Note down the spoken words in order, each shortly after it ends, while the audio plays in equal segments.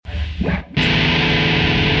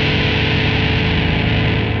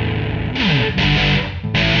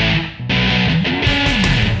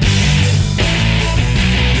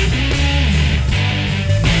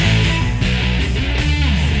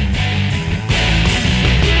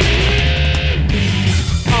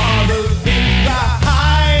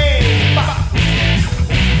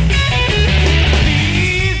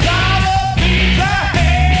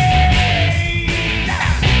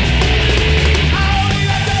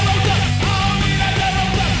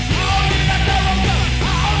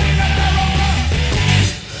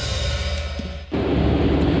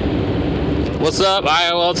up,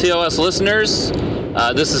 IOLTOS listeners?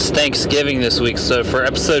 This is Thanksgiving this week, so for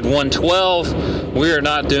episode 112, we are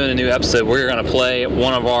not doing a new episode. We're going to play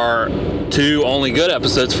one of our two only good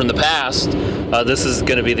episodes from the past. This is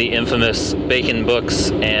going to be the infamous Burning Books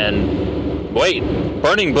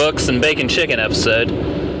and Bacon Chicken episode.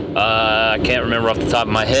 I can't remember off the top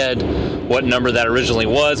of my head what number that originally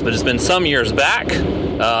was, but it's been some years back,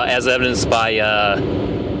 as evidenced by,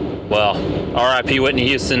 R.I.P. Whitney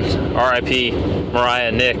Houston, R.I.P.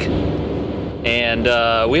 Mariah Nick. And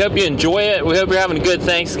we hope you enjoy it. We hope you're having a good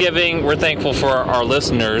Thanksgiving. We're thankful for our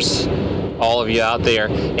listeners, all of you out there.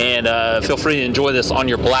 And feel free to enjoy this on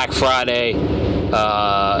your Black Friday,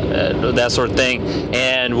 that sort of thing.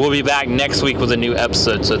 And we'll be back next week with a new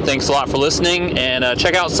episode. So thanks a lot for listening, and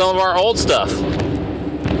check out some of our old stuff.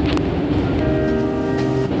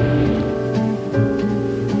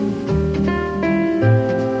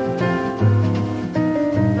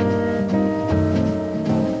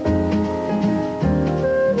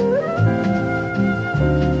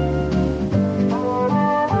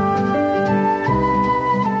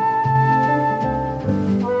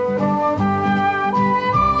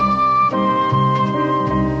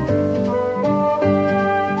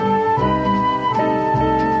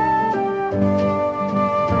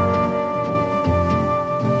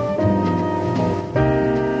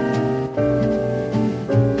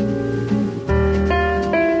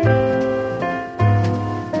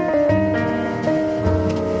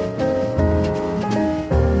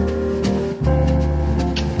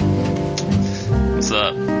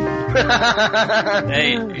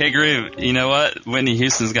 Hey, Groove, you know what? Whitney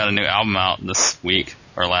Houston's got a new album out this week,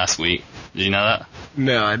 or last week. Did you know that?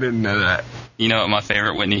 No, I didn't know that. You know what my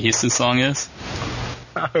favorite Whitney Houston song is?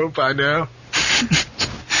 I hope I know.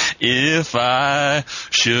 If I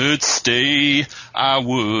should stay, I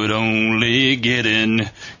would only get in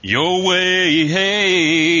your way.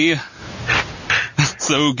 Hey.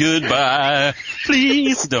 So goodbye,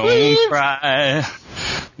 please don't cry.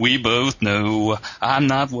 We both know I'm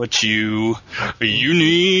not what you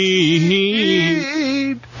need.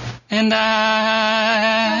 And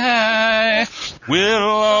I will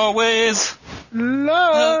always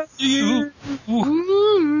love you.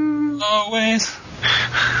 Always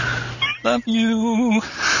love you.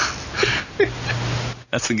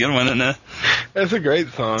 That's a good one, isn't it? That's a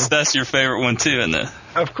great song. So that's your favorite one, too, isn't it?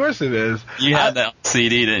 Of course it is. You had that on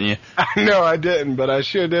CD, didn't you? No, I didn't, but I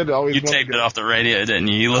sure did always. You taped it off the radio, didn't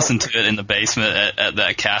you? You listened to it in the basement at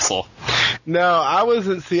that castle. No, I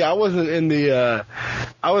wasn't. See, I wasn't in the.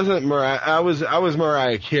 I wasn't Mariah. I was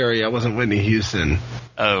Mariah Carey. I wasn't Whitney Houston.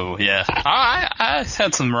 Oh yeah, I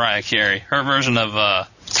had some Mariah Carey. Her version of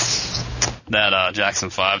that Jackson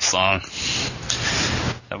 5 song.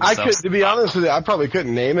 To be honest with you, I probably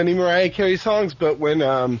couldn't name any Mariah Carey songs, but when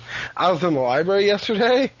I was in the library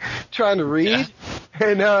yesterday trying to read,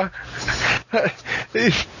 and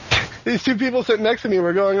these two people sitting next to me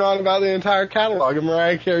were going on about the entire catalog of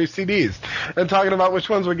Mariah Carey CDs and talking about which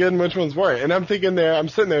ones were good and which ones weren't. And I'm sitting there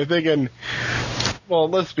thinking, well,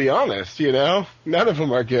 let's be honest, none of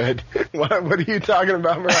them are good. What are you talking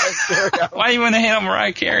about, Mariah Carey? Why do you want to hate on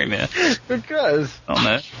Mariah Carey, man? Because. I don't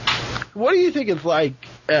know. What do you think it's like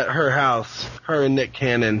at her house, her and Nick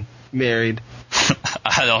Cannon married?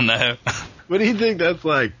 I don't know. What do you think that's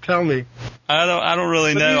like? Tell me. I don't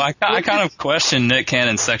really know. I kind of question Nick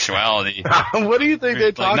Cannon's sexuality. What do you think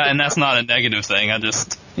they talk about? And that's not a negative thing. I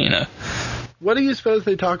just, What do you suppose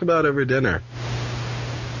they talk about over dinner?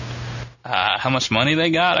 How much money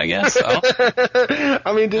they got, I guess.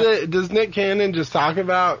 I mean, does Nick Cannon just talk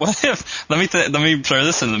about? What if? Let me throw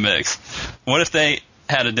this in the mix. What if they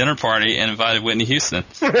had a dinner party and invited Whitney Houston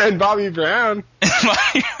and Bobby Brown?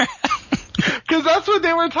 Because that's what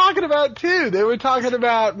they were talking about too. They were talking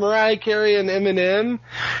about Mariah Carey and Eminem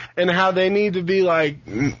and how they need to be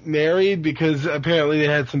married because apparently they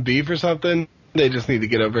had some beef or something. They just need to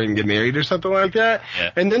get over and get married or something like that.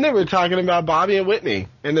 Yeah. And then they were talking about Bobby and Whitney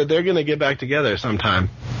and that they're going to get back together sometime.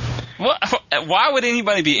 Why would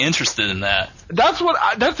anybody be interested in that?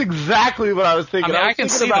 That's exactly what I was thinking. I can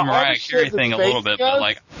see the Mariah Carey thing a little bit,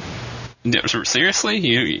 but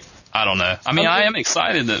seriously, I don't know. I am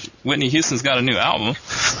excited that Whitney Houston's got a new album.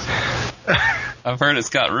 I've heard it's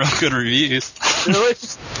got real good reviews. Really?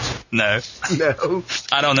 No.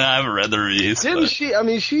 I don't know. I haven't read the reviews. Didn't she? I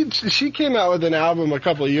mean, she came out with an album a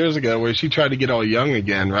couple of years ago where she tried to get all young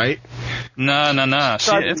again, right? No.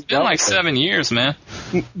 It's been like 7 years, man.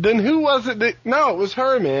 Then who was it? No, it was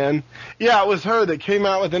her, man. Yeah, it was her that came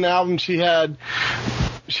out with an album. She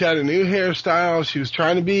She had a new hairstyle. She was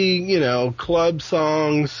trying to be, club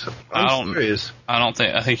songs. I'm serious. I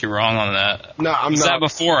think you're wrong on that. No, I'm not. Was that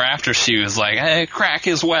before or after she was like, hey, crack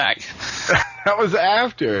is whack? That was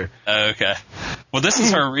after. Oh, okay. Well, this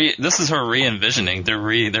is her re-envisioning.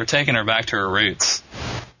 They're taking her back to her roots.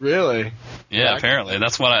 Really? Yeah, apparently.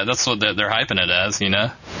 That's what they're hyping it as,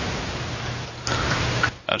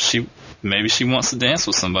 Maybe she wants to dance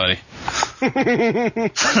with somebody.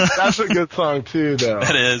 That's a good song too, though.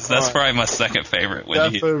 That is. That's probably my second favorite.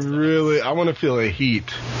 I want to feel a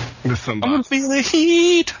heat with somebody. I want to feel the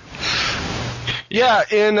heat. Yeah,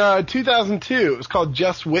 in 2002, it was called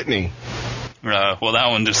Just Whitney. Well, that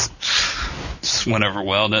one just went over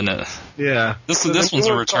well, didn't it? Yeah. This one's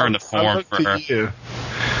a return to form for her.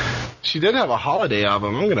 She did have a holiday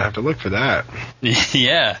album. I'm gonna have to look for that.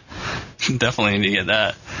 Yeah, definitely need to get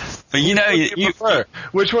that. But you prefer?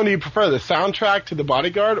 Which one do you prefer, the soundtrack to The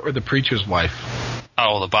Bodyguard or The Preacher's Wife?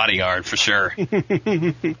 Oh, The Bodyguard for sure.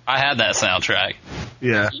 I had that soundtrack.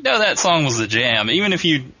 Yeah. That song was the jam. Even if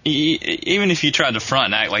you tried to front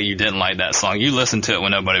and act like you didn't like that song, you listened to it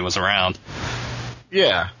when nobody was around.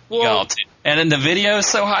 Yeah. Well, and then the video is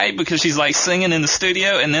so hype because she's like singing in the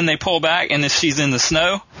studio, and then they pull back and then she's in the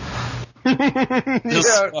snow.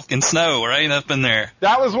 Just fucking snow right up in there.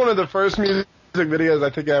 That was one of the first music videos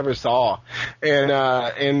I think I ever saw, and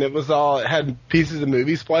it had pieces of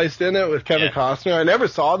movie spliced in it with Kevin Costner. I never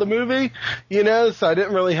saw the movie, so I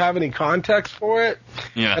didn't really have any context for it.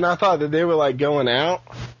 Yeah. And I thought that they were like going out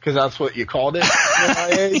because that's what you called it at my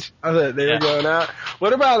age. I thought they were going out.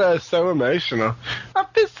 What about So Emotional? I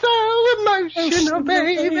feel so emotional,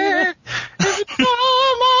 baby. Every time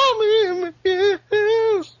I'm with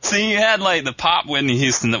you. See, you had like the pop Whitney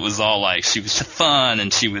Houston that was all like, she was fun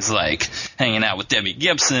and she was like hanging out with Debbie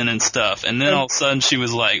Gibson and stuff, and then all of a sudden she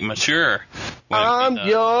was like mature. I'm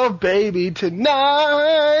your baby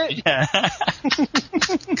tonight. Yeah.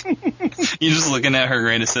 You're just looking at her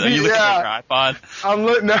greatest hit. Are you looking at her iPod? I'm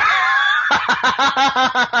looking.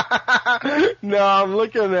 No, I'm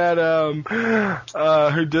looking at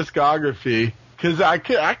her discography. Because I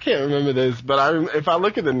can't remember this, but if I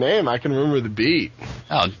look at the name, I can remember the beat.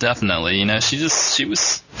 Oh, definitely. She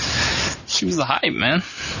was the hype, man.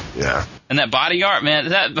 Yeah. And that Bodyguard, man,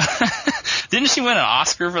 didn't she win an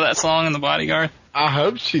Oscar for that song in The Bodyguard? I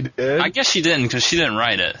hope she did. I guess she didn't because she didn't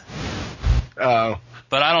write it. Oh.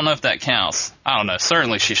 But I don't know if that counts. I don't know.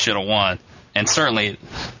 Certainly she should have won. And certainly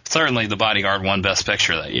The Bodyguard won Best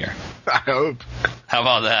Picture that year. I hope. How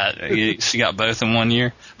about that? She got both in 1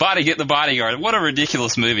 year. Get the Bodyguard. What a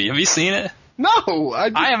ridiculous movie. Have you seen it? No,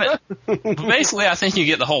 I haven't. Basically, I think you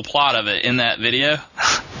get the whole plot of it in that video.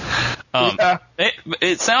 Yeah.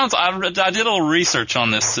 It sounds. I did a little research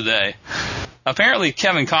on this today. Apparently,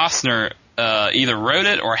 Kevin Costner either wrote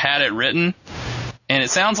it or had it written, and it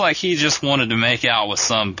sounds like he just wanted to make out with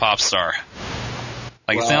some pop star.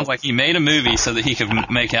 It sounds like he made a movie so that he could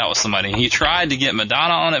make out with somebody. He tried to get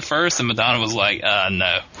Madonna on it first, and Madonna was like,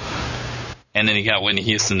 no. And then he got Whitney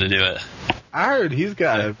Houston to do it. I heard he's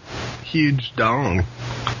got a huge dong.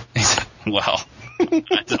 Well, I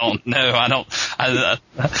don't know.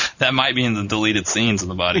 That might be in the deleted scenes of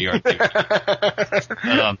The Bodyguard.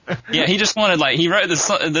 Yeah, he just wanted, he wrote this.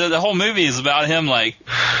 The whole movie is about him,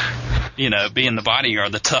 being the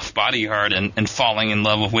bodyguard, the tough bodyguard, and falling in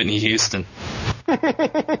love with Whitney Houston.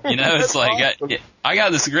 It's like awesome. I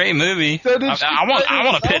got this great movie. So I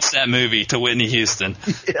want to pitch that movie to Whitney Houston.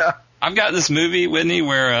 Yeah. I've got this movie, Whitney,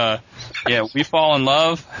 where we fall in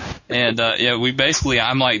love, and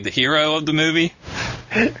I'm like the hero of the movie,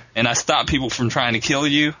 and I stop people from trying to kill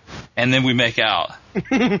you, and then we make out.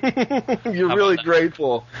 You're really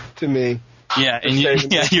grateful to me. Yeah, and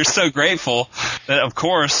you're so grateful that, of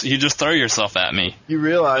course, you just throw yourself at me. You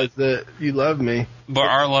realize that you love me. But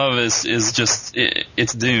our love is just,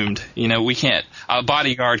 it's doomed. We can't, a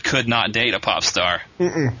bodyguard could not date a pop star.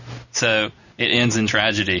 Mm-mm. So it ends in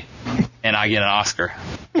tragedy, and I get an Oscar.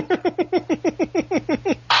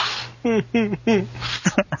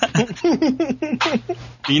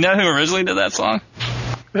 You know who originally did that song?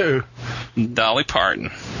 Who? Dolly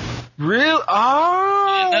Parton. Really?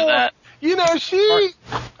 Oh! You didn't know that?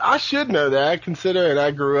 I should know that, considering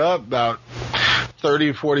I grew up about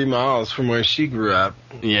 30, 40 miles from where she grew up.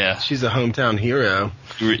 Yeah. She's a hometown hero.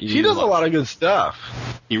 She does a lot of good stuff.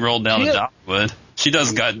 You rolled down to Dollywood. She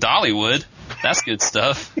does got Dollywood. That's good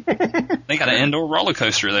stuff. They got an indoor roller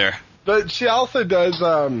coaster there. But she also does,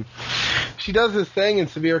 she does this thing in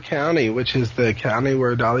Sevier County, which is the county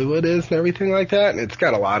where Dollywood is and everything like that, and it's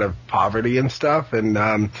got a lot of poverty and stuff.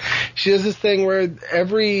 And she does this thing where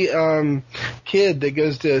every kid that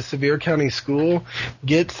goes to Sevier County school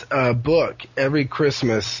gets a book every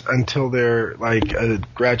Christmas until they're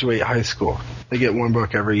graduate high school. They get one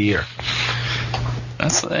book every year.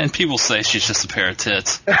 And people say she's just a pair of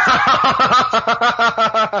tits. But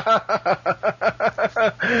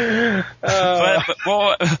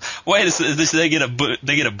wait, they get a book?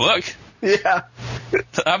 They get a book? Yeah.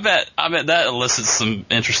 I bet that elicits some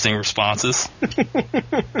interesting responses.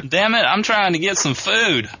 Damn it! I'm trying to get some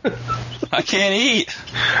food. I can't eat.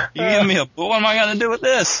 You give me a book? What am I going to do with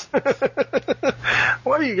this?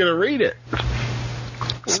 Why are you going to read it?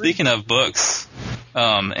 Speaking of books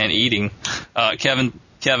and eating, Kevin,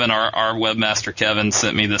 our webmaster Kevin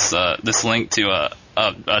sent me this link to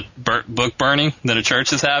a book burning that a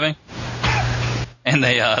church is having, and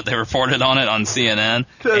they reported on it on CNN.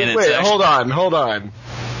 Wait, hold on.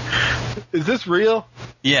 Is this real?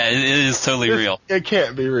 Yeah, it is totally real. It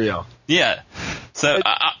can't be real. Yeah. So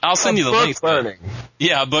I'll send you the link. Book burning.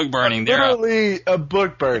 Yeah, a book burning. Literally a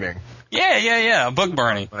book burning. Yeah, a book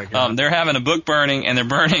burning. They're having a book burning, and they're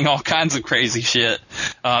burning all kinds of crazy shit.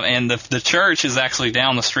 And the church is actually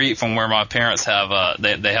down the street from where my parents have,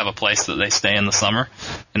 they have a place that they stay in the summer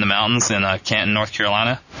in the mountains in Canton, North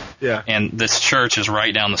Carolina. Yeah. And this church is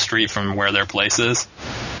right down the street from where their place is.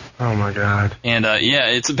 Oh my God. And,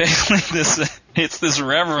 it's basically it's this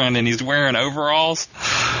reverend, and he's wearing overalls.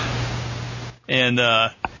 And,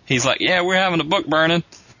 he's like, yeah, we're having a book burning.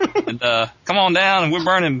 And come on down, and we're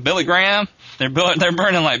burning Billy Graham. They're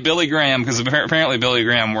burning like Billy Graham because apparently Billy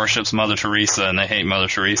Graham worships Mother Teresa, and they hate Mother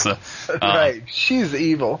Teresa. Right, she's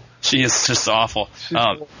evil. She is just awful. She's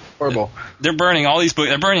horrible. They're burning all these books.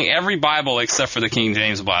 They're burning every Bible except for the King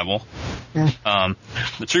James Bible, the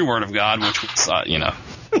true Word of God, which was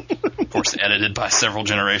of course edited by several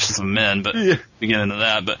generations of men. But we get into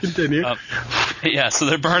that. But continue. Yeah, so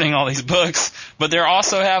they're burning all these books, but they're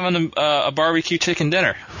also having a barbecue chicken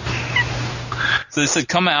dinner. So they said,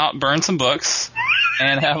 come out, burn some books,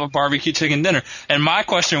 and have a barbecue chicken dinner. And my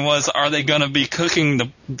question was, are they going to be cooking the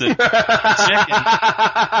chicken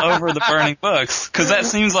over the burning books? Because that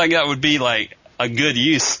seems like that would be like a good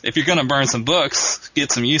use. If you're going to burn some books,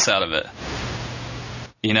 get some use out of it.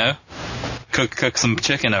 You know? Cook some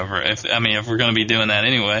chicken over it. If we're going to be doing that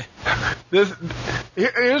anyway.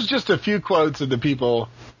 Here's just a few quotes of the people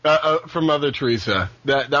from Mother Teresa,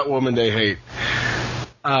 that woman they hate.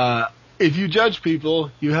 If you judge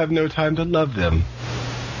people, you have no time to love them.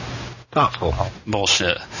 Thoughtful.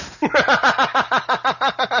 Bullshit.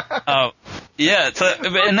 Yeah,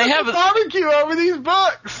 and they have a barbecue over these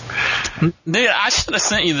books. Dude, I should have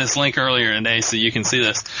sent you this link earlier today so you can see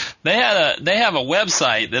this. They have a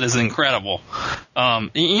website that is incredible.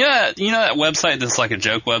 You know that website that's like a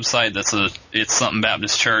joke website it's something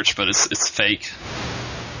Baptist Church, but it's fake.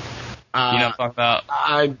 You know what I'm talking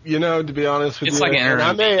about? To be honest with it's you, like an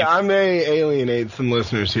I may alienate some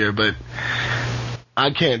listeners here, but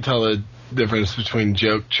I can't tell the difference between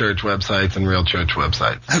joke church websites and real church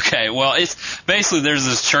websites. Okay, well, it's basically there's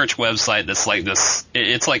this church website that's like this.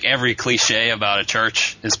 It's like every cliche about a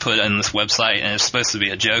church is put in this website, and it's supposed to be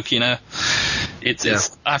a joke,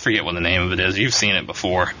 It's I forget what the name of it is. You've seen it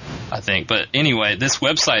before, I think. But anyway, this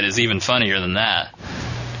website is even funnier than that.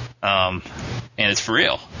 And it's for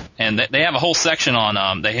real. And they have a whole section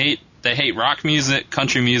on they hate rock music,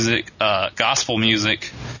 country music, gospel music.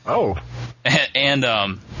 Oh.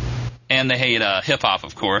 And they hate hip hop,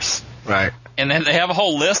 of course. Right. And then they have a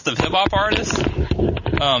whole list of hip hop artists.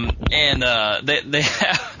 And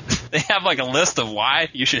they have like a list of why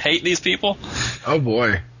you should hate these people. Oh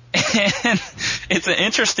boy. And it's an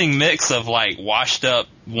interesting mix of like washed up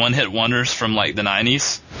one-hit wonders from like the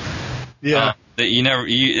 90s. Yeah. That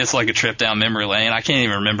it's like a trip down memory lane. I can't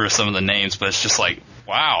even remember some of the names, but it's just like,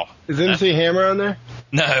 wow. Is MC Hammer on there?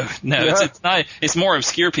 No, Yeah. It's not. It's more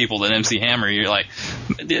obscure people than MC Hammer. You're like,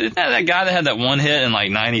 isn't that guy that had that one hit in like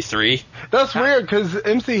 '93? That's weird because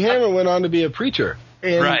MC Hammer went on to be a preacher.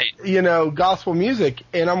 And, right. Gospel music.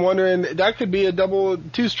 And I'm wondering, that could be a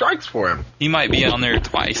two strikes for him. He might be on there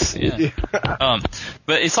twice. Yeah.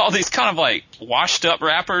 But it's all these kind of like washed up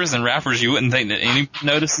rappers and rappers you wouldn't think that any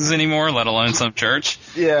notices anymore, let alone some church.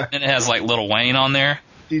 Yeah. And it has like Lil Wayne on there.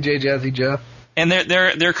 DJ Jazzy Jeff. And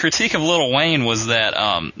their critique of Lil Wayne was that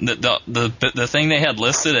the thing they had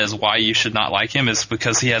listed as why you should not like him is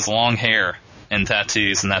because he has long hair and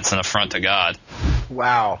tattoos, and that's an affront to God.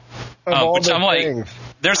 Wow. Of all which the I'm things. like,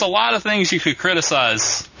 there's a lot of things you could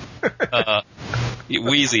criticize,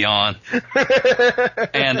 Wheezy on.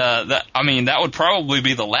 And that would probably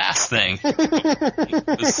be the last thing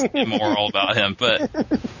that's immoral about him. But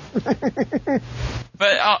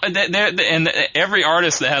and every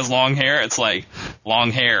artist that has long hair, it's like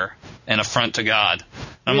long hair and affront to God.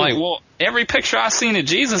 I'm like, well, every picture I've seen of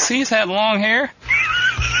Jesus, he's had long hair.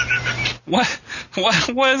 What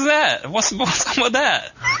is that? What's up with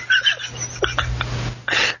that?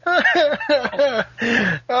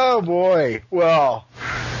 Oh boy. Well.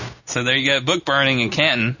 So there you go, book burning in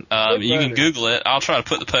Canton. You can Google it. I'll try to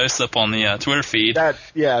put the post up on the Twitter feed. That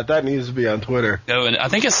needs to be on Twitter. Go, and I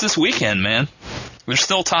think it's this weekend, man. There's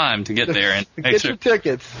still time to get there and get your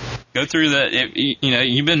tickets. Go through that.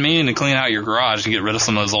 You've been meaning to clean out your garage and get rid of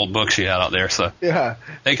some of those old books you had out there. So yeah,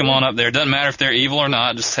 take them on up there. Doesn't matter if they're evil or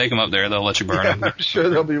not. Just take them up there. They'll let you burn them. I'm sure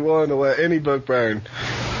they'll be willing to let any book burn.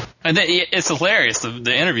 And it's hilarious,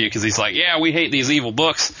 the interview, because he's like, yeah, we hate these evil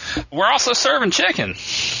books. We're also serving chicken.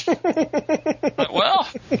 Well,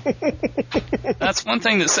 that's one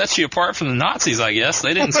thing that sets you apart from the Nazis, I guess.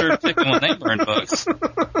 They didn't serve chicken when they burned books.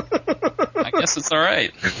 I guess it's all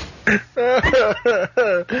right.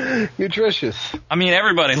 Nutritious. I mean,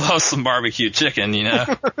 everybody loves some barbecue chicken, you know.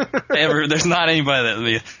 There's not anybody that would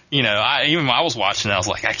be, you know, I was watching it, I was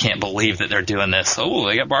like, I can't believe that they're doing this. Oh,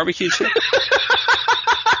 they got barbecue chicken?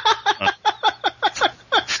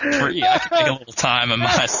 I can take a little time in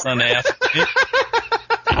my Sunday afternoon.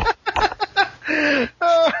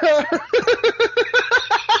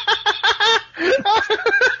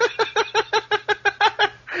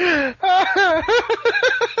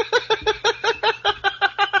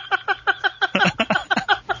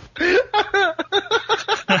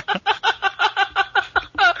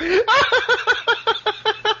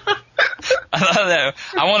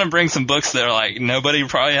 I want to bring some books that are like nobody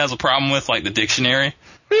probably has a problem with, like the dictionary.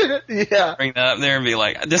 Yeah. Bring that up there and be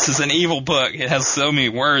like, this is an evil book. It has so many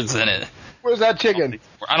words in it. Where's that chicken?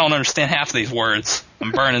 I don't understand half of these words.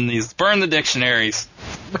 I'm burning these. Burn the dictionaries.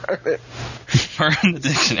 Burn it. Burn the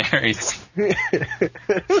dictionaries.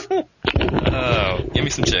 Oh, give me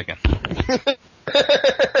some chicken.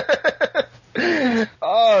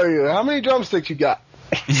 Oh, yeah. How many drumsticks you got?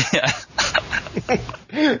 Yeah.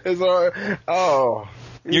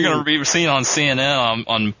 You're going to be seen on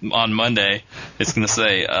CNN on Monday. It's going to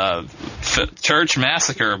say church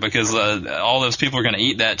massacre because all those people are going to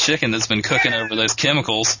eat that chicken that's been cooking over those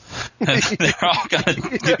chemicals. And they're all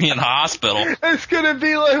going to be in the hospital. It's going to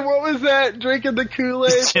be like, what was that? Drinking the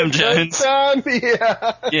Kool-Aid? Jim Jones. Yeah.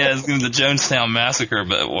 Yeah, it's going to be the Jonestown massacre.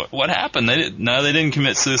 But what happened? They didn't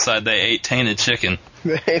commit suicide. They ate tainted chicken.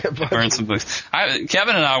 Burn some books.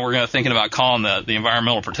 Kevin and I were thinking about calling the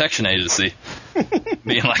Environmental Protection Agency,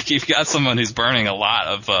 being like, you've got someone who's burning a lot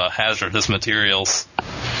of hazardous materials.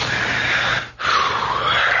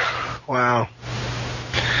 Wow.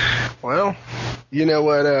 Well, you know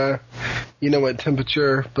what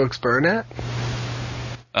temperature books burn at?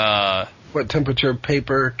 What temperature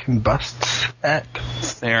paper combusts at?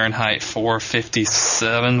 Fahrenheit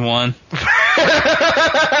 457 1.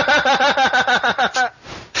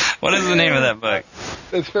 What is the name of that book?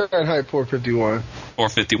 It's Fahrenheit 451.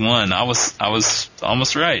 451. I was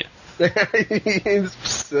almost right. So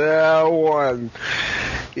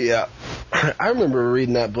yeah. I remember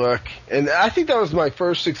reading that book, and I think that was my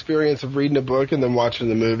first experience of reading a book and then watching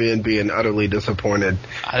the movie and being utterly disappointed.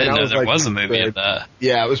 I didn't know there was a movie of that.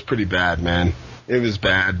 Yeah, it was pretty bad, man. It was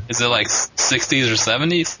bad. Is it like 60s or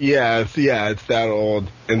 70s? Yeah, it's that old,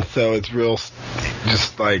 and so it's real,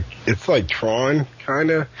 just like it's like Tron,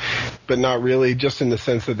 kind of, but not really. Just in the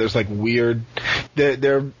sense that there's like weird. Dude,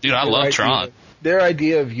 I love Tron. Their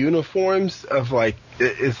idea of uniforms is like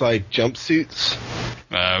jumpsuits.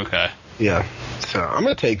 Okay. Yeah. So I'm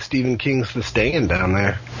gonna take Stephen King's The Stand down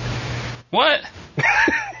there. What?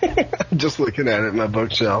 I'm just looking at it in my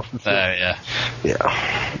bookshelf. Yeah.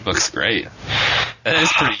 Yeah. The book's great. That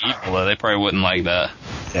is pretty evil, though. They probably wouldn't like that.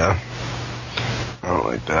 Yeah. I don't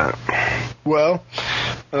like that. Well,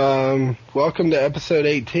 welcome to episode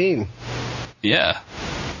 18. Yeah.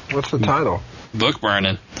 What's the title? Book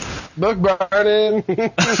burning. Book burning.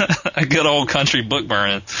 A good old country book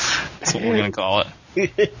burning. That's what we're going to call it.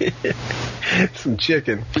 Some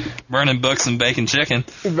chicken. Burning books and baking chicken.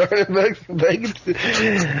 Burning books and baking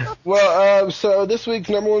chicken. Well, so this week's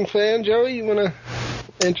number one fan, Joey, you want to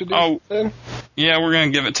introduce him? Yeah, we're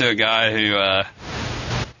going to give it to a guy who,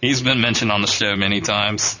 he's been mentioned on the show many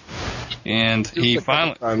times. And he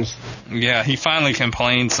finally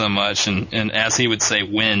complained so much and as he would say,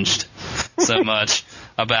 whinged so much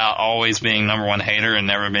about always being number one hater and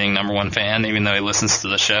never being number one fan, even though he listens to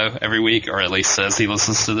the show every week, or at least says he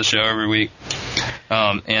listens to the show every week.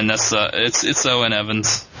 And that's it's Owen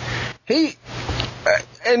Evans. The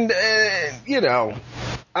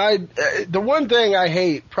one thing I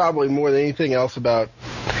hate probably more than anything else about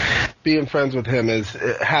being friends with him is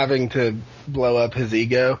having to blow up his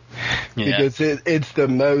ego, because it's the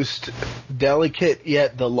most delicate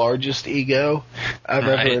yet the largest ego I've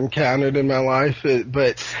ever encountered in my life.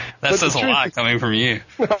 But that says a lot coming from you.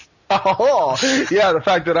 Oh, yeah, the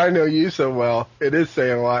fact that I know you so well, it is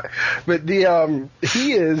saying a lot. But he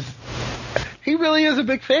really is a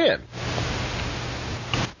big fan.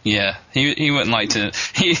 Yeah, he wouldn't like to.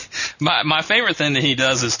 My favorite thing that he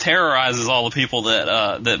does is terrorizes all the people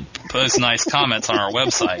that post nice comments on our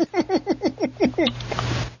website.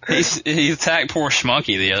 He attacked poor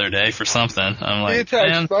Schmunky the other day for something. I'm like, he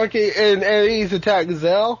attacked Schmunky, and he's attacked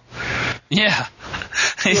Zell. Yeah.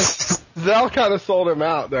 Zell kind of sold him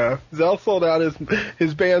out, though. Zell sold out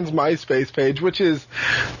his band's MySpace page, which is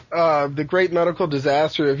The Great Medical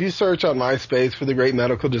Disaster. If you search on MySpace for The Great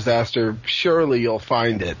Medical Disaster, surely you'll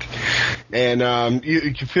find it. And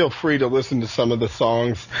you can feel free to listen to some of the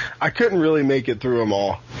songs. I couldn't really make it through them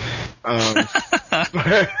all. But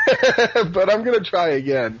I'm going to try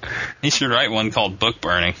again. He should write one called Book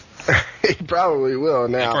Burning. He probably will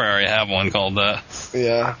now. He probably already have one called that.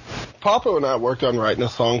 Yeah. Papa and I worked on writing a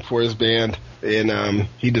song for his band, and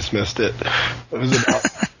he dismissed it. It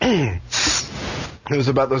was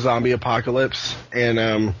about the zombie apocalypse,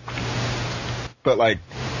 and but like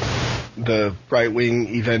the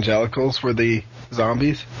right-wing evangelicals were the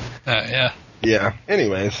zombies. Yeah. Yeah.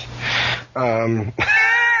 Anyways,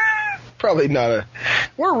 probably not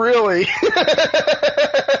we're really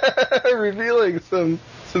revealing some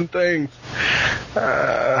things.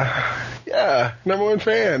 Yeah, number one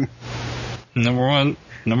fan. Number one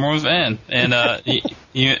fan. And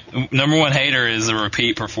number one hater is a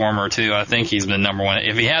repeat performer, too. I think he's been number one.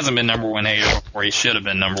 If he hasn't been number one hater before, he should have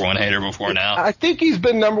been number one hater before now. I think he's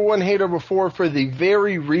been number one hater before for the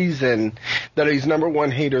very reason that he's number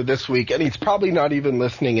one hater this week, and he's probably not even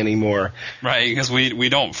listening anymore. Right, because we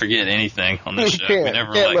don't forget anything on this show. We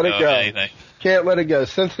never let let it go go. of anything. Can't let it go.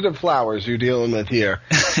 Sensitive flowers you're dealing with here.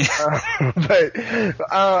 But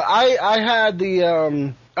I had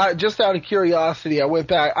the just out of curiosity, I went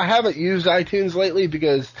back. I haven't used iTunes lately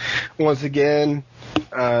because, once again,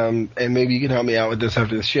 and maybe you can help me out with this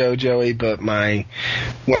after the show, Joey, but one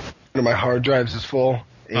of my hard drives is full.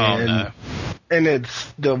 And, no. And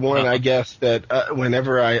it's the one, I guess, that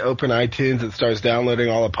whenever I open iTunes, it starts downloading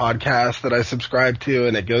all the podcasts that I subscribe to,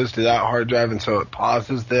 and it goes to that hard drive, and so it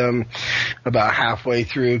pauses them about halfway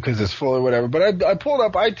through because it's full or whatever. But I pulled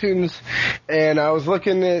up iTunes, and I was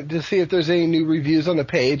looking to see if there's any new reviews on the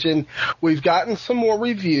page, and we've gotten some more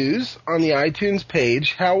reviews on the iTunes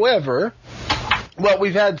page. However, well,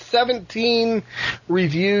 we've had 17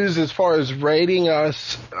 reviews as far as rating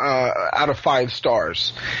us out of 5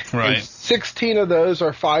 stars. Right. And 16 of those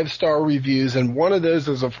are 5-star reviews, and one of those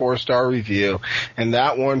is a 4-star review. And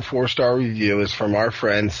that one 4-star review is from our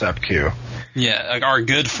friend Sepku. Yeah, our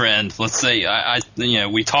good friend. Let's say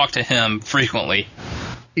we talk to him frequently.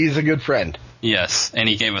 He's a good friend. Yes, and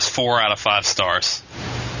he gave us 4 out of 5 stars.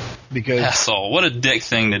 Because asshole, what a dick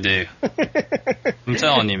thing to do. I'm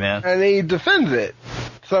telling you, man. And he defends it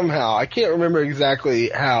somehow. I can't remember exactly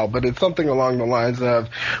how, but it's something along the lines of,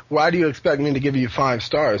 why do you expect me to give you 5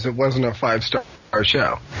 stars? It wasn't a 5-star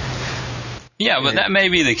show. Yeah, but that may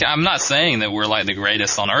be I'm not saying that we're like the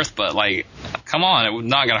greatest on earth, but like, come on, it's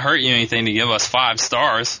not going to hurt you anything to give us 5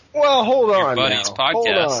 stars. Well, hold on Your buddy's now.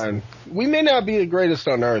 podcast. Hold on. We may not be the greatest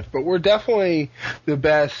on earth, but we're definitely the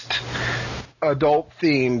best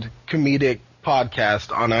adult-themed comedic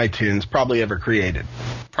podcast on iTunes probably ever created.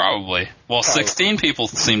 Probably. Well, 16 people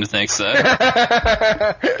seem to think so.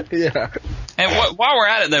 Yeah. And while we're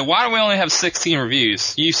at it, though, why do we only have 16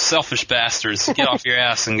 reviews? You selfish bastards. Get off your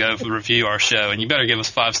ass and go review our show, and you better give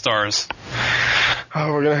us 5 stars.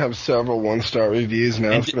 Oh, we're going to have several 1-star reviews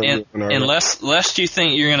now. Lest you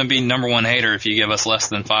think you're going to be number one hater if you give us less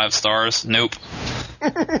than 5 stars. Nope.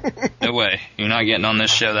 No way. You're not getting on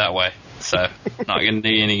this show that way. So, not going to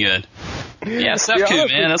do you any good. Yeah, Sepku,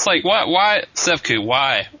 man. It's like, why? Sepku,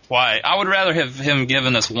 why? I would rather have him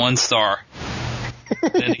given us 1 star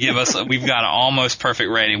than to give us, we've got an almost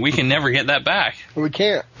perfect rating. We can never get that back. We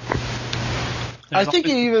can't. I think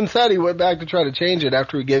he even said he went back to try to change it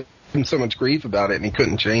after we gave him so much grief about it, and he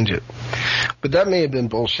couldn't change it. But that may have been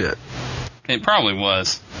bullshit. It probably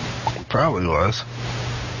was. It probably was.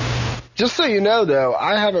 Just so you know, though,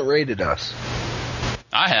 I haven't rated us.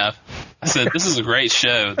 I have. I said, this is a great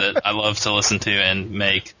show that I love to listen to and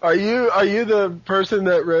make. Are you the person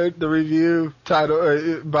that wrote the review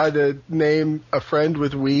title by the name "A Friend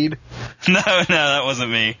with Weed"? No, that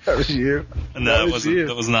wasn't me. That was you. No, it wasn't.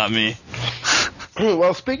 That was not me.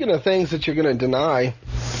 Well, speaking of things that you're going to deny,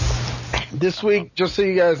 this week, just so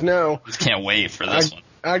you guys know, Just can't wait for this one.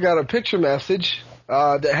 I got a picture message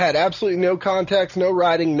that had absolutely no context, no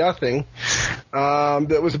writing, nothing.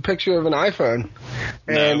 That was a picture of an iPhone.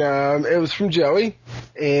 And it was from Joey.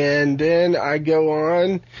 And then I go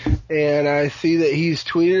on and I see that he's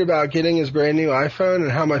tweeted about getting his brand new iPhone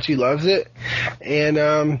and how much he loves it.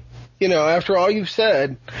 And, you know, after all you've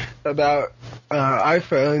said about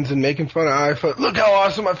iPhones and making fun of iPhone, look how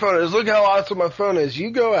awesome my phone is, look how awesome my phone is,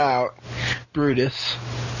 you go out, Brutus,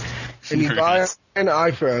 and you buy an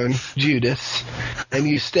iPhone, Judas, and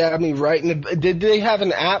you stab me right in the... Did they have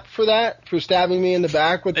an app for that? For stabbing me in the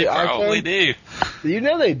back with the iPhone? They probably do. You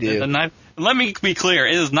know they do. Let me be clear.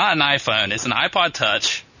 It is not an iPhone. It's an iPod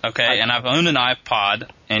Touch, okay? And I've owned an iPod,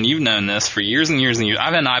 and you've known this for years and years and years.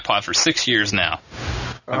 I've had an iPod for 6 years now,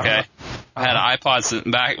 okay? I had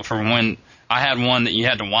iPods back from when I had one that you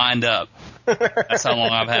had to wind up. That's how long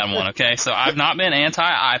I've had one, okay? So I've not been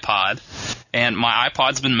anti-iPod, and my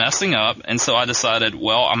iPod's been messing up, and so I decided,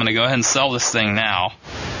 well, I'm going to go ahead and sell this thing now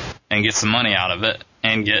and get some money out of it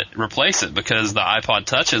and replace it because the iPod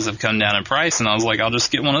Touches have come down in price, and I was like, I'll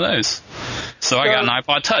just get one of those. So I got an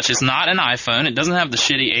iPod Touch. It's not an iPhone. It doesn't have the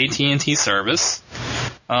shitty AT&T service.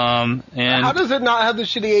 And how does it not have the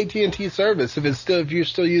shitty AT&T service if you're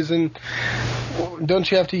still using? Don't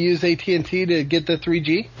you have to use AT&T to get the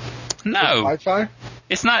 3G? No, Wi-Fi.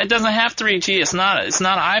 It's not. It doesn't have 3G. It's not an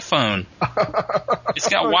iPhone. It's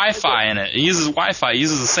got Wi-Fi in it. It uses Wi-Fi. It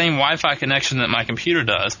uses the same Wi-Fi connection that my computer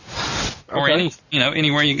does, or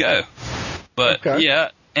anywhere you go. But yeah,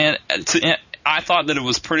 and I thought that it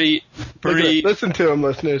was pretty. Listen to him,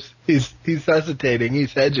 listeners. He's hesitating.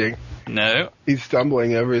 He's hedging. No, he's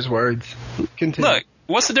stumbling over his words. Continue. Look.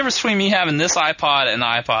 What's the difference between me having this iPod and the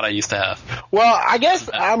iPod I used to have? Well, I guess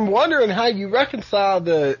I'm wondering how you reconcile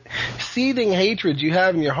the seething hatred you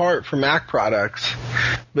have in your heart for Mac products,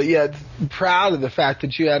 but yet proud of the fact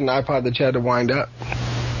that you had an iPod that you had to wind up.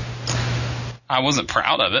 I wasn't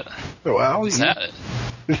proud of it. Well, you had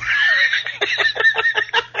it.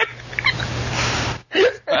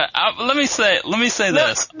 Let me say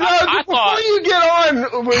this. Before you get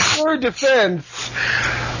on with your defense,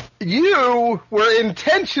 you were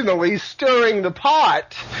intentionally stirring the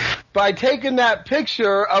pot by taking that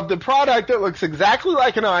picture of the product that looks exactly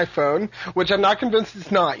like an iPhone, which I'm not convinced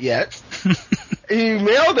it's not yet. You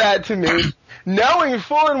mailed that to me, knowing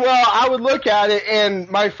full and well I would look at it, and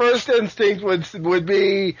my first instinct would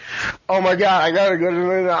be, oh my God, I gotta go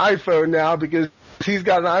to an iPhone now because he's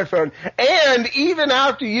got an iPhone. And even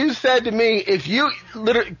after you said to me,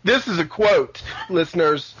 this is a quote,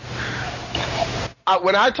 listeners.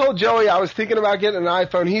 When I told Joey I was thinking about getting an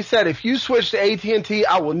iPhone, he said, if you switch to AT&T,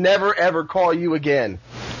 I will never, ever call you again.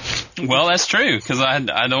 Well, that's true, because I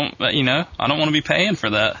don't want to be paying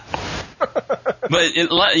for that. But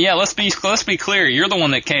let's be clear. You're the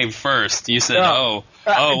one that came first. You said, well.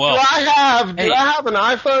 Do I have an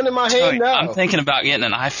iPhone in my hand? No. I'm thinking about getting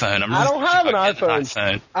an iPhone. I don't have an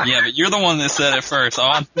iPhone. Yeah, but you're the one that said it first. Oh,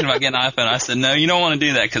 I'm thinking about getting an iPhone. I said, no, you don't want to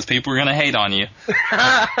do that because people are going to hate on you.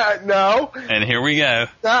 No. And here we go.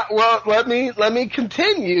 Well, let me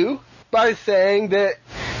continue by saying that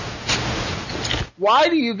why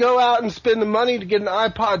do you go out and spend the money to get an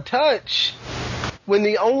iPod Touch when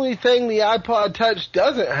the only thing the iPod Touch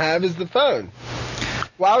doesn't have is the phone?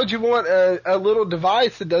 Why would you want a little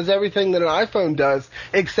device that does everything that an iPhone does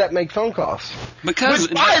except make phone calls? Because,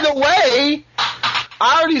 which, by the way,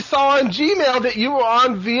 I already saw in Gmail that you were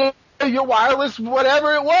on via your wireless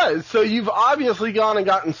whatever it was. So you've obviously gone and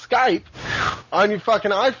gotten Skype on your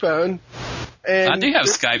fucking iPhone. And I do have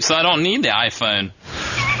Skype, so I don't need the iPhone.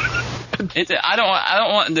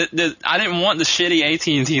 I didn't want the shitty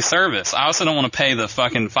AT&T service. I also don't want to pay the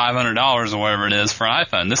fucking $500 or whatever it is for an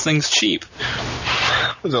iPhone. This thing's cheap.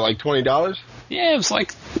 Was it like $20? Yeah, it was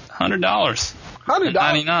like $100.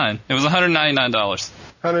 $100? It was $199.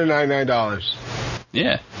 $199.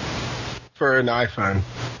 Yeah. For an iPhone.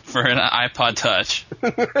 For an iPod Touch.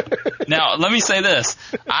 Now, let me say this.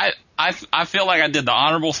 I feel like I did the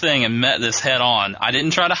honorable thing and met this head on. I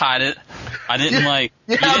didn't try to hide it. I didn't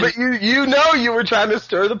but you know you were trying to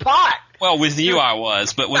stir the pot. Well, with you I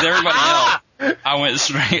was, but with everybody else, I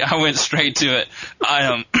went straight to it.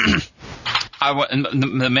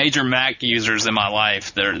 The major Mac users in my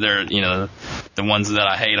life, they're the ones that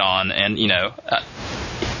I hate on, and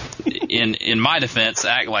in my defense,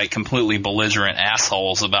 act like completely belligerent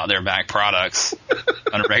assholes about their Mac products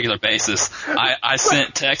on a regular basis. I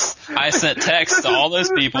sent text to all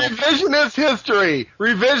those people. Revisionist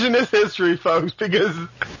history, folks, because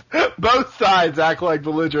both sides act like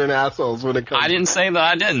belligerent assholes when it comes. I didn't say that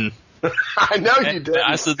I didn't. I know you did.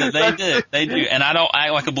 I said that they did. They do, and I don't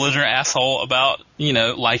act like a belligerent asshole about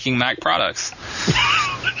liking Mac products.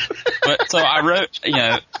 But so I wrote,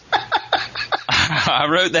 I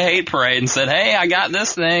wrote the hate parade and said, hey, I got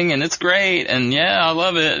this thing and it's great and yeah, I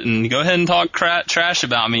love it and go ahead and talk trash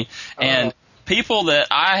about me. And people that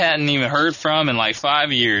I hadn't even heard from in like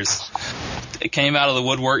 5 years came out of the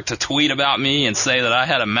woodwork to tweet about me and say that I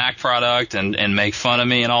had a Mac product and make fun of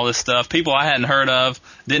me and all this stuff. People I hadn't heard of,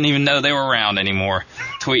 didn't even know they were around anymore,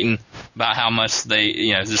 tweeting about how much they,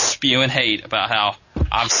 just spewing hate about how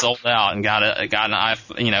I've sold out and got an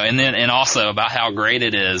iPhone, and also about how great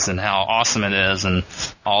it is and how awesome it is and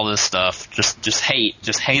all this stuff. Just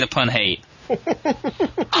hate upon hate.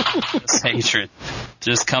 Just hatred.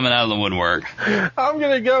 Just coming out of the woodwork. I'm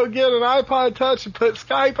going to go get an iPod Touch and put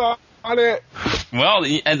Skype on it. Well,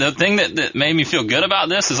 the thing that made me feel good about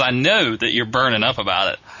this is I know that you're burning up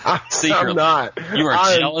about it. Secretly. I'm not. You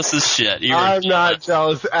are jealous as shit. I'm not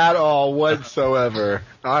jealous at all whatsoever.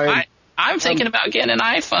 I'm thinking about getting an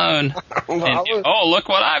iPhone. And, look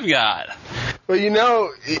what I've got. Well,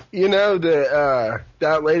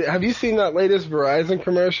 have you seen that latest Verizon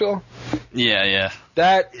commercial? Yeah.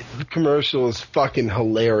 That commercial is fucking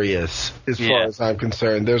hilarious as far as I'm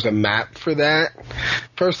concerned. There's a map for that.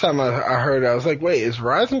 First time I heard it, I was like, wait, is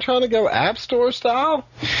Verizon trying to go App Store style?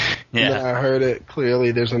 Yeah. And then I heard it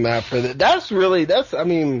clearly. There's a map for that.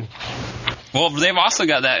 Well, they've also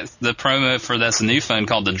got the promo for this new phone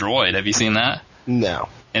called the Droid. Have you seen that? No.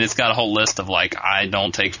 And it's got a whole list of I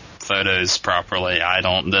don't take photos properly, I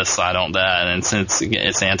don't this, I don't that, and since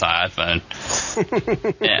it's anti-iPhone.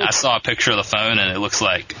 Yeah, I saw a picture of the phone and it looks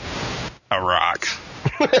like a rock.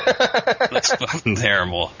 It looks fucking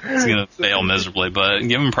terrible. It's gonna fail miserably, but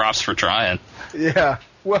give them props for trying. Yeah.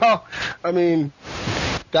 Well,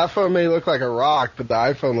 that phone may look like a rock, but the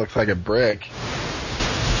iPhone looks like a brick.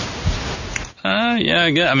 Yeah,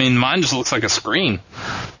 I guess. Mine just looks like a screen.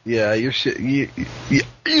 Yeah, your shit. You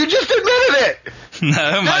just admitted it. No,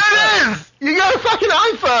 there it is. You got a fucking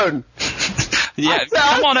iPhone. Yeah,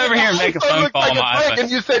 come on over here and make a phone call on my iPhone.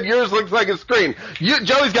 And you said yours looks like a screen.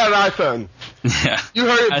 Joey's got an iPhone. Yeah, you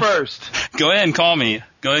heard it first. Go ahead and call me.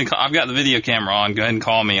 I've got the video camera on. Go ahead and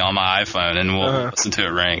call me on my iPhone, and we'll listen to it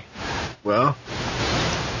ring. Well,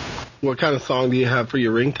 what kind of song do you have for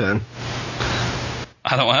your ringtone?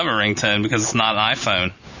 I don't have a ringtone because it's not an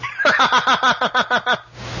iPhone.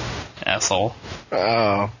 Asshole.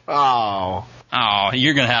 Oh,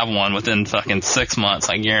 you're going to have one within fucking 6 months,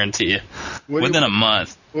 I guarantee you. Within a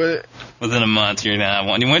month. Within a month, you're going to have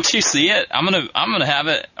one. Once you see it, I'm gonna have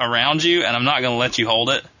it around you, and I'm not going to let you hold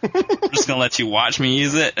it. I'm just going to let you watch me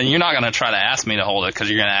use it, and you're not going to try to ask me to hold it because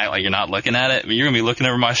you're going to act like you're not looking at it, but you're going to be looking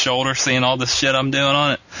over my shoulder, seeing all this shit I'm doing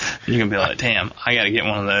on it, and you're going to be like, damn, I got to get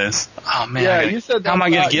one of those. Oh, man. Yeah, you said that. How am I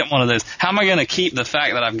going to get one of those? How am I going to keep the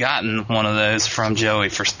fact that I've gotten one of those from Joey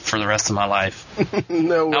for the rest of my life?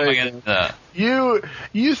 No way. How am I going to do that? You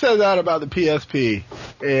said that about the PSP,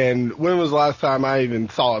 and when was the last time I even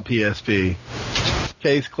saw a PSP?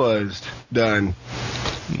 Case closed. Done.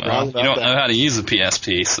 Well, you don't know how to use a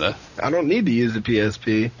PSP, so. I don't need to use the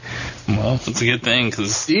PSP. Well, that's a good thing,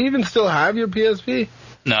 because... Do you even still have your PSP?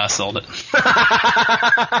 No, I sold it.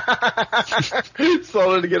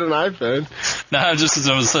 Sold it to get an iPhone. No, I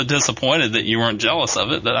was so disappointed that you weren't jealous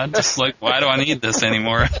of it that I'm just like, why do I need this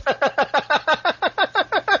anymore?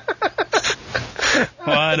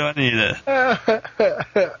 Why do I need it?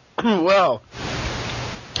 Well,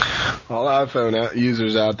 all iPhone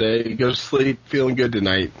users out there, you go to sleep feeling good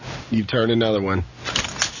tonight. You've turned another one.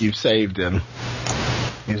 You've saved him.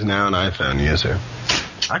 He's now an iPhone user.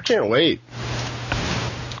 I can't wait.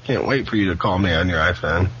 Can't wait for you to call me on your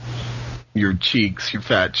iPhone. Your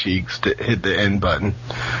fat cheeks, to hit the end button.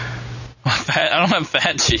 I don't have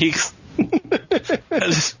fat cheeks.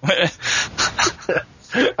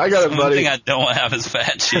 I got a buddy. One thing I don't have is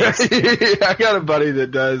fat cheeks. I got a buddy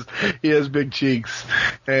that does. He has big cheeks,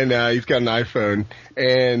 and he's got an iPhone.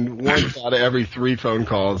 And once out of every 3 phone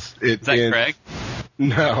calls, is that Craig?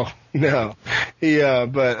 No. No,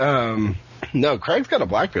 Craig's got a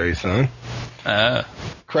BlackBerry, son.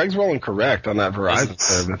 Craig's rolling correct on that Verizon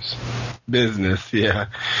service. Business, yeah.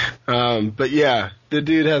 But yeah, the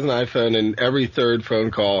dude has an iPhone, and every 3rd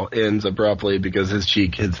phone call ends abruptly because his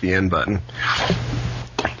cheek hits the end button.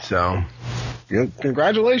 So,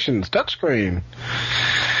 congratulations, touchscreen.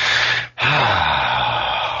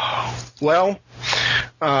 Well,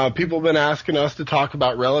 people have been asking us to talk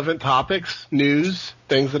about relevant topics, news,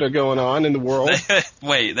 things that are going on in the world.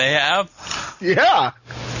 Wait, they have? Yeah.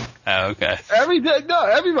 Oh, okay.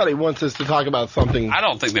 Everybody wants us to talk about something. I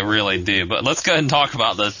don't think they really do, but let's go ahead and talk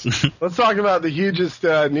about this. Let's talk about the hugest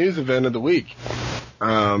news event of the week.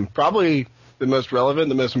 Probably the most relevant,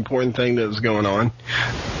 the most important thing that is going on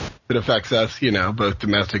that affects us, both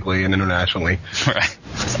domestically and internationally. Right.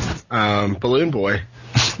 Balloon Boy.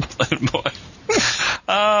 Balloon Boy.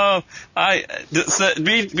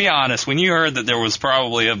 Be honest. When you heard that there was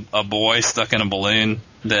probably a boy stuck in a balloon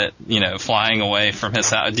that, flying away from his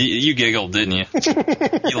house, you giggled, didn't you?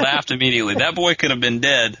 You laughed immediately. That boy could have been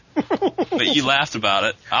dead, but you laughed about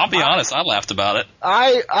it. I'll be honest, I laughed about it.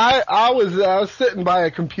 I was sitting by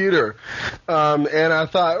a computer, and I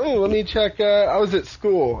thought, let me check. I was at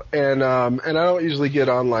school, and I don't usually get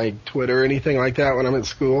on like Twitter or anything like that when I'm at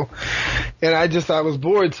school, and I was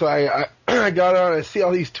bored, so I got on. I see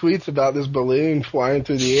all these tweets about this balloon flying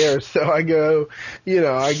through the air, so I go,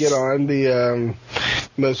 I get on the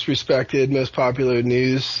most respected, most popular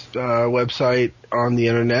news website on the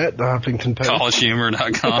internet, the Huffington Post.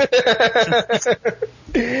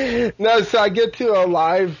 CollegeHumor.com. No, so I get to a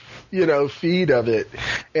live, feed of it,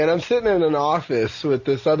 and I'm sitting in an office with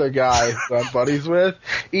this other guy who I'm buddies with.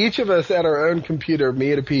 Each of us at our own computer,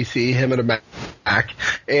 me at a PC, him at a Mac,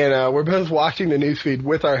 and we're both watching the newsfeed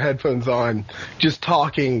with our headphones on, just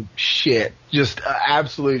talking shit, just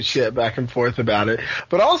absolute shit back and forth about it,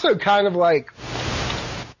 but also kind of like,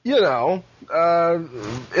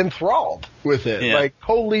 enthralled with it. Yeah. Like,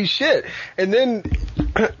 holy shit. And then,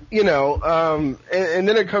 and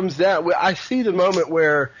then it comes down. I see the moment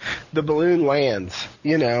where the balloon lands,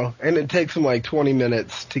 and it takes them like 20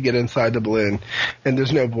 minutes to get inside the balloon, and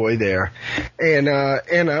there's no boy there. And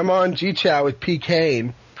I'm on G-Chat with P.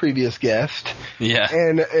 Kane, previous guest. Yeah.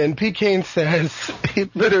 And P. Kane says, he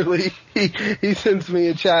sends me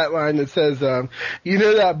a chat line that says,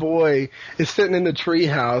 that boy is sitting in the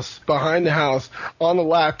treehouse behind the house on the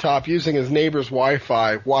laptop using his neighbor's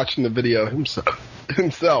Wi-Fi, watching the video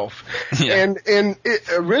himself. Yeah. And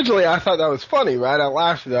originally I thought that was funny, right? I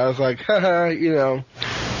laughed at that. I was like, haha, Then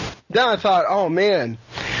I thought, oh man,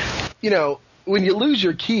 when you lose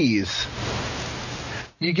your keys,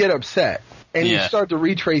 you get upset. And you start to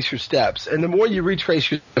retrace your steps. And the more you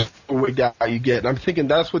retrace your steps, the way down you get. And I'm thinking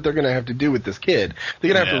that's what they're going to have to do with this kid.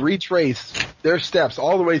 They're going to have to retrace their steps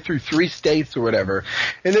all the way through 3 states or whatever.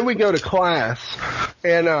 And then we go to class,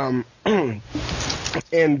 and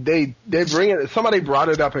and they bring it. Somebody brought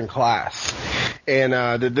it up in class, and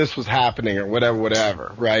that this was happening or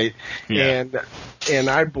whatever, right? Yeah.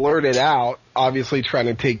 And I blurted out, obviously trying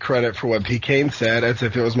to take credit for what P. Kane said, as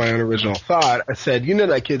if it was my own original thought. I said,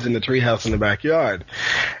 that kid's in the treehouse in the backyard.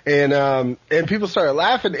 And people started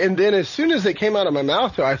laughing. And then as soon as it came out of my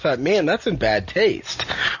mouth, though, I thought, man, that's in bad taste.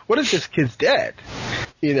 What if this kid's dead?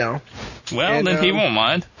 Well, then he won't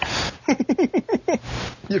mind.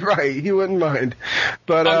 You're right. He wouldn't mind.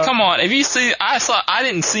 But come on. If you see, I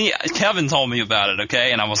didn't see. Kevin told me about it.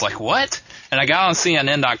 Okay, and I was like, what? And I got on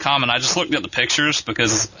CNN.com and I just looked at the pictures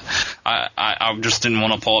because I just didn't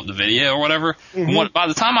want to pull up the video or whatever. Mm-hmm. By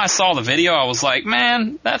the time I saw the video, I was like,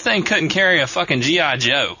 man, that thing couldn't carry a fucking G.I.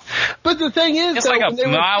 Joe. But the thing is, it's like a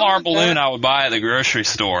Mylar balloon I would buy at the grocery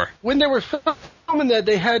store. When they were filming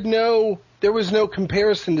that, there was no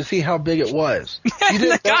comparison to see how big it was.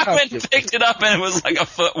 The guy went and picked it up and it was like a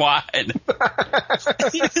foot wide.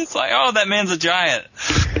 It's like, oh, that man's a giant.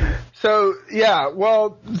 So,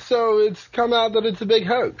 so it's come out that it's a big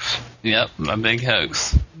hoax. Yep, a big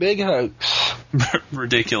hoax. Big hoax.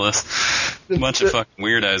 Ridiculous. Bunch of fucking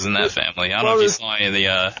weirdos in that family. I don't know if you saw any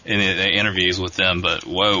of the interviews with them, but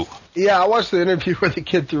whoa. Yeah, I watched the interview where the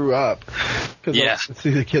kid threw up. Yeah. I see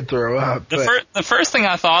the kid throw up. The first thing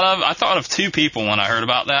I thought of 2 people when I heard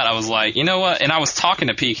about that. I was like, you know what? And I was talking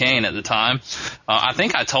to P. Kane at the time. I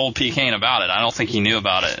think I told P. Kane about it. I don't think he knew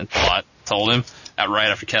about it until I told him right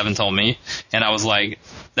after Kevin told me. And I was like,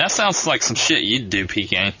 that sounds like some shit you'd do, P.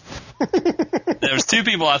 Kane. There was 2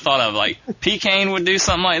 people I thought of, like P. Kane would do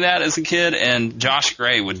something like that as a kid, and Josh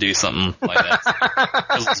Gray would do something like that.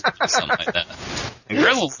 Grizzles would do something like that. And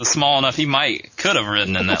Grizzles is small enough he could have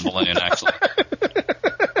ridden in that balloon, actually.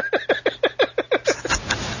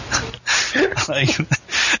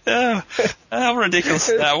 How ridiculous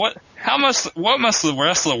is that? What must the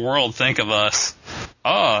rest of the world think of us?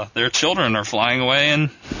 Oh, their children are flying away in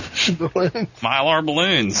Mylar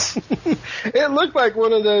balloons. It looked like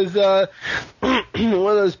one of those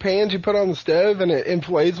pans you put on the stove and it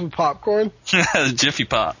inflates with popcorn. Jiffy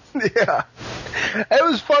Pop. Yeah. It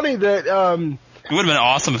was funny that It would have been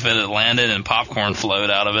awesome if it had landed and popcorn flowed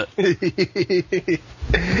out of it.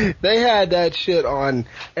 They had that shit on.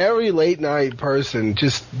 Every late night person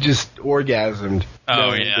just orgasmed.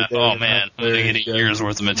 Oh, yeah. Oh, man. They're getting years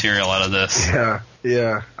worth of material out of this.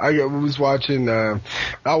 Yeah. I was watching, I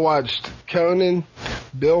watched Conan,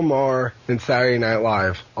 Bill Maher, and Saturday Night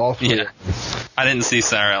Live. All three. Yeah. I didn't see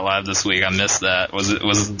Saturday Night Live this week. I missed that.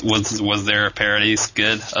 Was there parodies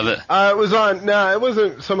good of it? It was on, it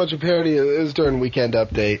wasn't so much a parody. It was during Weekend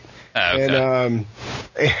Update. Oh, okay.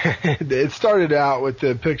 And it started out with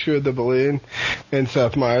the picture of the balloon, and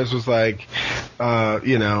Seth Meyers was like,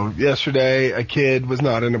 yesterday a kid was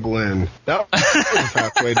not in a balloon. That was a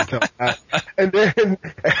tough way to tell that. And then,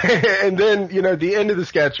 at the end of the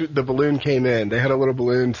sketch, the balloon came in. They had a little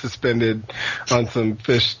balloon suspended on some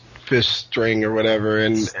fish string or whatever,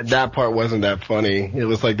 and that part wasn't that funny. It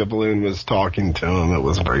was like the balloon was talking to him. It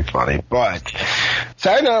wasn't very funny. But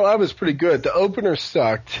Saturday Night Live was pretty good. The opener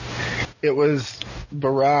sucked. It was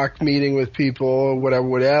Barack meeting with people,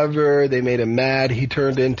 whatever. They made him mad. He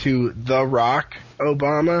turned into The Rock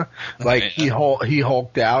Obama. Like, he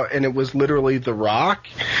hulked out, and it was literally The Rock.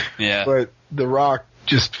 Yeah. But The Rock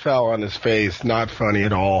just fell on his face. Not funny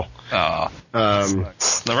at all. Oh. The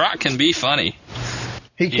Rock can be funny.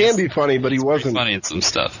 He can be funny, but he wasn't funny in some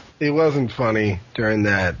stuff. He wasn't funny during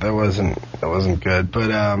that. That wasn't good.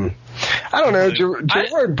 But I don't know.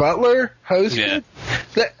 Gerard Butler hosted,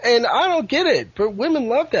 and I don't get it. But women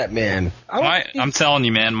love that man. I'm telling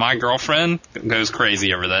you, man. My girlfriend goes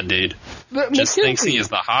crazy over that dude. Just thinks he is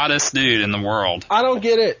the hottest dude in the world. I don't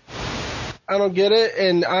get it.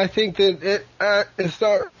 And I think that it's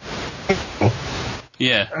not.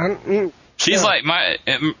 Yeah. She's like,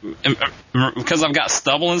 because I've got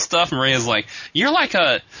stubble and stuff, Maria's like, you're like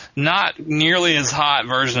a not nearly as hot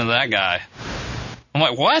version of that guy. I'm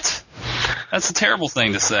like, what? That's a terrible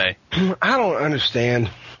thing to say. I don't understand.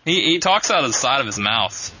 He talks out of the side of his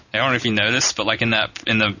mouth. I don't know if you noticed, but like in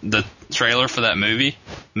the trailer for that movie,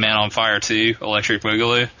 Man on Fire 2, Electric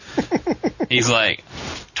Boogaloo, he's like,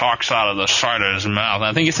 talks out of the side of his mouth.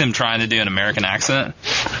 I think it's him trying to do an American accent.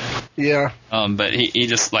 Yeah. But he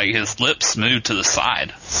just, like, his lips move to the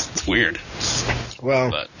side. It's weird.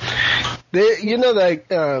 Well,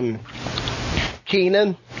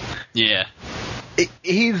 Kenan? Yeah.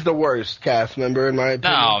 He's the worst cast member, in my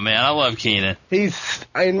opinion. Oh, man, I love Kenan.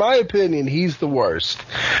 In my opinion, he's the worst.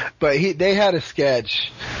 But they had a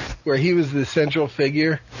sketch where he was the central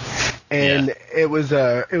figure, and it was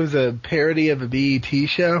a parody of a BET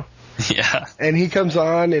show. Yeah. And he comes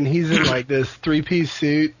on, and he's in like this 3-piece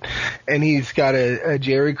suit, and he's got a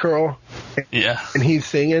jerry curl. Yeah. And he's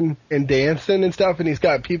singing and dancing and stuff, and he's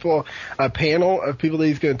got a panel of people that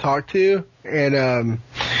he's going to talk to, and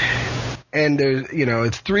there's,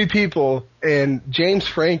 it's 3 people, and James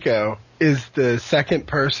Franco is the second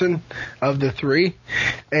person of the 3,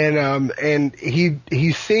 and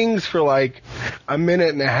he sings for like a minute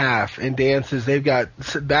and a half and dances. They've got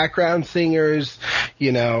background singers,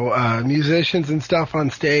 musicians and stuff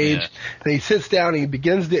on stage. Yeah. And he sits down and he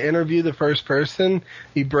begins to interview the first person.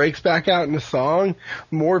 He breaks back out in a song.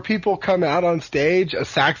 More people come out on stage, a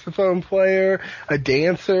saxophone player, a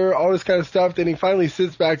dancer, all this kind of stuff. Then he finally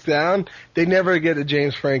sits back down. They never get to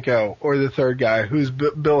James Franco or the third guy, who's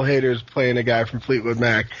Bill Hader's playing a guy from Fleetwood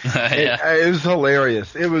Mac. Yeah. It was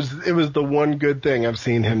hilarious. It was the one good thing I've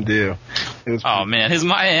seen him do. Oh man, his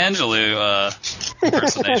Maya Angelou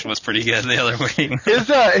impersonation was pretty good the other week.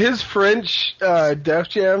 His French Def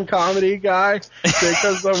Jam comedy guy that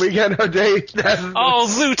comes on Weekend Update. Oh,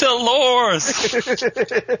 Zuta Lors!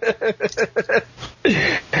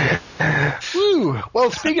 Woo.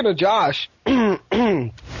 Well, speaking of Josh,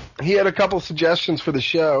 he had a couple suggestions for the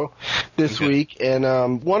show this week,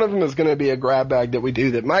 and one of them is going to be a grab bag that we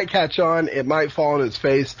do that might catch on. It might fall on its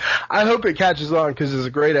face. I hope it catches on because it's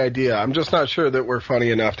a great idea. I'm just not sure that we're funny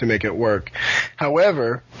enough to make it work.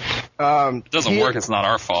 However, it doesn't work. It's not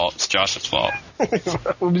our fault. It's Josh's fault.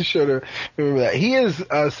 We'll be sure to remember that. He is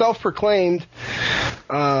self-proclaimed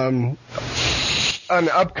an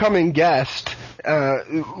upcoming guest,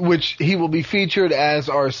 which he will be featured as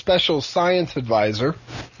our special science advisor.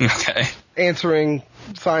 Okay. Answering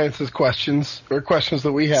science's questions, or questions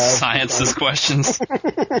that we have. Science's questions.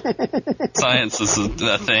 Science is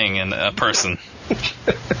a thing and a person.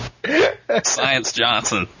 Science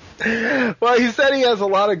Johnson. Well, he said he has a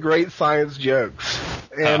lot of great science jokes.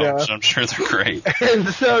 And, I'm sure they're great. And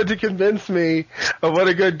so to convince me of what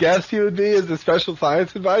a good guest he would be as a special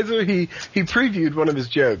science advisor, he previewed one of his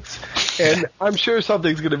jokes. And I'm sure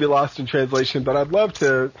something's going to be lost in translation, but I'd love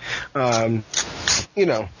to,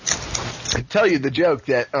 tell you the joke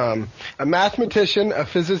that A mathematician, a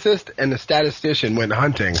physicist, and a statistician went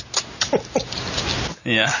hunting.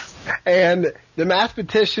 Yeah. And the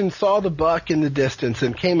mathematician saw the buck in the distance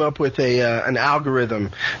and came up with an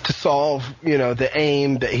algorithm to solve, the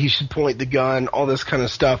aim, that he should point the gun, all this kind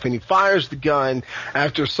of stuff. And he fires the gun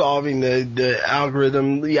after solving the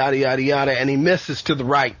algorithm, yada, yada, yada, and he misses to the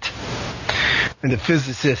right. And the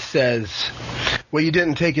physicist says, well, you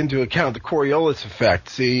didn't take into account the Coriolis effect.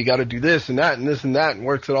 See, you got to do this and that and this and that, and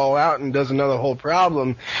works it all out and does another whole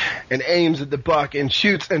problem and aims at the buck and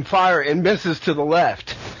shoots and fire and misses to the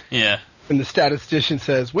left. Yeah. And the statistician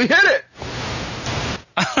says, we hit it!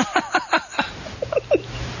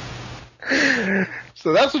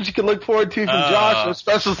 So that's what you can look forward to from Josh, our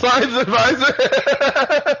special science advisor.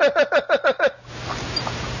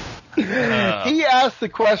 He asked the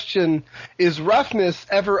question, is roughness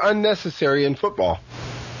ever unnecessary in football?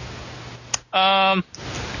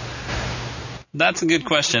 That's a good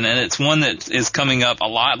question, and it's one that is coming up a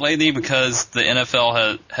lot lately because the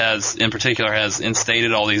NFL has in particular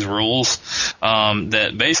instated all these rules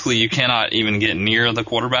that basically you cannot even get near the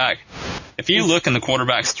quarterback. If you look in the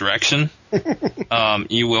quarterback's direction,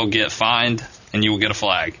 you will get fined and you will get a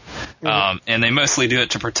flag. And they mostly do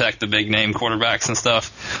it to protect the big name quarterbacks and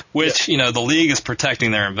stuff, which, the league is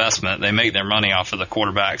protecting their investment. They make their money off of the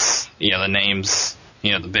quarterbacks, the names,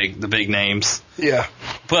 the big names. Yeah.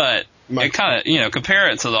 But it kind of, compare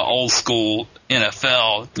it to the old school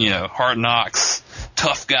NFL, Hard Knocks,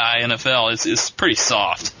 tough guy NFL. It's pretty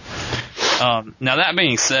soft. Now that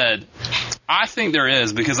being said, I think there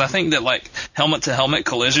is, because I think that like helmet to helmet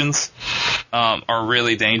collisions, are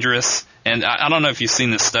really dangerous. And I don't know if you've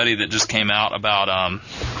seen this study that just came out about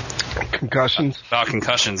concussions. About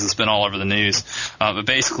concussions. It's been all over the news. But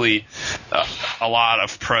basically, a lot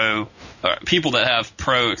of people that have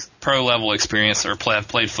pro level experience or have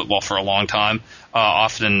played football for a long time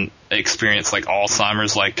often experience like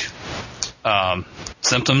Alzheimer's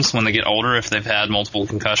symptoms when they get older if they've had multiple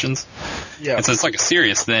concussions. Yeah. And so it's like a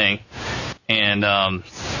serious thing. And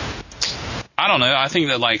I don't know. I think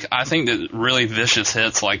that really vicious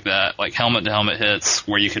hits like that, like helmet to helmet hits,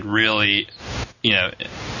 where you could really,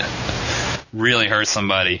 really hurt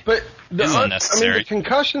somebody, is unnecessary. The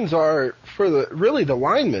concussions are for the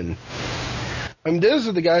linemen. Those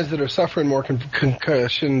are the guys that are suffering more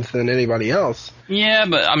concussions than anybody else. Yeah,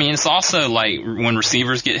 but it's also like when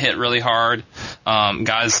receivers get hit really hard,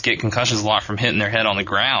 guys get concussions a lot from hitting their head on the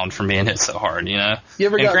ground from being hit so hard, You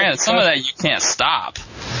ever and granted, some of that you can't stop,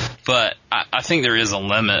 but I think there is a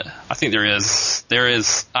limit. I think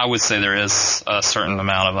I would say there is a certain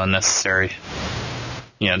amount of unnecessary.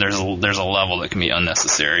 There's a level that can be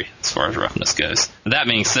unnecessary as far as roughness goes. That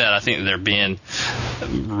being said, I think that they're being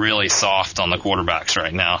really soft on the quarterbacks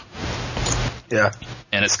right now. Yeah.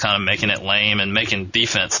 And it's kind of making it lame and making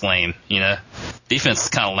defense lame, Defense is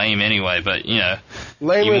kind of lame anyway, but,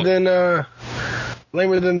 Lamer than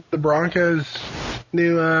the Broncos'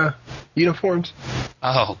 new uniforms?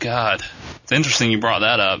 Oh, God. It's interesting you brought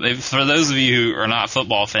that up. For those of you who are not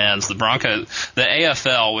football fans, the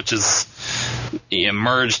AFL, which is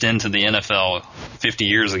merged into the NFL 50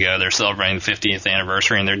 years ago, they're celebrating the 50th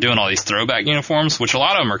anniversary, and they're doing all these throwback uniforms, which a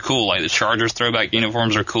lot of them are cool. Like the Chargers throwback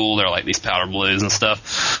uniforms are cool. They're like these powder blues and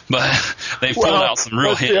stuff. But they've pulled out some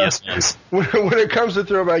real hideous ones. When it comes to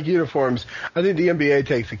throwback uniforms, I think the NBA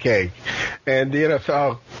takes the cake. And the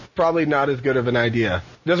NFL, probably not as good of an idea.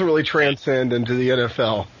 It doesn't really transcend into the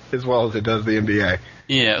NFL as well as it does the NBA.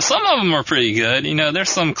 Yeah, some of them are pretty good. There's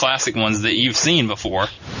some classic ones that you've seen before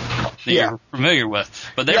that you're familiar with.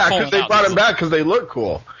 But because they brought them back because they look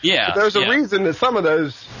cool. Yeah. But there's a reason that some of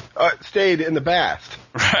those stayed in the past.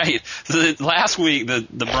 Right. So last week,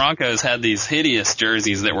 the Broncos had these hideous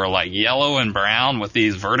jerseys that were like yellow and brown with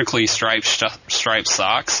these vertically striped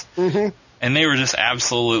socks. Mm-hmm. And they were just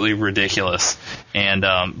absolutely ridiculous. And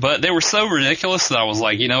but they were so ridiculous that I was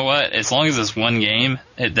like, you know what? As long as it's one game,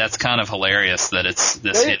 that's kind of hilarious that it's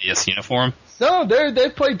this hideous uniform. No,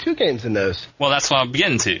 they've played 2 games in those. Well, that's what I'm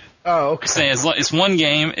getting to. Oh, okay. Saying it's one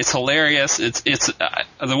game. It's hilarious. It's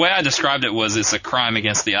the way I described it was it's a crime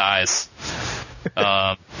against the eyes.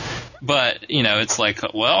 But it's like,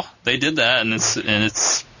 well, they did that, and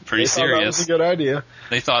it's pretty serious. That was a good idea.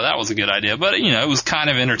 They thought that was a good idea, but it was kind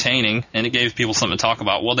of entertaining, and it gave people something to talk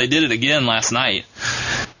about. Well, they did it again last night,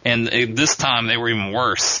 and this time they were even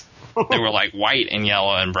worse. They were like white and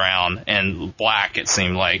yellow and brown and black, it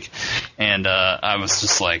seemed like, and I was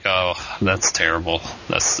just like, oh, that's terrible.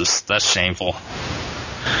 That's shameful.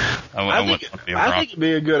 I think it'd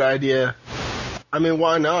be a good idea I mean,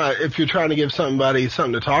 why not? If you're trying to give somebody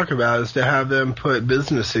something to talk about, is to have them put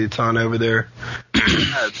business suits on over their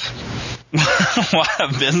heads. Why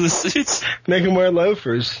have business suits? Make them wear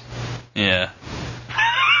loafers. Yeah.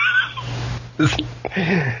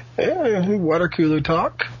 Yeah, water cooler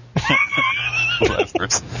talk.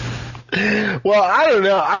 Loafers. Well, I don't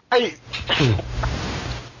know.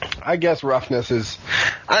 I guess roughness is.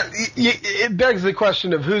 It begs the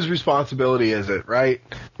question of whose responsibility is it, right?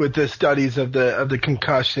 With the studies of the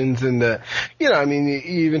concussions and the, I mean,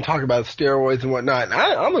 you even talk about steroids and whatnot. And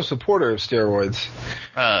I'm a supporter of steroids.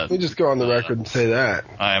 Let me just go on the record and say that.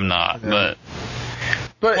 I am not, Yeah.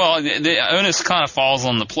 but well, the onus kind of falls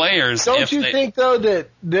on the players. Don't you think though that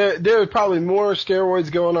there are probably more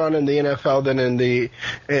steroids going on in the NFL than in the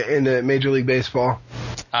Major League Baseball?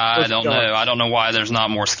 I don't know. I don't know why there's not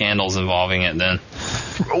more scandals involving it then.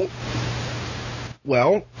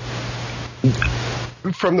 Well,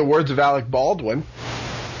 from the words of Alec Baldwin,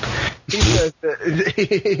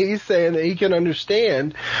 he's saying that he can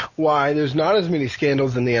understand why there's not as many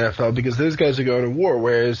scandals in the NFL because those guys are going to war,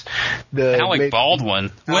 whereas Alec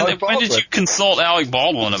Baldwin. When did you consult Alec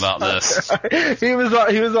Baldwin about this? He was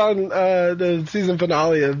on the season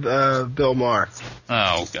finale of Bill Maher.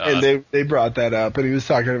 Oh God! And they brought that up, and he was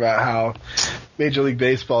talking about how Major League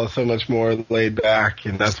Baseball is so much more laid back,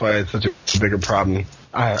 and that's why it's such a bigger problem.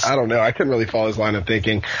 I don't know. I couldn't really follow his line of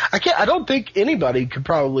thinking. I don't think anybody could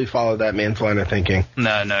probably follow that man's line of thinking.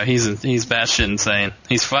 No, he's batshit insane.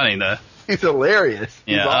 He's funny though. He's hilarious.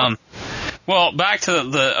 Yeah. Awesome. Well, back to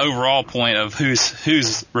the overall point of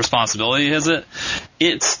whose responsibility is it?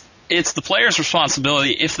 It's the player's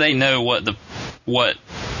responsibility if they know what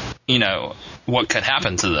could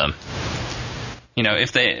happen to them.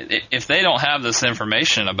 If they don't have this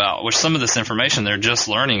information about, which some of this information they're just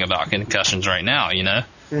learning about concussions right now,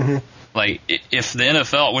 Mm-hmm. Like if the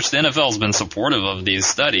NFL, which the NFL has been supportive of these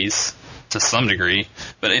studies to some degree,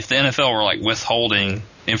 but if the NFL were like withholding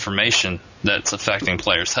information that's affecting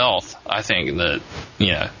players' health, I think that,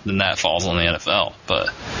 then that falls on the NFL.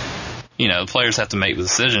 But, the players have to make the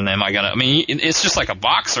decision. Am I gonna? I mean, it's just like a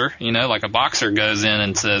boxer. Like a boxer goes in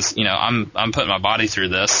and says, I'm putting my body through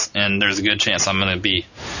this, and there's a good chance I'm going to be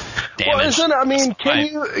damaged.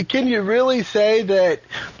 Well, can you really say that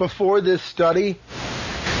before this study,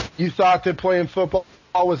 you thought that playing football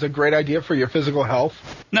was a great idea for your physical health?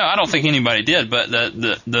 No, I don't think anybody did. But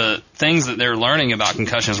the things that they're learning about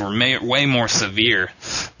concussions were way more severe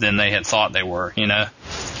than they had thought they were.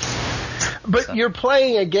 But you're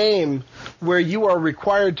playing a game where you are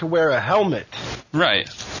required to wear a helmet. Right.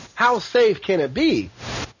 How safe can it be?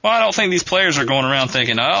 Well, I don't think these players are going around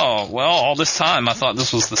thinking, oh, well, all this time I thought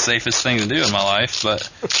this was the safest thing to do in my life. But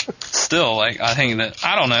still, I think that,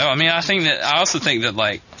 I don't know. I mean, I also think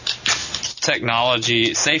that,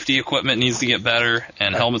 technology, safety equipment needs to get better,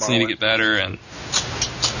 and helmets need to get better, and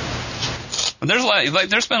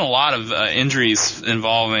there's been a lot of injuries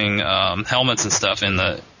involving helmets and stuff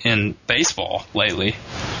in baseball lately.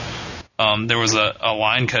 There was a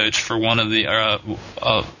line coach for one of the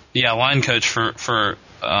line coach for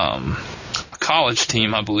a college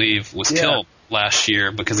team, I believe, was killed last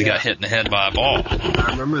year because he got hit in the head by a ball.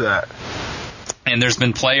 I remember that. And there's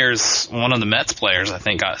been players, one of the Mets players, I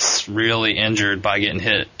think, got really injured by getting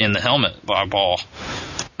hit in the helmet by a ball.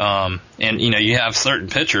 And you have certain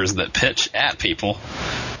pitchers that pitch at people.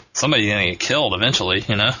 Somebody's going to get killed eventually,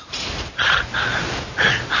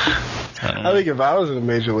 I think if I was in a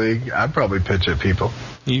major league, I'd probably pitch at people.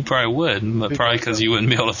 You probably would, but probably because you wouldn't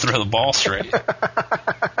be able to throw the ball straight.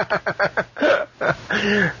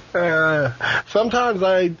 Sometimes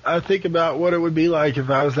I think about what it would be like if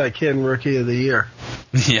I was that kid in Rookie of the Year.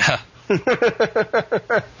 Yeah.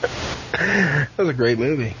 That was a great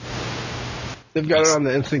movie. They've got it on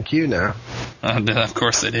the instant queue now. Of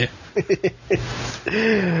course they do.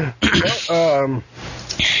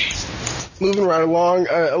 Moving right along,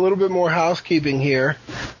 a little bit more housekeeping here.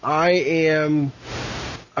 I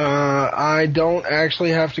don't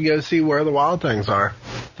actually have to go see Where the Wild Things Are.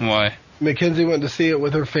 Why? Mackenzie went to see it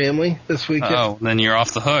with her family this weekend. Oh, then you're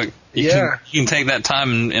off the hook. You can take that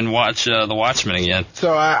time and watch The Watchmen again.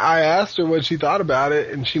 So I asked her what she thought about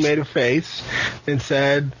it, and she made a face and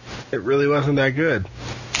said it really wasn't that good.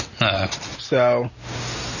 So,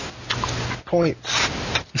 points.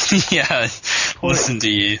 Yeah, listen to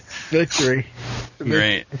you. Victory.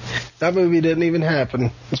 Great. That movie didn't even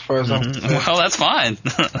happen, as far as I'm concerned. Well, that's fine.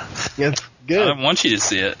 It's good. I want you to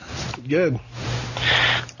see it. Good.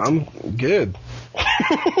 I'm good.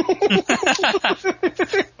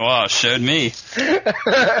 Wow, showed me.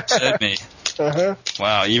 Showed me. Uh-huh.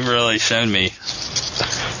 Wow, you've really shown me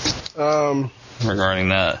regarding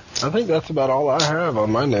that. I think that's about all I have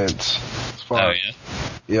on my notes. Oh,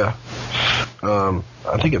 yeah? Yeah.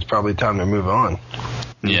 I think it's probably time to move on.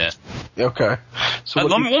 Yeah. Okay. So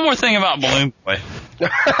one more thing about Balloon Boy.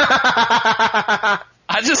 I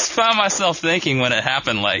just found myself thinking when it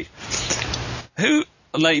happened, like,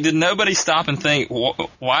 did nobody stop and think,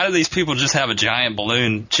 why do these people just have a giant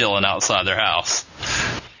balloon chilling outside their house?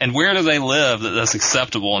 And where do they live that's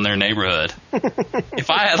acceptable in their neighborhood?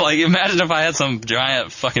 Imagine if I had some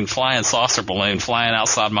giant fucking flying saucer balloon flying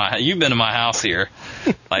outside my house. You've been to my house here.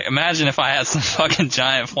 Like, imagine if I had some fucking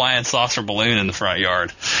giant flying saucer balloon in the front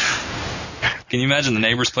yard. Can you imagine the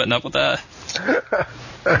neighbors putting up with that?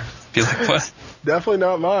 Be like, what? Definitely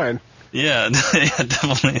not mine. Yeah,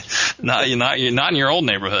 definitely. Not in your old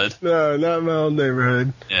neighborhood. No, not in my old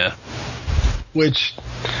neighborhood. Yeah. Which,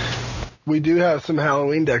 we do have some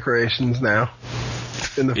Halloween decorations now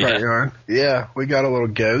in the front yard. Yeah, we got a little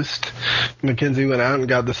ghost. Mackenzie went out and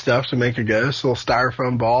got the stuff to make a ghost, a little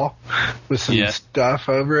styrofoam ball with some stuff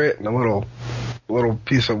over it and a little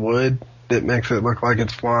piece of wood that makes it look like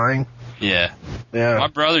it's flying. Yeah. Yeah. My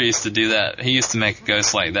brother used to do that. He used to make a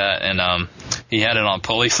ghost like that, and he had it on a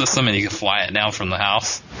pulley system, and he could fly it down from the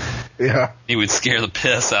house. Yeah. He would scare the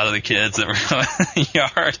piss out of the kids that were in the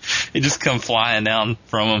yard. He'd just come flying down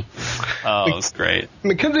from them. Oh, it was great.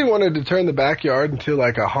 Mackenzie wanted to turn the backyard into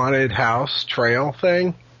like a haunted house trail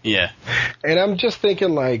thing. Yeah. And I'm just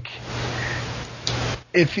thinking, like,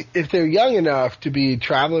 if they're young enough to be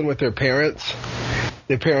traveling with their parents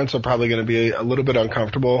are probably going to be a little bit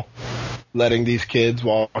uncomfortable letting these kids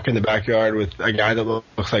walk in the backyard with a guy that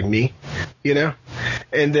looks like me, you know?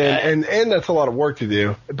 And then, and that's a lot of work to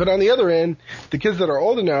do. But on the other end, the kids that are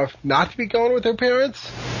old enough not to be going with their parents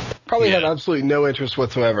probably have absolutely no interest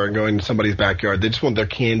whatsoever in going to somebody's backyard. They just want their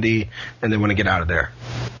candy and they want to get out of there.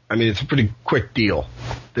 I mean, it's a pretty quick deal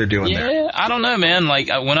they're doing there. Yeah, I don't know, man. Like,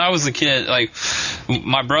 when I was a kid, like,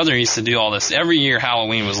 my brother used to do all this. Every year,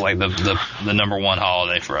 Halloween was like the number one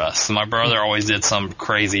holiday for us. So my brother always did some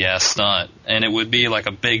crazy-ass stunt. And it would be like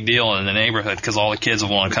a big deal in the neighborhood because all the kids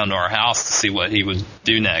would want to come to our house to see what he would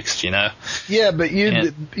do next, you know? Yeah, but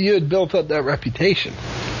you had built up that reputation.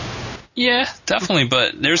 Yeah, definitely.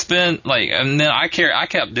 But there's been and then I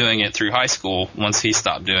kept doing it through high school once he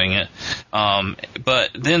stopped doing it. But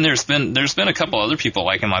then there's been a couple other people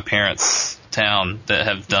like in my parents' town that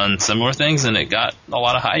have done similar things, and it got a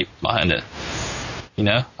lot of hype behind it. You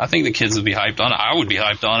know, I think the kids would be hyped on it. I would be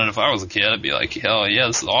hyped on it if I was a kid. I'd be like, hell yeah,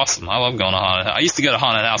 this is awesome. I love going to haunted houses. I used to go to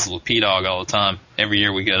haunted houses with P-Dog all the time. Every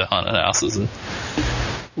year we go to haunted houses, and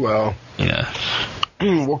well, you know,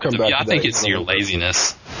 we'll come back. Yeah, I think it's your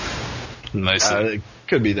laziness. It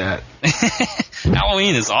could be that.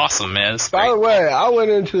 Halloween is awesome, man. By the way, I went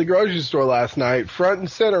into the grocery store last night, front and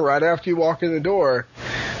center, right after you walk in the door,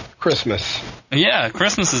 Christmas. Yeah,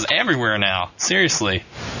 Christmas is everywhere now. Seriously.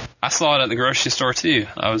 I saw it at the grocery store, too.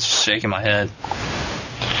 I was shaking my head.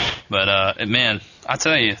 But, man, I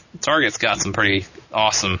tell you, Target's got some pretty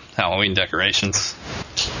awesome Halloween decorations.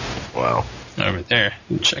 Wow. Over there.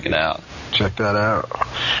 Check it out. Check that out.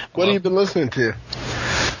 What have you been listening to?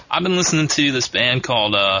 I've been listening to this band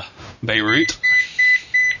called Beirut.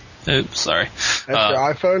 Oops, sorry. That's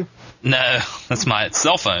your iPhone? No, that's my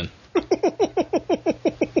cell phone.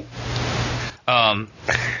 No,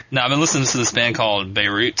 I've been listening to this band called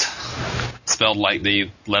Beirut, spelled like the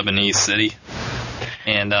Lebanese city.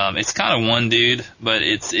 And it's kind of one dude, but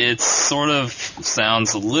it's sort of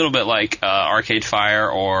sounds a little bit like Arcade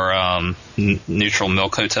Fire or Neutral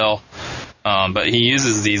Milk Hotel. But he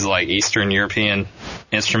uses these like Eastern European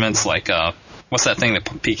instruments, like what's that thing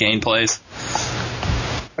that P-Kane plays?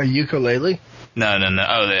 A ukulele? No.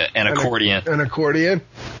 Oh, an accordion. An accordion?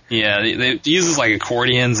 Yeah, they uses like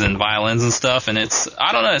accordions and violins and stuff, and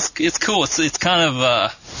I don't know, it's cool. It's kind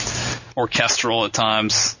of orchestral at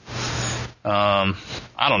times.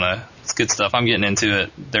 I don't know. It's good stuff. I'm getting into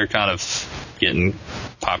it. They're kind of getting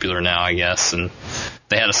popular now, I guess, and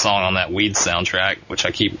they had a song on that Weed soundtrack, which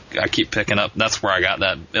I keep picking up. That's where I got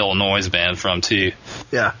that Illinois band from too.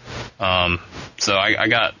 Yeah. So I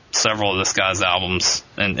got several of this guy's albums,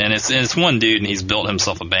 and it's one dude, and he's built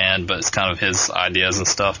himself a band, but it's kind of his ideas and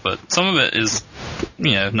stuff. But some of it is,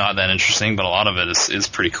 you know, not that interesting, but a lot of it is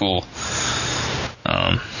pretty cool.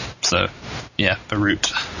 So yeah,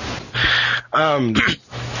 Beirut.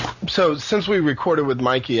 So since we recorded with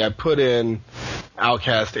Mikey, I put in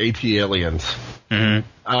Outcast AT Aliens.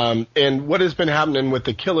 Mm-hmm. And what has been happening with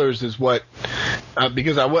the Killers is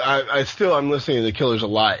because I'm listening to the Killers a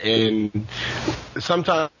lot, and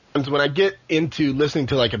sometimes when I get into listening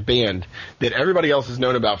to like a band that everybody else has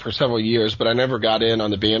known about for several years, but I never got in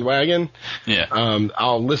on the bandwagon,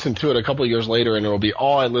 I'll listen to it a couple of years later, and it'll be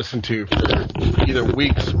all I listen to for either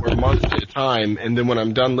weeks or months at a time. And then when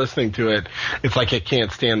I'm done listening to it, it's like I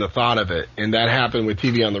can't stand the thought of it. And that happened with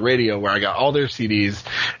TV on the Radio, where I got all their CDs.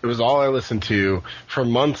 It was all I listened to for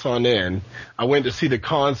months on end. I went to see the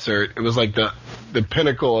concert. It was like the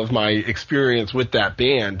pinnacle of my experience with that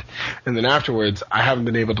band. And then afterwards, I haven't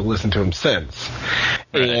been able to listen to them since.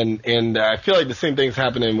 Right. And I feel like the same thing's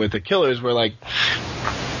happening with the Killers, where like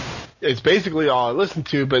it's basically all I listen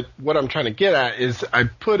to. But what I'm trying to get at is I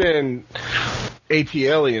put in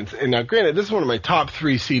AT-Aliens, and now granted, this is one of my top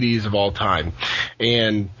 3 CDs of all time,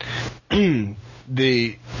 and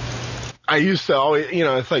I used to always,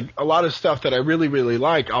 it's like a lot of stuff that I really, really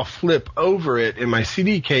like, I'll flip over it in my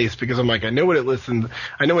CD case because I'm like, I know what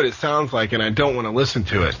it sounds like, and I don't want to listen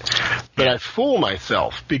to it. But I fool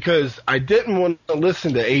myself because I didn't want to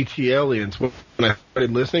listen to AT-Aliens when I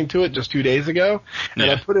started listening to it just 2 days ago, and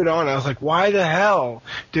I put it on. I was like, why the hell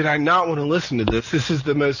did I not want to listen to this? This is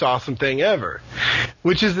the most awesome thing ever.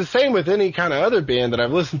 Which is the same with any kind of other band that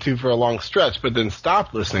I've listened to for a long stretch but then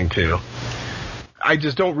stopped listening to. I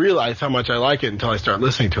just don't realize how much I like it until I start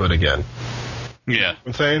listening to it again. Yeah. You know what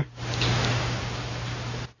I'm saying?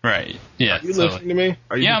 Right. Yeah. Are you listening to me?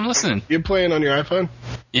 I'm listening. You playing on your iPhone?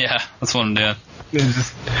 Yeah, that's what I'm doing.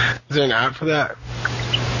 Is there an app for that?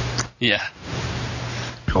 Yeah.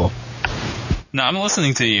 Cool. No, I'm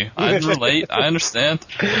listening to you. I relate. I understand.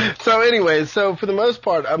 So anyway, for the most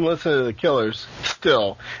part, I'm listening to the Killers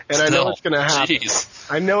still. And I know it's going to happen. Jeez.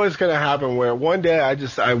 I know it's going to happen where one day I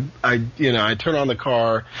turn on the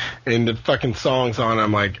car and the fucking song's on. And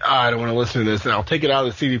I'm like, I don't want to listen to this. And I'll take it out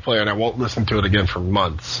of the CD player and I won't listen to it again for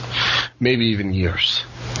months, maybe even years.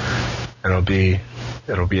 And it'll be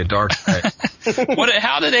a dark day.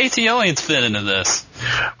 How did AT-Aliens fit into this?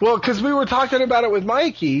 Well, because we were talking about it with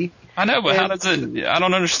Mikey. I know, but how does it? I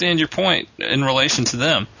don't understand your point in relation to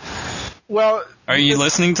them. Well, are you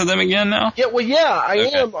listening to them again now? Yeah, I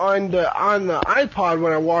am on the iPod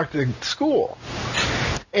when I walk to school.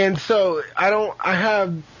 And so I'm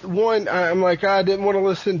like, I didn't want to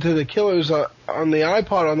listen to the Killers on the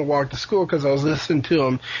iPod on the walk to school because I was listening to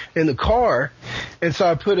them in the car. And so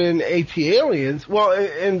I put in AT-Aliens. Well,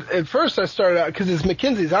 and at first I started out, because it's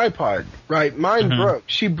Mackenzie's iPod, right? Mine broke.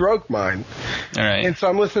 She broke mine. All right. And so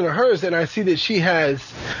I'm listening to hers, and I see that she has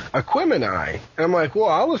Aquemini. And I'm like, well,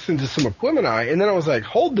 I'll listen to some Aquemini. And then I was like,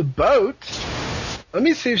 hold the boat. Let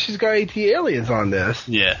me see if she's got AT-Aliens on this.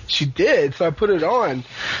 Yeah. She did, so I put it on.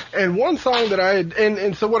 And one song that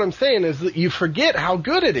and so what I'm saying is that you forget how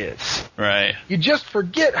good it is. Right. You just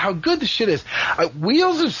forget how good the shit is.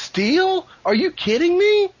 Wheels of Steel? Are you kidding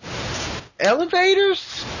me?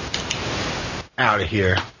 Elevators? Out of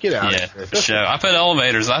here. Get out of here. Yeah, for sure. I put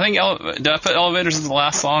Elevators. Did I put Elevators as the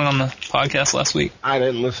last song on the podcast last week? I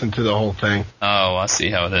didn't listen to the whole thing. Oh, I see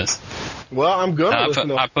how it is. Well, I'm good.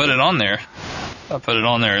 I put it on there. I put it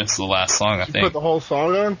on there. It's the last song, I think. You put the whole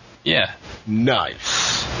song on? Yeah.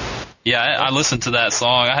 Nice. Yeah, I listened to that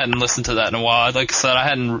song. I hadn't listened to that in a while. Like I said,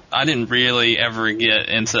 I didn't really ever get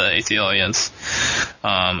into AT-Aliens.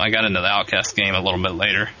 I got into the Outcast game a little bit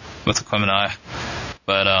later with Aquemini.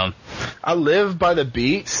 But I live by the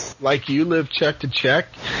beat, like you live check to check.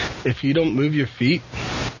 If you don't move your feet,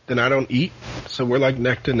 then I don't eat. So we're like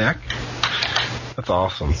neck to neck. That's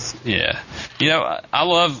awesome. Yeah. I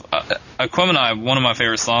love Aquemini. One of my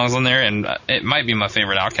favorite songs on there, and it might be my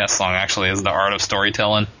favorite Outkast song, actually, is The Art of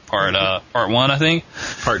Storytelling, part 1, I think.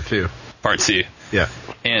 Part 2. Part 2. Yeah.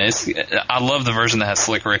 And I love the version that has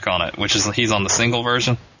Slick Rick on it, which is he's on the single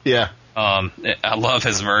version. Yeah. I love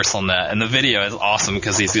his verse on that, and the video is awesome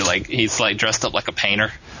because he's dressed up like a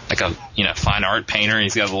painter, like a fine art painter. And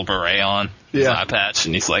he's got a little beret on, his eye patch,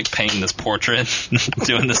 and he's like painting this portrait,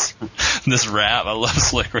 doing this rap. I love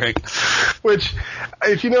Slick Rick. Which,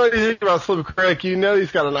 if you know anything about Slick Rick, you know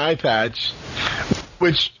he's got an eye patch,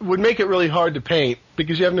 which would make it really hard to paint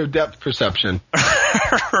because you have no depth perception.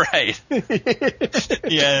 Right.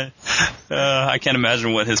 Yeah. I can't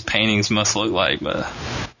imagine what his paintings must look like, but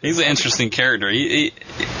he's an interesting character. He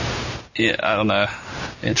I don't know.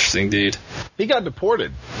 Interesting dude. He got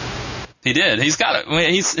deported. He did.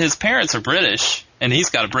 His parents are British, and he's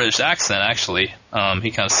got a British accent, actually.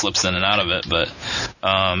 He kind of slips in and out of it, but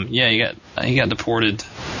he got deported.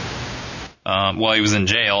 While he was in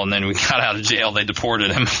jail, and then we got out of jail, they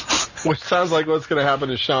deported him. Which sounds like what's going to happen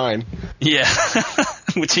to Shine. Yeah.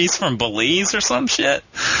 Which he's from Belize or some shit.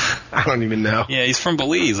 I don't even know. Yeah, he's from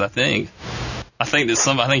Belize, I think. I think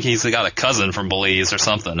he's got a cousin from Belize or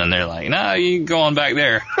something, and they're like, "No, you can go on back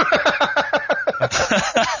there." I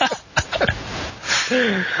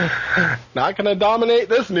Not going to dominate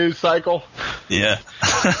this news cycle. Yeah.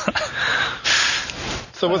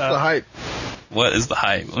 So what's the hype? What is the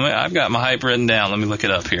hype? I've got my hype written down. Let me look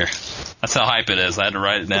it up here. That's how hype it is. I had to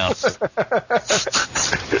write it down.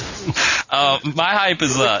 My hype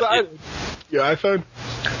is your iPhone?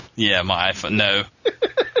 Yeah, my iPhone. No.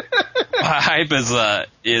 My hype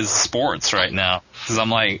is sports right now, because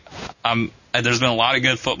there's been a lot of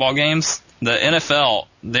good football games. The NFL,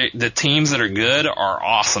 the teams that are good are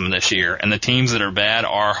awesome this year, and the teams that are bad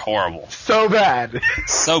are horrible. So bad.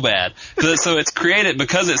 So bad. So it's created,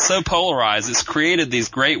 because it's so polarized, it's created these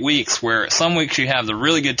great weeks where some weeks you have the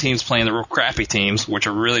really good teams playing the real crappy teams, which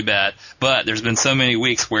are really bad, but there's been so many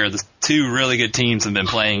weeks where the two really good teams have been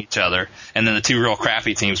playing each other, and then the two real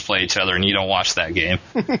crappy teams play each other, and you don't watch that game.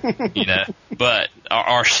 You know, but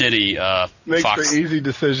our shitty makes Fox, for easy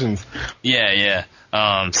decisions. Yeah.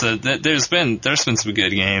 So there's been some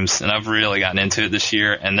good games, and I've really gotten into it this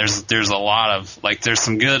year. And there's a lot of, like, there's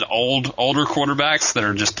some good older quarterbacks that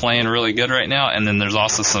are just playing really good right now, and then there's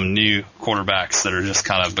also some new quarterbacks that are just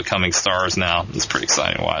kind of becoming stars now. It's pretty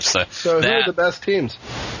exciting to watch. So who are the best teams?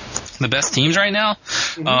 The best teams right now?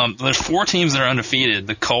 Mm-hmm. There's 4 teams that are undefeated.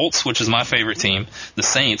 The Colts, which is my favorite team. The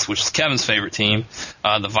Saints, which is Kevin's favorite team.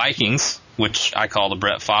 The Vikings, which I call the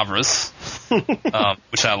Brett Favre's,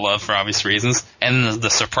 which I love for obvious reasons. And the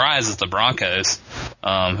surprise is the Broncos,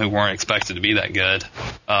 who weren't expected to be that good.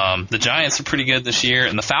 The Giants are pretty good this year,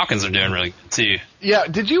 and the Falcons are doing really good, too. Yeah,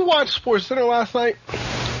 did you watch SportsCenter last night?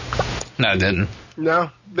 No, I didn't. No,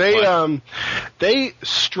 they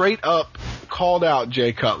straight up called out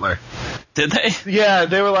Jay Cutler. Did they? Yeah,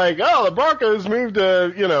 they were like, "Oh, the Broncos moved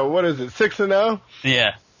to, 6-0."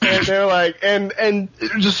 Yeah. And they were like, and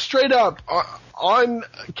just straight up on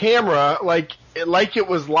camera, like it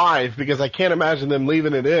was live, because I can't imagine them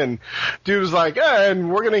leaving it in. Dude was like,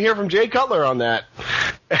 and we're gonna hear from Jay Cutler on that.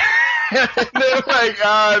 And they were like,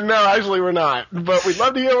 no, actually we're not. But we'd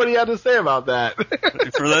love to hear what he had to say about that.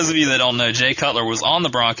 For those of you that don't know, Jay Cutler was on the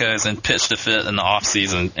Broncos and pitched a fit in the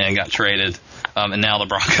offseason and got traded. And now the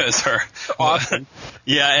Broncos are awesome.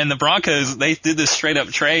 Yeah, and the Broncos, they did this straight up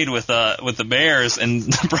trade with the Bears, and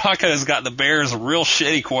the Broncos got the Bears a real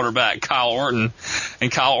shitty quarterback, Kyle Orton,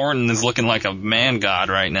 and Kyle Orton is looking like a man god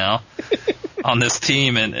right now on this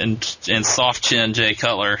team, and soft chin Jay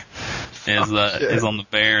Cutler is on the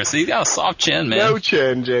Bears. He's got a soft chin, man. No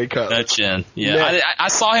chin, Jay Cutler. No chin. Yeah, I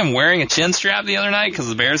saw him wearing a chin strap the other night because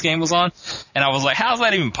the Bears game was on, and I was like, "How's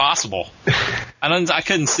that even possible?" I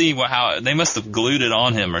couldn't see how they must have glued it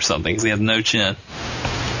on him or something because he had no chin.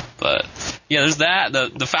 But yeah, there's that.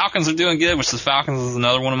 The Falcons are doing good, which the Falcons is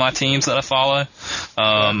another one of my teams that I follow.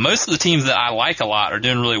 Most of the teams that I like a lot are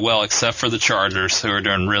doing really well, except for the Chargers, who are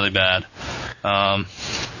doing really bad. But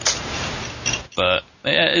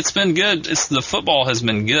yeah, it's been good. The football has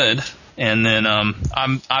been good, and then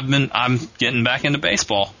I'm getting back into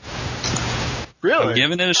baseball. Really? I'm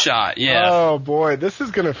giving it a shot. Yeah. Oh boy, this is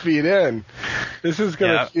gonna feed in. This is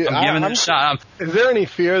gonna. I'm giving it a shot. Is there any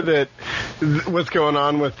fear that what's going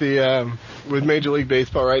on with the with Major League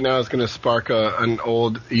Baseball right now is going to spark an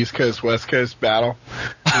old East Coast West Coast rap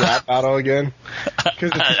battle again?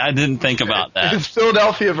 I didn't think about that. It's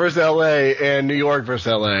Philadelphia versus LA and New York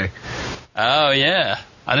versus LA. Oh yeah,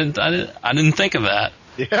 I didn't think of that.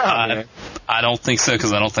 Yeah, I don't think so,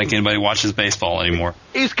 because I don't think anybody watches baseball anymore.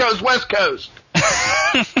 East Coast, West Coast.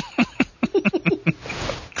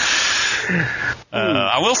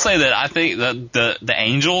 I will say that I think that the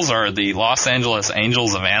Angels are the Los Angeles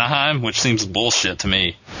Angels of Anaheim, which seems bullshit to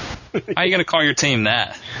me. How are you going to call your team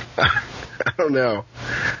that? I don't know.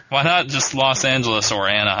 Why not just Los Angeles or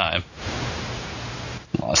Anaheim?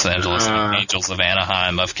 Los Angeles Angels of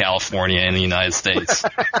Anaheim of California in the United States.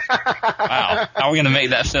 Wow. How are we going to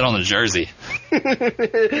make that fit on the jersey?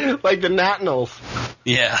 Like the Nationals.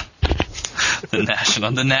 Yeah. The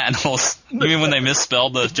Nationals. You mean when they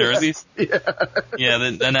misspelled the jerseys? Yeah. Yeah,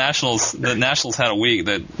 the Nationals had a week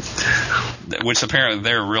which apparently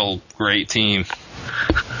they're a real great team.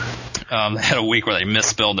 They had a week where they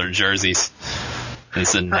misspelled their jerseys. They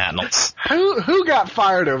said Nationals. Who got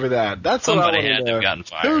fired over that? That's somebody what I had to have gotten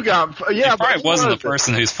fired. Who got? Yeah, it probably wasn't the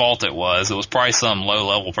person whose fault it was. It was probably some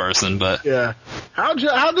low-level person. But yeah, how'd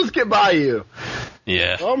this get by you?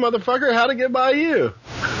 Yeah. Oh, motherfucker, how'd it get by you?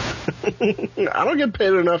 I don't get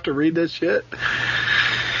paid enough to read this shit.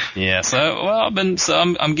 Yeah,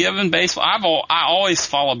 I'm giving baseball. I always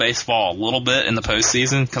follow baseball a little bit in the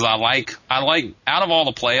postseason because I like out of all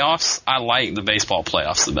the playoffs, I like the baseball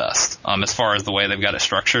playoffs the best. As far as the way they've got it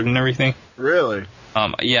structured and everything. Really?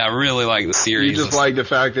 Yeah, I really like the series. You just like the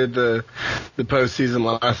fact that the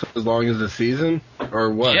postseason lasts as long as the season, or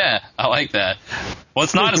what? Yeah, I like that. Well,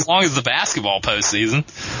 it's not as long as the basketball postseason.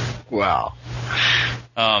 Wow.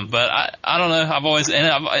 But I don't know.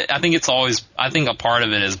 I think a part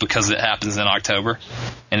of it is because it happens in October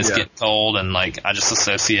and it's getting cold, and like I just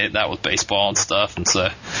associate that with baseball and stuff, and so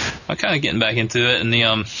I'm kind of getting back into it. And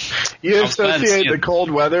you associate the cold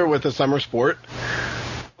weather with a summer sport?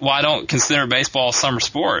 Well, I don't consider baseball a summer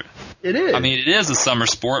sport. It is. I mean, it is a summer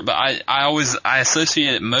sport, but I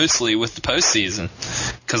associate it mostly with the postseason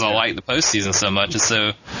because I like the postseason so much, and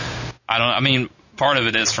so part of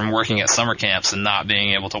it is from working at summer camps and not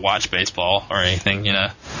being able to watch baseball or anything, you know.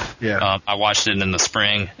 Yeah. I watched it in the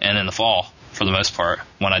spring and in the fall for the most part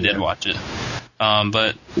when I did watch it.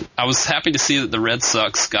 But I was happy to see that the Red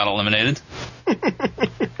Sox got eliminated.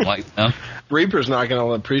 Like them. Reaper's not going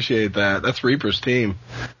to appreciate that. That's Reaper's team.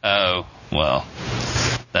 Oh, well,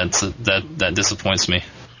 that disappoints me.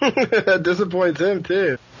 That disappoints him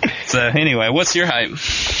too. So anyway, what's your hype?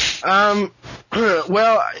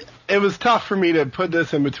 Well, it was tough for me to put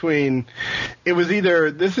this in between. It was either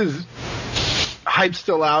this is hype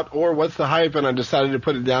still out or what's the hype, and I decided to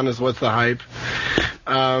put it down as what's the hype.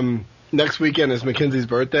 Next weekend is Mackenzie's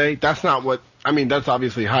birthday. That's not what I mean. That's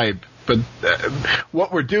obviously hype, but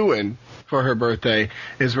what we're doing for her birthday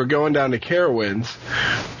is we're going down to Carowinds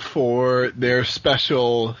for their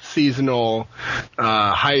special seasonal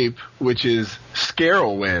hype, which is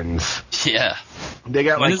Scarowinds. Yeah. They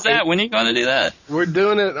got when is that? When are you going to do that? We're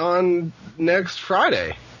doing it on next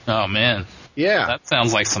Friday. Oh, man. Yeah. That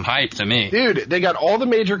sounds like some hype to me. Dude, they got all the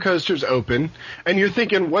major coasters open, and you're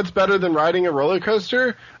thinking, what's better than riding a roller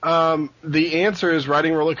coaster? The answer is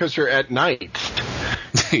riding a roller coaster at night.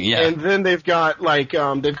 Yeah. And then they've got like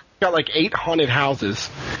 8 haunted houses,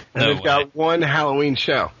 and they've got one Halloween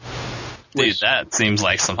show. Dude, that seems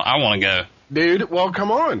like some. I want to go. Dude, well,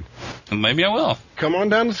 come on. Maybe I will. Come on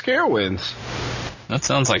down to Scarowinds. That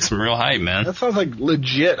sounds like some real hype, man. That sounds like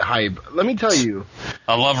legit hype. Let me tell you.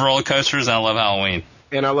 I love roller coasters and I love Halloween.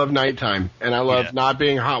 And I love nighttime. And I love not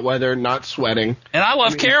being hot weather, not sweating. And I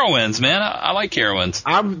love Carowinds, man. I like Carowinds.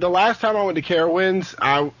 The last time I went to Carowinds,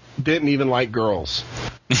 I didn't even like girls.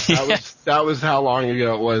 That was how long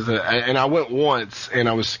ago it was. And I went once, and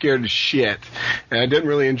I was scared as shit. And I didn't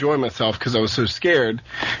really enjoy myself because I was so scared.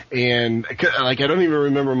 And, like, I don't even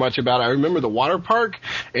remember much about it. I remember the water park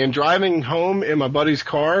and driving home in my buddy's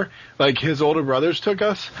car. Like, his older brothers took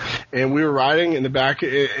us, and we were riding in the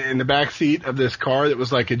back seat of this car that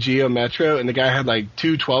was like a Geo Metro, and the guy had like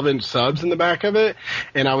 2 12-inch subs in the back of it.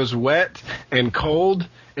 And I was wet and cold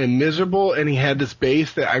and miserable, and he had this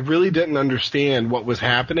bass that I really didn't understand what was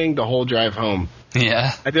happening the whole drive home.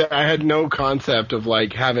 Yeah. I had no concept of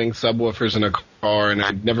like having subwoofers in a car, and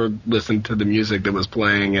I'd never listened to the music that was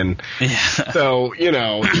playing, and so, you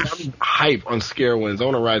know, I'm hype on Scarowinds. I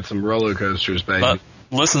want to ride some roller coasters, baby. But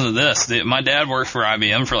listen to this. My dad worked for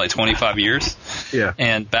IBM for like 25 years. Yeah.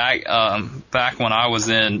 And back when I was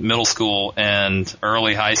in middle school and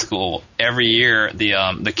early high school, every year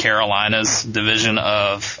the Carolinas division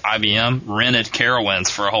of IBM rented Carowinds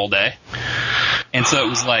for a whole day. And so it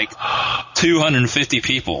was like 250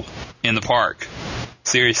 people in the park.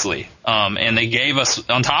 Seriously. And they gave us,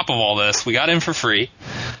 on top of all this, we got in for free.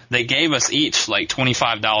 They gave us each like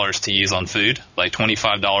 $25 to use on food, like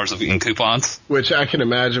 $25 in coupons. Which I can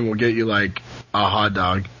imagine will get you like a hot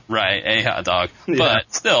dog. Right, a hot dog. Yeah.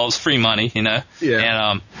 But still, it was free money, you know?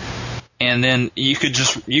 Yeah. And then you could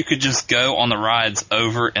just go on the rides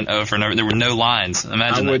over and over and over. There were no lines.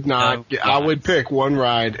 Imagine I would pick one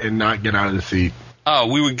ride and not get out of the seat. Oh,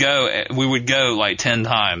 we would go like 10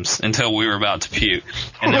 times until we were about to puke,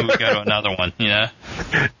 and then we'd go to another one, you know?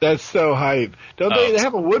 That's so hype. Don't they? They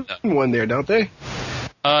have a wooden one there, don't they?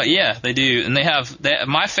 Yeah, they do. And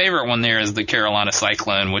my favorite one there is the Carolina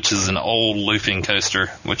Cyclone, which is an old looping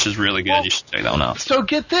coaster, which is really good. Well, you should check that one out. So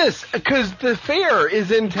get this, because the fair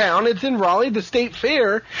is in town. It's in Raleigh, the state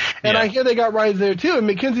fair, and I hear they got rides there too. And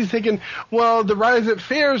Mackenzie's thinking, well, the rides at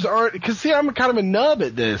fairs aren't, because see, I'm kind of a nub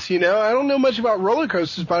at this, you know? I don't know much about roller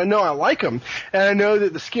coasters, but I know I like them. And I know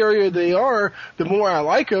that the scarier they are, the more I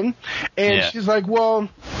like them. And she's like, well,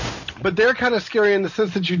 but they're kind of scary in the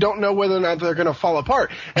sense that you don't know whether or not they're going to fall apart.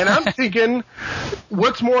 And I'm thinking,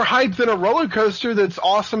 what's more hype than a roller coaster that's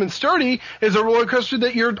awesome and sturdy is a roller coaster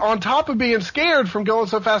that you're on top of being scared from going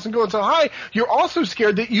so fast and going so high, you're also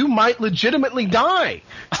scared that you might legitimately die.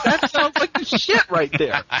 That sounds like the shit right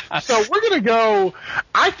there. So we're going to go,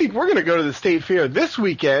 I think we're going to go to the state fair this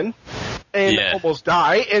weekend. and Yeah. almost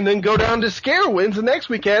die, and then go down to Scarowinds the next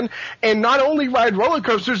weekend and not only ride roller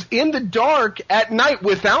coasters in the dark at night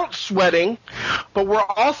without sweating, but we're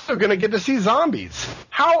also going to get to see zombies.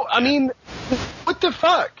 How? I mean, what the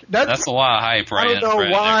fuck? That's a lot of hype, right? I don't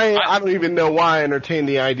know why. I don't even know why I entertained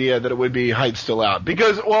the idea that it would be hype still out.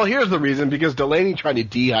 Because, well, here's the reason. Because Delaney tried to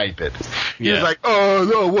de-hype it. He was like, oh,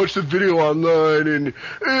 no, I watched the video online and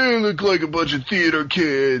it looked like a bunch of theater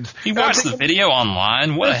kids. He watched the video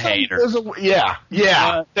online? What a hater. Yeah.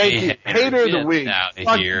 Thank you. Hater of the week.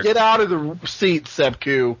 Get out of the seat,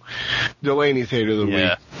 Sepku. Delaney's hater of the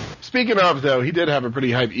week. Speaking of, though, he did have a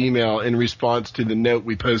pretty hype email in response to the note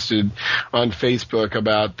we posted on Facebook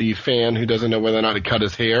about the fan who doesn't know whether or not to cut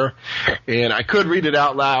his hair. And I could read it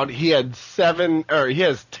out loud. He has 10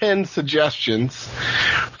 suggestions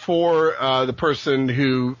for the person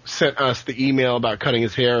who sent us the email about cutting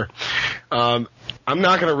his hair. I'm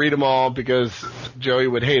not going to read them all because Joey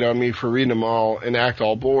would hate on me for reading them all and act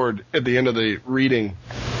all bored at the end of the reading.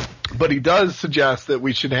 But he does suggest that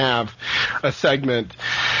we should have a segment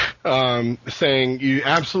saying you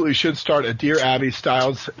absolutely should start a Dear Abby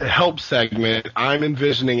Styles help segment. I'm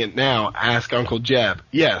envisioning it now. Ask Uncle Jeb.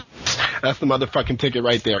 Yes, that's the motherfucking ticket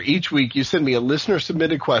right there. Each week you send me a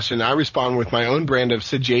listener-submitted question. I respond with my own brand of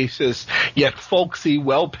sagacious yet folksy,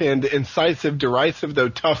 well-pinned, incisive, derisive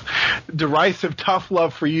tough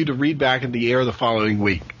love for you to read back in the air the following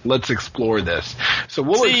week. Let's explore this. So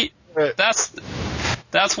we'll see.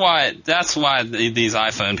 That's why these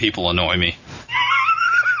iPhone people annoy me.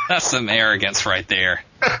 That's some arrogance right there.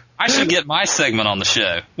 I should get my segment on the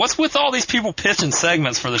show. What's with all these people pitching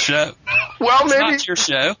segments for the show? Well, it's not your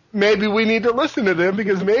show. Maybe we need to listen to them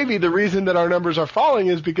because maybe the reason that our numbers are falling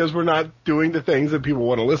is because we're not doing the things that people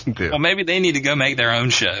want to listen to. Well, maybe they need to go make their own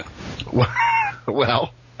show. Well,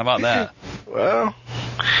 how about that? Well,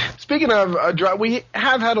 speaking of, we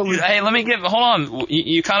have had a... Hey, hold on.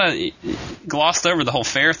 You kind of glossed over the whole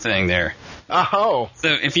fair thing there. Oh. So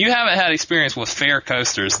if you haven't had experience with fair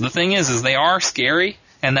coasters, the thing is they are scary,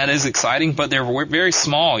 and that is exciting, but they're very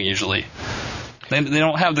small usually. They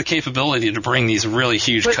don't have the capability to bring these really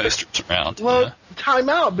huge coasters around. Well, time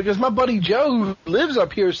out, because my buddy Joe, who lives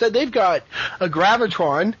up here, said they've got a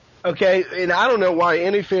Gravitron. Okay, and I don't know why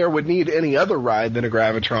any fair would need any other ride than a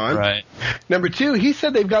Gravitron. Right. Number two, he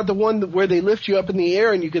said they've got the one where they lift you up in the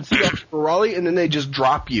air and you can see up to Raleigh and then they just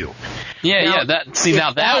drop you. Yeah,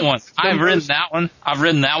 that one. I've ridden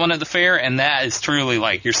that one at the fair, and that is truly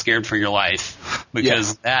like you're scared for your life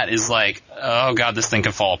because that is like, oh god, this thing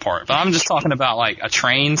could fall apart. But I'm just talking about like a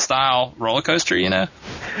train style roller coaster, you know.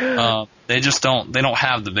 They don't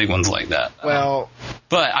have the big ones like that. Well,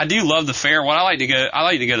 but I do love the fair. I like to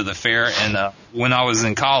go to the fair, and when I was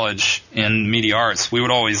in college in media arts,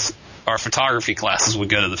 our photography classes would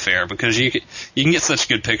go to the fair because you can get such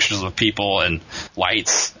good pictures of people and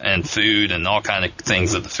lights and food and all kind of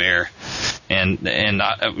things at the fair. And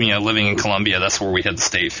living in Columbia, that's where we had the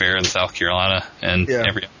state fair in South Carolina, and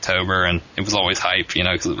every October, and it was always hype,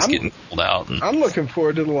 because it was getting cold out. And I'm looking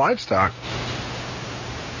forward to the livestock.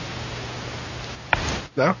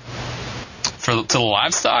 No. To the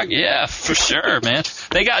livestock, yeah, for sure, man.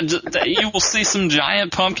 You will see some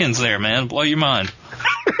giant pumpkins there, man. Blow your mind.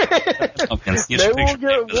 Pumpkins.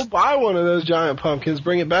 We'll buy one of those giant pumpkins,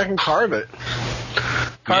 bring it back, and carve it.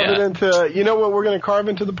 It into. You know what we're going to carve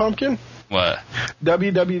into the pumpkin? What?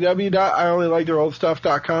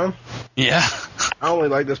 www.IonlyLikeTheirOldStuff.com. Yeah. I only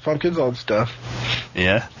like this pumpkin's old stuff.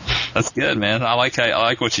 Yeah. That's good, man. I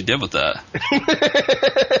like what you did with that.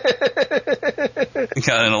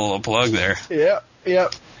 Got in a little plug there.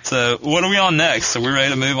 Yep. So, what are we on next? So, we're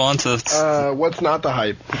ready to move on to... what's not the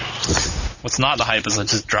hype? What's not the hype is I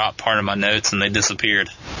just dropped part of my notes and they disappeared.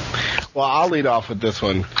 Well, I'll lead off with this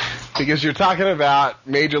one. Because you're talking about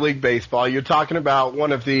Major League Baseball. You're talking about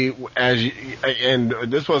one of the... and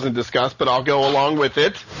this wasn't discussed, but I'll go along with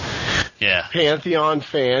it. Yeah. Pantheon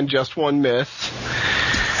fan, just one miss.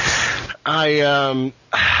 I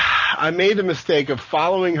made the mistake of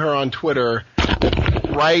following her on Twitter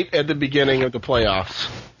right at the beginning of the playoffs.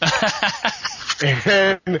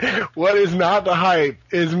 And what is not the hype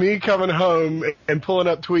is me coming home and pulling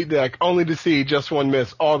up TweetDeck only to see just one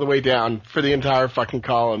miss all the way down for the entire fucking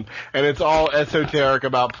column. And it's all esoteric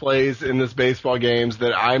about plays in this baseball games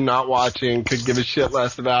that I'm not watching, could give a shit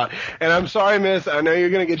less about. And I'm sorry, miss, I know you're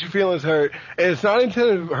going to get your feelings hurt. And it's not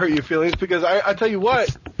intended to hurt your feelings because I tell you what,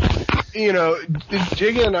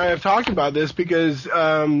 Jigga and I have talked about this because,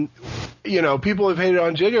 people have hated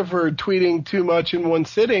on Jigga for tweeting too much in one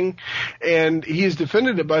sitting, and he's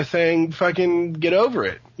defended it by saying, fucking get over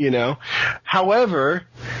it, However,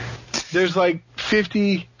 there's like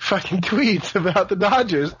 50 fucking tweets about the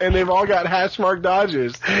Dodgers, and they've all got #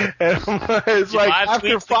 Dodgers. And it's like live after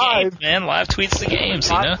tweets 5, the games, man, live tweets the games,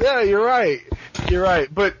 you know? Yeah, you're right. You're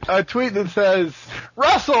right. But a tweet that says,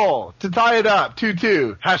 Russell, to tie it up,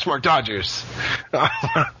 2-2, # Dodgers. Well,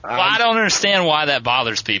 I don't understand why that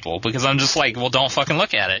bothers people, because I'm just like, well, don't fucking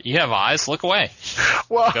look at it. You have eyes, look away.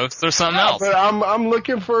 Well, go through something yeah, else. But I'm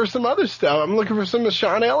looking for some other stuff. I'm looking for some of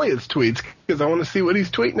Sean Elliott's tweets, because I want to see what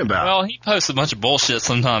he's tweeting about. Well, he posts a bunch of bullshit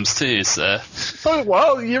sometimes, too, so.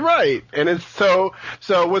 Well, you're right. And it's so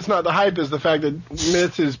what's not the hype is the fact that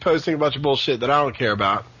Mitz is posting a bunch of bullshit that I don't care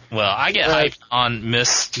about. Well, I get hyped on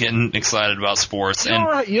Miss getting excited about sports. You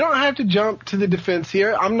don't have to jump to the defense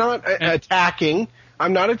here. I'm not attacking.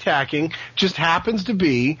 Just happens to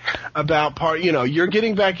be about you're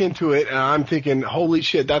getting back into it, and I'm thinking, holy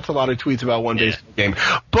shit, that's a lot of tweets about one baseball game.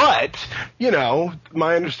 But,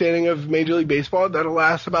 my understanding of Major League Baseball, that'll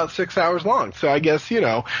last about 6 hours long. So I guess,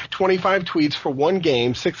 25 tweets for one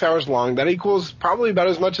game, 6 hours long, that equals probably about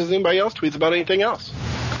as much as anybody else tweets about anything else.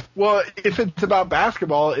 Well, if it's about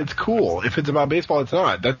basketball, it's cool. If it's about baseball, it's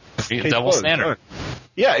not. That's double standard.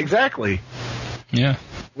 Yeah, exactly. Yeah.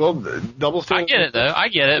 Well, double standard. I get it, though. I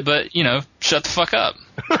get it, but, shut the fuck up.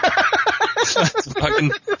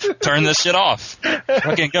 Fucking turn this shit off.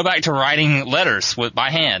 Fucking go back to writing letters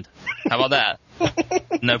by hand. How about that?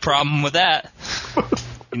 No problem with that.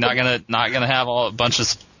 You're not gonna have a bunch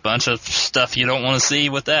of stuff you don't want to see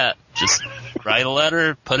with that. Just write a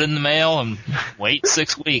letter, put it in the mail, and wait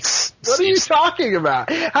 6 weeks. What are you talking about?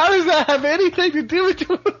 How does that have anything to do with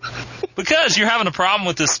you? Because you're having a problem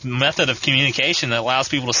with this method of communication that allows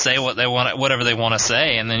people to say whatever they want to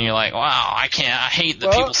say, and then you're like, wow, I hate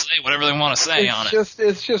that people say whatever they want to say on it.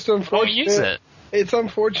 It's just unfortunate. Don't use it. It's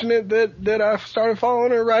unfortunate that I started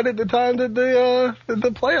following her right at the time that the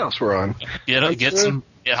playoffs were on. Get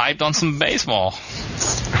hyped on some baseball.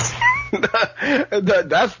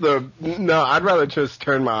 I'd rather just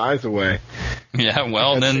turn my eyes away. Yeah,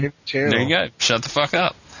 well, then there you go. Shut the fuck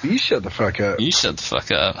up. You shut the fuck up. You shut the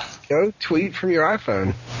fuck up. Go tweet from your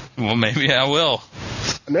iPhone. Well, maybe I will.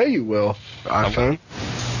 I know you will, iPhone.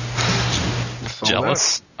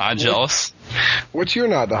 Jealous? I'm jealous. What's your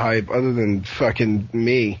not the hype other than fucking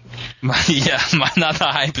me? My not the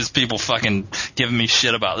hype is people fucking giving me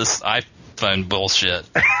shit about this iPhone bullshit.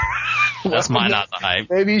 That's my not the hype.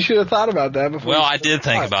 Maybe you should have thought about that before. Well, I did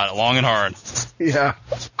think about it long and hard. Yeah,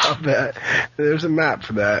 I'll bet. There's a map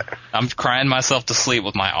for that. I'm crying myself to sleep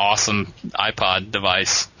with my awesome iPod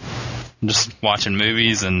device. I'm just watching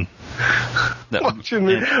movies and... Why would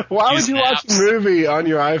you watch a movie on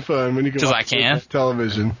your iPhone when you can watch it on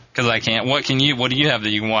television? Because I can't. What do you have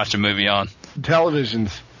that you can watch a movie on?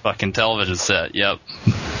 Televisions. Fucking television set, yep.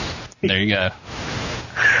 There you go.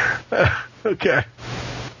 Okay.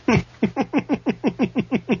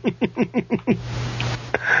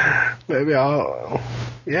 Maybe I'll...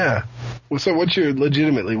 Yeah. Well, so what's your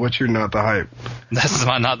not the hype? That's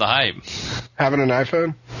not the hype. Having an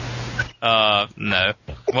iPhone? No.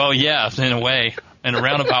 Well, yeah, in a way, in a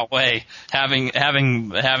roundabout way, having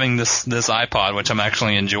this iPod, which I'm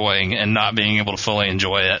actually enjoying, and not being able to fully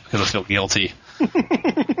enjoy it because I feel guilty.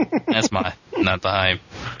 That's my not the hype.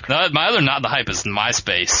 No, my other not the hype is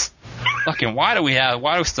MySpace. Fucking why do we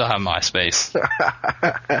still have MySpace?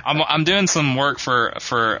 I'm doing some work for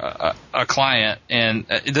a client, and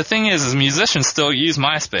the thing is musicians still use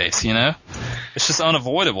MySpace. It's just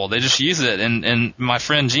unavoidable. They just use it. And my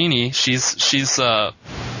friend Jeannie, she's a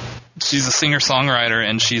singer-songwriter,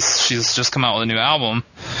 and she's just come out with a new album,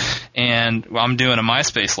 and I'm doing a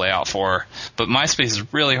MySpace layout for her. But MySpace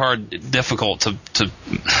is really difficult to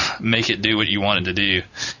make it do what you want it to do,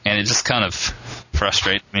 and it just kind of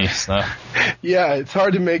frustrates me. So. Yeah, it's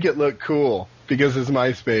hard to make it look cool because it's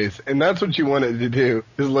MySpace, and that's what you want it to do,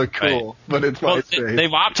 is look cool, right. But it's MySpace.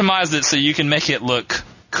 They've optimized it so you can make it look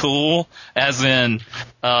cool, as in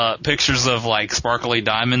pictures of like sparkly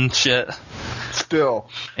diamond shit. Still.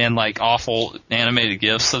 And like awful animated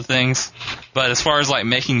GIFs of things. But as far as like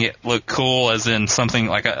making it look cool, as in something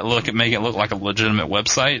like make it look like a legitimate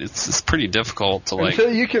website, it's pretty difficult to like.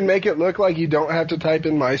 Until you can make it look like you don't have to type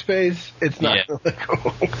in MySpace, it's not gonna look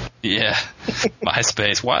cool. Yeah.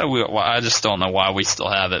 MySpace. I just don't know why we still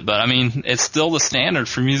have it. But I mean, it's still the standard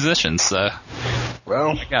for musicians, so.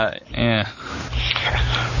 Well.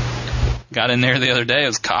 Got in there the other day, it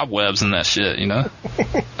was cobwebs and that shit,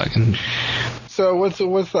 So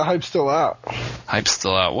what's the hype still out? Hype's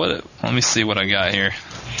still out. Let me see what I got here.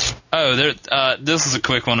 Oh, this is a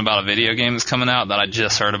quick one about a video game that's coming out that I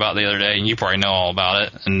just heard about the other day, and you probably know all about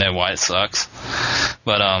it and know why it sucks.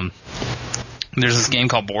 But there's this game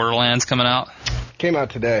called Borderlands coming out. Came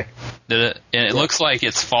out today. Did it? And it looks like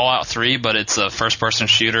it's Fallout 3, but it's a first-person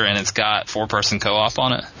shooter, and it's got 4-person co-op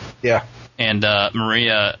on it. Yeah. And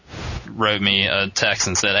Maria wrote me a text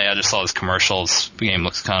and said, "Hey, I just saw this commercial. This game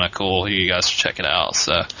looks kind of cool. You guys should check it out."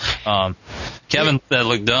 So, Kevin said it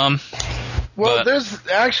looked dumb. Well, there's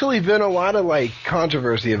actually been a lot of like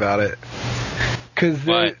controversy about it because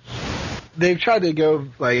they've tried to go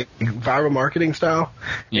like viral marketing style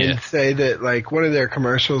and say that like one of their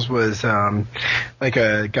commercials was like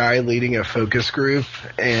a guy leading a focus group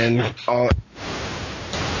and all.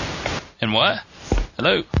 And what?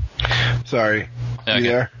 Hello. Sorry. Okay. You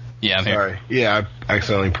there? Yeah, I'm Sorry. here. Yeah, I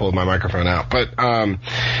accidentally pulled my microphone out. But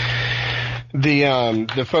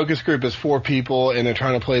the focus group is 4 people, and they're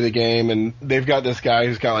trying to play the game, and they've got this guy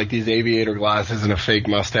who's got like these aviator glasses and a fake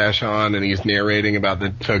mustache on, and he's narrating about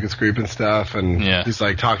the focus group and stuff, and he's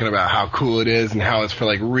like talking about how cool it is and how it's for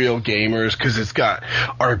like real gamers because it's got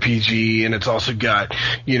RPG and it's also got,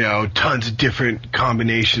 you know, tons of different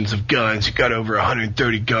combinations of guns. You got over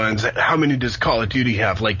 130 guns. How many does Call of Duty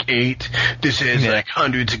have? Like 8? This is like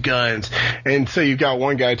hundreds of guns. And so you've got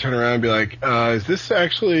one guy turn around and be like, is this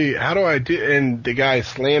actually, how do I do? And the guy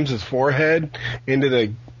slams his forehead into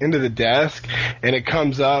the desk, and it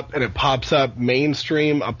comes up and it pops up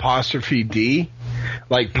mainstream 'D,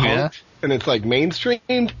 like punked, and it's like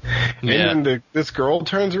mainstreamed. And then this girl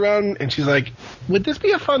turns around and she's like, "Would this be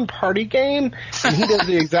a fun party game?" And he does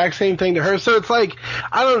the exact same thing to her. So it's like,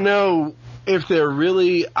 I don't know if they're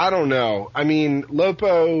really, I don't know. I mean,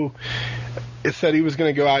 Lopo said he was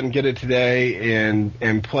going to go out and get it today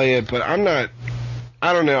and play it, but I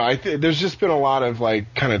don't know. There's just been a lot of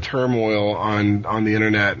like kind of turmoil on the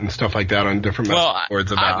internet and stuff like that on different message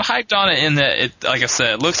boards about. I'm hyped on it in that it, like I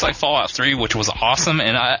said, it looks like Fallout 3, which was awesome.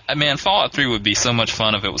 And man, Fallout 3 would be so much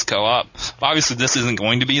fun if it was co-op. Obviously, this isn't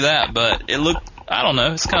going to be that, but it looked, I don't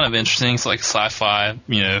know, it's kind of interesting. It's like a sci-fi,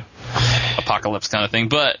 you know, apocalypse kind of thing.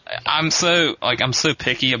 But I'm so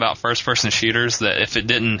picky about first-person shooters that if it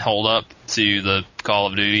didn't hold up to the Call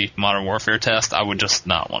of Duty Modern Warfare test, I would just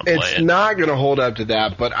not want to play it. It's not going to hold up to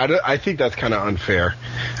that, but I think that's kind of unfair.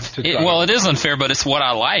 It is unfair, but it's what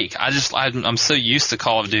I like. I'm so used to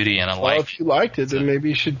Call of Duty, and if you liked it, then maybe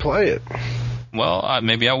you should play it. Well,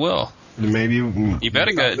 maybe I will. Maybe you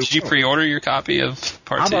better go. Did you pre-order your copy of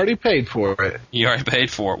Part 2? I've already paid for it. You already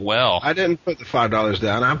paid for it. Well, I didn't put the $5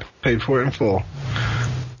 down. I paid for it in full.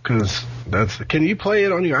 Because can you play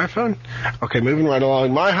it on your iPhone? Okay, moving right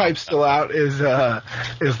along. My hype still out is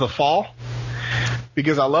the fall,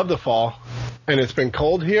 because I love the fall, and it's been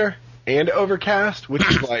cold here and overcast, which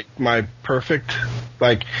is like my perfect,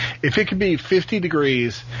 like if it could be 50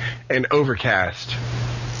 degrees and overcast,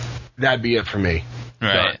 that'd be it for me.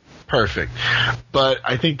 Right. Perfect. But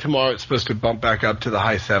I think tomorrow it's supposed to bump back up to the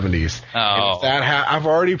high 70s. Oh. And I've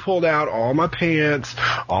already pulled out all my pants,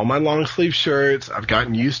 all my long sleeve shirts. I've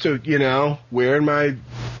gotten used to, you know, wearing my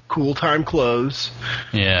cool time clothes.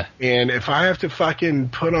 Yeah. And if I have to fucking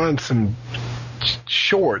put on some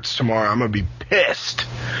shorts tomorrow, I'm going to be pissed.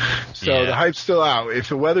 So the hype's still out. If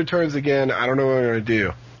the weather turns again, I don't know what I'm going to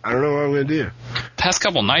do. I don't know what I'm going to do. Past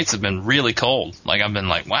couple nights have been really cold. Like, I've been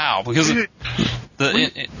like, wow, because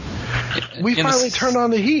we finally turned on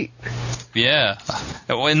the heat. Yeah.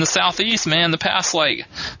 In the Southeast, man, the past, like,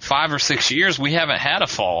 5 or 6 years, we haven't had a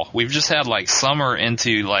fall. We've just had, like, summer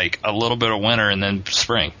into, like, a little bit of winter and then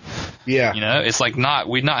spring. Yeah. You know, it's like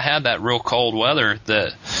we've not had that real cold weather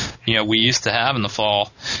that, you know, we used to have in the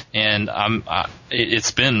fall. And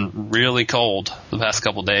it's been really cold the past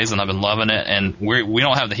couple of days, and I've been loving it. And we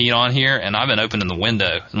don't have the heat on here, and I've been opening the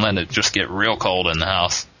window and letting it just get real cold in the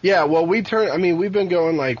house. Yeah, well, we've been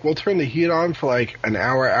going, like, we'll turn the heat on for, like, an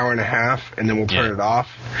hour and a half, and then we'll turn it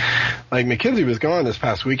off. Like, Mackenzie was gone this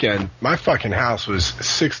past weekend. My fucking house was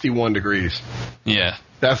 61 degrees. Yeah.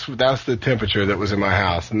 That's the temperature that was in my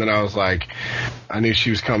house. And then I was like, I knew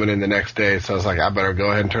she was coming in the next day, so I was like, I better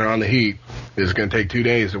go ahead and turn on the heat. It's going to take 2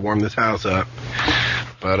 days to warm this house up.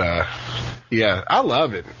 But, yeah, I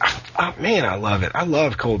love it. Man, I love it. I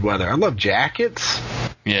love cold weather. I love jackets.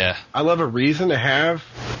 Yeah. I love a reason to have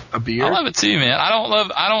a beer. I love it too, man. I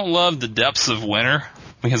don't love the depths of winter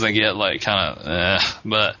because I get like kind of,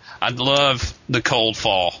 but I love the cold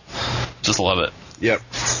fall. Just love it. Yep.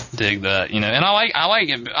 Dig that, you know. And I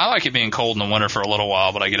like it being cold in the winter for a little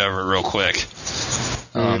while, but I get over it real quick.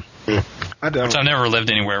 I don't. Which I've never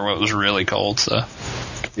lived anywhere where it was really cold, so.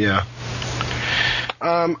 Yeah.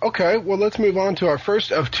 Okay, well, let's move on to our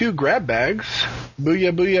first of 2 grab bags.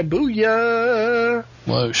 Booyah, booyah, booyah.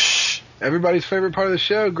 Whoosh. Everybody's favorite part of the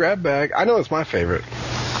show, grab bag. I know it's my favorite.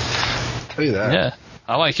 I'll tell you that. Yeah,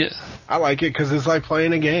 I like it. I like it because it's like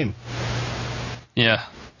playing a game. Yeah.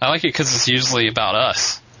 I like it because it's usually about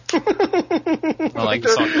us. I like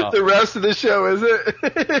to talk about the rest of the show, is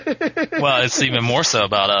it? Well, it's even more so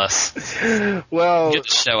about us. Well, Get the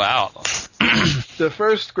show out. the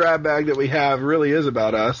first grab bag that we have really is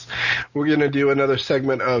about us. We're going to do another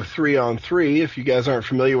segment of 3 on 3. If you guys aren't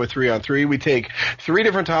familiar with 3 on 3, we take 3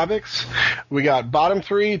 different topics. We got bottom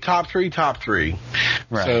 3, top 3, top 3.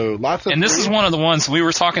 Right. So lots of. And this is one of the ones we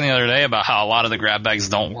were talking the other day about how a lot of the grab bags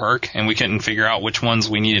don't work, and we couldn't figure out which ones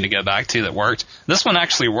we needed to go back to that worked. This one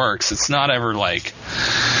actually works. It's not ever like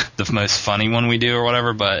the most funny one we do or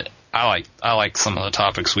whatever, but I like some of the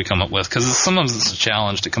topics we come up with because sometimes it's a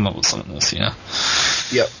challenge to come up with some of this, you know.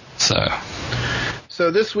 Yep. So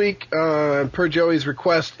this week, per Joey's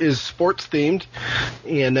request, is sports themed,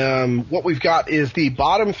 and what we've got is the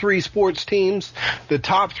bottom 3 sports teams, the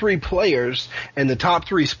top 3 players, and the top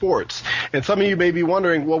 3 sports. And some of you may be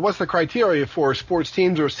wondering, well, what's the criteria for sports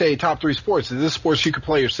teams or say top 3 sports? Is this sports you could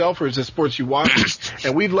play yourself or is this sports you watch?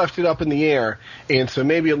 And we've left it up in the air, and so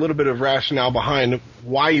maybe a little bit of rationale behind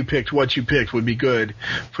why you picked what you picked would be good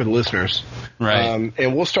for the listeners. Right.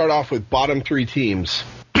 And we'll start off with bottom 3 teams.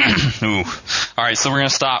 Ooh. All right, so we're going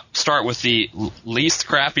to start with the least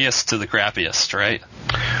crappiest to the crappiest, right?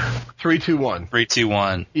 3, 2, 1. 3, 2,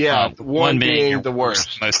 1. Yeah, one being your the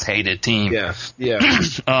worst. most hated team. Yeah.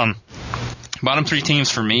 Bottom 3 teams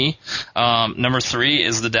for me. Number 3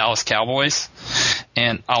 is the Dallas Cowboys.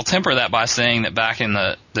 And I'll temper that by saying that back in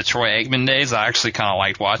the Troy Aikman days, I actually kind of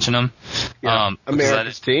liked watching them. Yeah,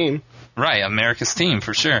 America's team. Right, America's team,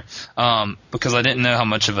 for sure. Because I didn't know how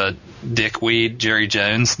much of a dickweed Jerry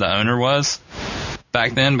Jones, the owner, was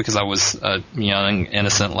back then, because I was a young,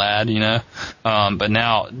 innocent lad, you know. But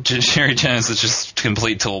now, Jerry Jones is just a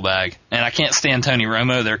complete tool bag. And I can't stand Tony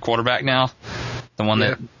Romo, their quarterback now, the one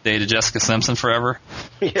that dated Jessica Simpson forever.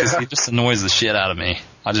 Because he just annoys the shit out of me.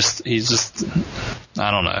 I don't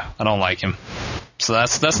know. I don't like him. So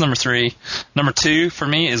that's number 3. Number 2 for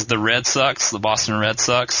me is the Red Sox, the Boston Red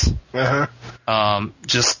Sox.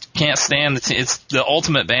 Just can't stand the team. It's the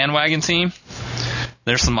ultimate bandwagon team.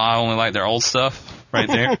 I only like their old stuff right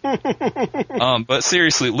there. But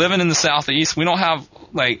seriously, living in the Southeast, we don't have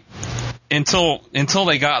until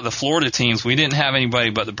they got the Florida teams, we didn't have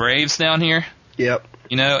anybody but the Braves down here. Yep.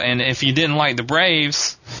 You know, and if you didn't like the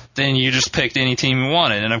Braves, then you just picked any team you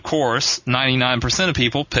wanted. And of course, 99% of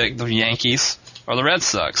people picked the Yankees or the Red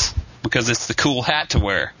Sox because it's the cool hat to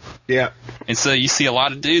wear. Yeah. And so you see a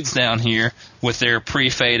lot of dudes down here with their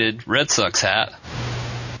pre-faded Red Sox hat,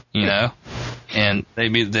 you know, and they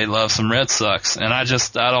love some Red Sox, and I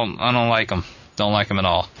don't like them. Don't like them at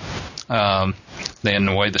all. They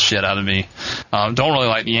annoy the shit out of me. Don't really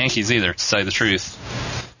like the Yankees either, to say the truth.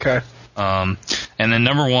 Okay. And then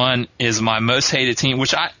number 1 is my most hated team,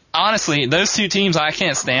 which honestly, those 2 teams, I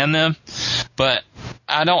can't stand them, but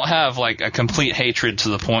I don't have a complete hatred to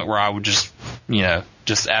the point where I would just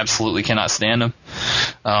absolutely cannot stand them.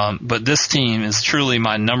 But this team is truly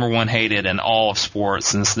my number 1 hated in all of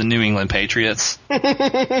sports, and it's the New England Patriots.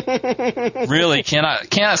 Really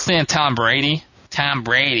cannot stand Tom Brady.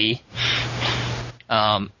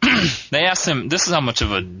 They asked him, this is how much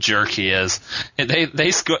of a jerk he is. They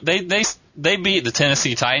beat the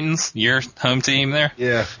Tennessee Titans, your home team there.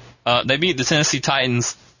 Yeah. They beat the Tennessee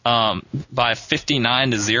Titans by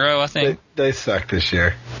 59-0, I think. They suck this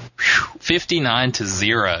year.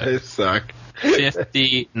 59-0. They suck.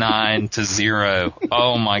 59-0.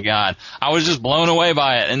 Oh my God. I was just blown away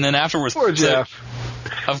by it. And then afterwards, poor Jeff.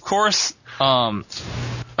 Of course, Tom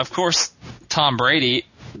Brady,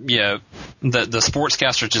 the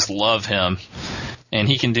sportscasters just love him, and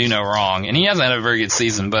he can do no wrong. And he hasn't had a very good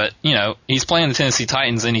season, but, he's playing the Tennessee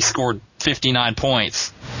Titans, and he scored 59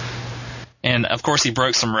 points. And, of course, he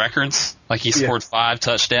broke some records. He scored 5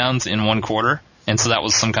 touchdowns in 1 quarter, and so that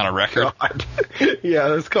was some kind of record. God. Yeah,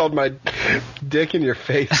 that's called my dick in your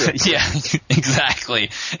face. Yeah, exactly.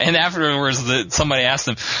 And afterwards, somebody asked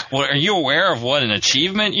him, well, are you aware of what an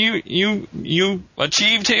achievement you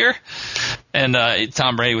achieved here? And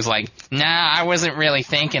Tom Brady was like, nah, I wasn't really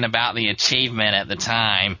thinking about the achievement at the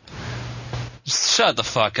time. Just shut the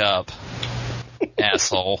fuck up,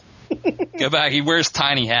 asshole. Go back. He wears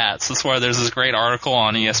tiny hats. That's why there's this great article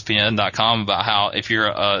on ESPN.com about how if you're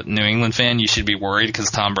a New England fan, you should be worried because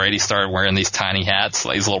Tom Brady started wearing these tiny hats,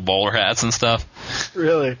 these little bowler hats and stuff.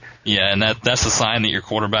 Really? Yeah, and that's a sign that your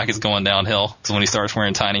quarterback is going downhill. Is when he starts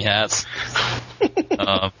wearing tiny hats.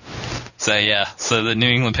 So the New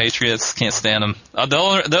England Patriots, can't stand them. The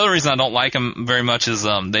other reason I don't like them very much is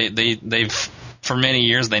they've for many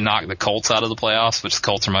years they knocked the Colts out of the playoffs, which the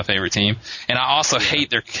Colts are my favorite team. And I also hate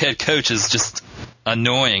their head coach is just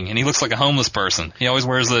annoying, and he looks like a homeless person. He always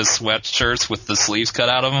wears those sweatshirts with the sleeves cut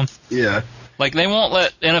out of him. Yeah. Like, they won't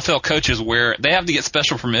let NFL coaches they have to get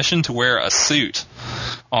special permission to wear a suit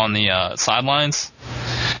on the sidelines.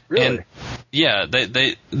 Really? And yeah,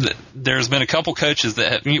 there's been a couple coaches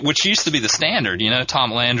which used to be the standard,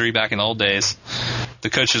 Tom Landry back in the old days, the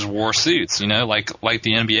coaches wore suits, like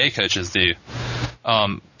the NBA coaches do.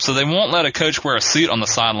 So they won't let a coach wear a suit on the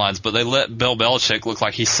sidelines, but they let Bill Belichick look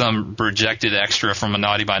like he's some rejected extra from a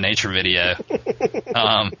Naughty by Nature video.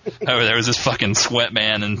 There was this fucking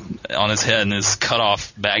sweatband on his head and his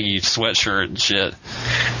cut-off baggy sweatshirt and shit.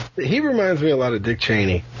 He reminds me a lot of Dick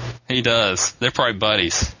Cheney. He does. They're probably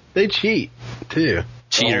buddies. They cheat, too.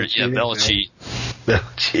 Cheater, yeah, Belichick.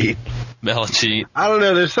 Belichick. I don't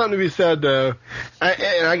know. There's something to be said, though.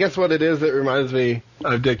 I guess what it is that reminds me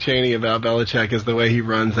of Dick Cheney about Belichick is the way he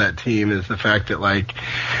runs that team is the fact that, like,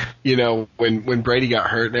 when Brady got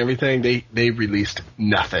hurt and everything, they released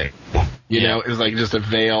nothing. You know, it was like just a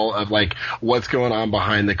veil of, like, what's going on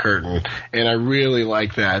behind the curtain. And I really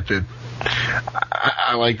like that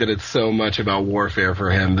I like that it's so much about warfare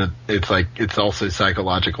for him that it's also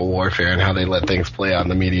psychological warfare and how they let things play out in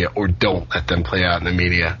the media or don't let them play out in the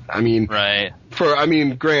media. I mean, right.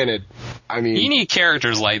 Granted, you need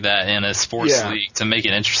characters like that in a sports league to make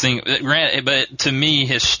it interesting. Granted, but to me,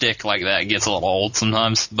 his shtick like that gets a little old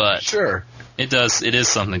sometimes. But sure. It is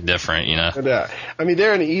something different, Yeah.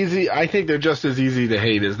 I think they're just as easy to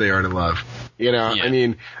hate as they are to love. Yeah.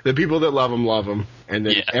 The people that love them, and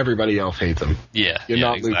then everybody else hates them. Yeah. You're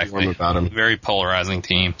not lukewarm about them. Very polarizing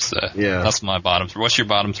team, so that's my bottom three. What's your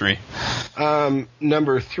bottom three?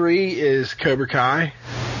 Number 3 is Cobra Kai.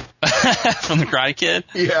 From the Karate Kid?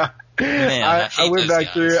 Yeah. Man, I went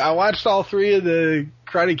back through. I watched all 3 of the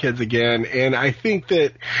Karate Kids again, and I think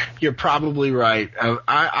that you're probably right.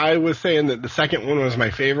 I was saying that the second one was my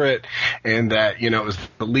favorite, and that it was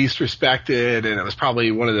the least respected, and it was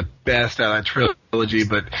probably one of the best out of that trilogy.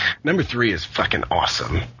 But number 3 is fucking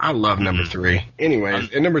awesome. I love number 3.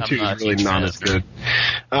 Anyways, and number 2 is really not as good.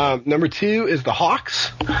 Number 2 is the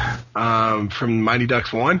Hawks from Mighty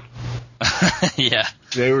Ducks 1. Yeah.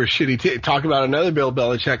 They were shitty. Talk about another Bill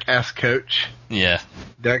Belichick-esque coach. Yeah.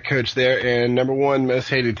 That coach there. And number 1 most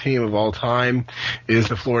hated team of all time is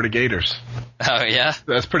the Florida Gators. Oh, yeah?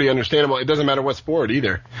 That's pretty understandable. It doesn't matter what sport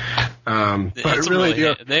either. But it's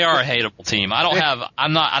they are a hateable team. I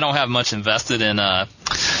don't have much invested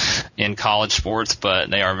in college sports, but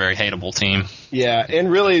they are a very hateable team. Yeah,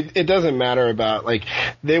 and really, it doesn't matter about,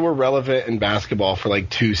 they were relevant in basketball for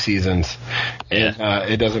 2 seasons. And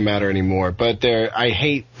it doesn't matter anymore. But I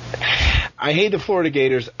hate the Florida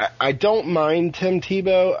Gators. I don't mind Tim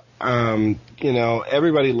Tebow.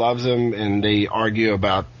 Everybody loves him, and they argue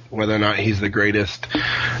about whether or not he's the greatest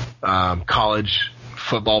college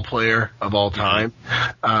football player of all time.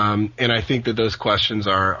 And I think that those questions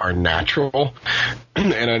are natural.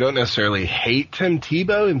 And I don't necessarily hate Tim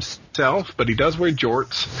Tebow himself, but he does wear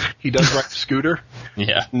jorts. He does ride a scooter.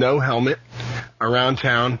 Yeah. No helmet around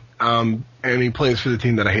town. And he plays for the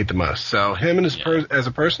team that I hate the most. So him and as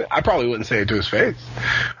a person, I probably wouldn't say it to his face.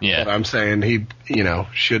 Yeah. But I'm saying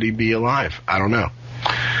should he be alive? I don't know.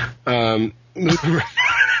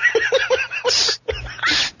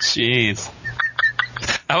 Jeez.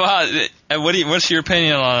 How about, what's your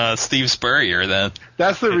opinion on Steve Spurrier then?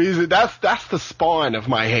 That's the reason. That's the spawn of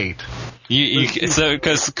my hate.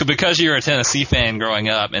 Because you're a Tennessee fan growing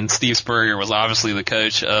up, and Steve Spurrier was obviously the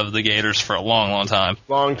coach of the Gators for a long, long time.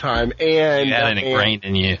 Long time, and you had it ingrained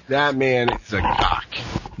in you. That man is a cock.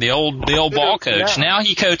 The old ball coach. Now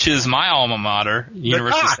he coaches my alma mater,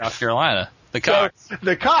 University of South Carolina. The Cock. So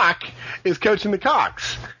the Cock is coaching the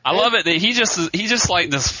Cocks. I love it that he's just like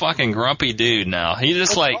this fucking grumpy dude now. He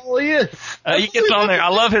just all he is. He gets on there. I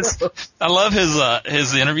love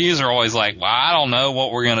his interviews are always like, well, I don't know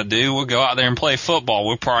what we're gonna do. We'll go out there and play football.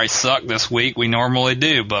 We'll probably suck this week. We normally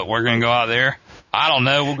do, but we're gonna go out there. I don't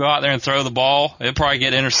know. We'll go out there and throw the ball. It'll probably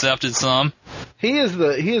get intercepted some. He is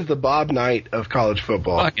the Bob Knight of college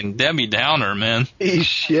football. Fucking Debbie Downer, man. He's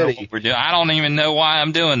shitty. I don't even know why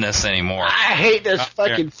I'm doing this anymore. I hate this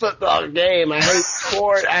fucking football game. I hate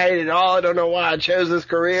sport. I hate it all. I don't know why I chose this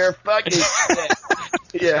career. Fucking shit.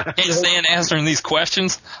 Yeah. Can't stand answering these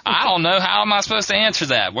questions. I don't know. How am I supposed to answer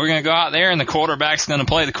that? We're going to go out there and the quarterback's going to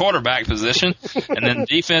play the quarterback position, and then the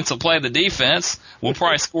defense will play the defense. We'll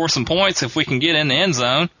probably score some points if we can get in the end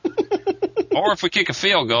zone. Or if we kick a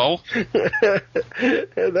field goal.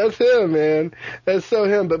 That's him, man. That's so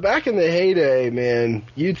him. But back in the heyday, man,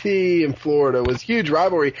 UT and Florida was huge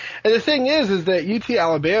rivalry. And the thing is that UT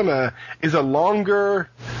Alabama is a longer,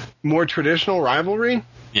 more traditional rivalry.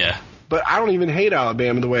 Yeah. But I don't even hate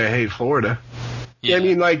Alabama the way I hate Florida. Yeah. I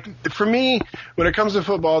mean, like, for me, when it comes to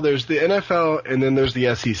football, there's the NFL and then there's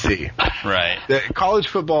the SEC. Right. College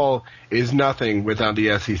football is nothing without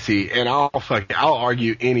the SEC, and I'll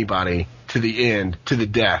argue anybody to the end, to the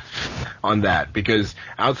death on that, because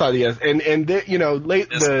outside the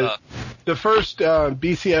the first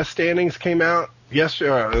BCS standings came out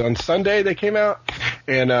yesterday, on Sunday they came out,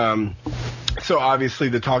 and so obviously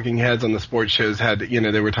the talking heads on the sports shows had,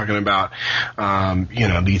 they were talking about,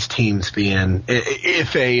 these teams being,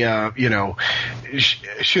 if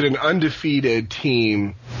should an undefeated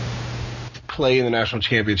team play in the national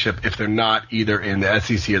championship if they're not either in the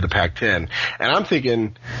SEC or the Pac-10. And I'm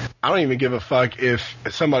thinking, I don't even give a fuck if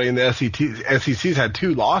somebody in the SEC's had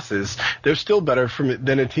 2 losses. They're still better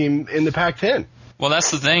than a team in the Pac-10. Well,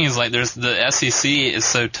 that's the thing, is like the SEC is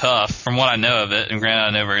so tough, from what I know of it, and granted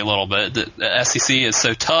I know very little, but the SEC is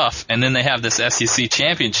so tough, and then they have this SEC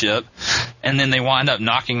championship, and then they wind up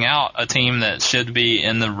knocking out a team that should be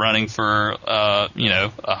in the running for, a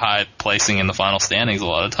high placing in the final standings a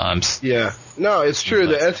lot of times. Yeah. No, it's true.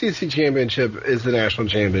 The SEC championship is the national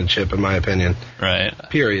championship, in my opinion. Right.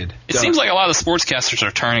 Period. It seems like a lot of the sportscasters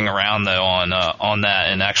are turning around, though, on that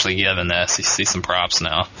and actually giving the SEC some props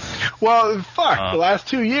now. Well, fuck, the last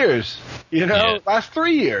 2 years. Last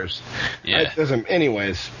 3 years. Yeah. It doesn't,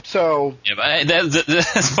 anyways. So. Yeah, but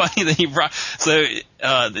that's funny that you brought. So,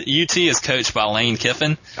 the UT is coached by Lane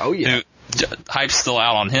Kiffin. Oh, yeah. Who, hype's still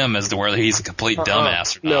out on him as to whether he's a complete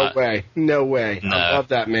dumbass or not. No way. No. I love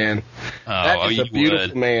that man. That is a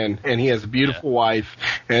beautiful man, and he has a beautiful wife,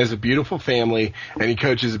 and has a beautiful family, and he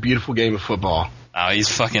coaches a beautiful game of football. Oh, he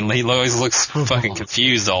always looks fucking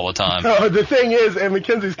confused all the time. Oh, the thing is, and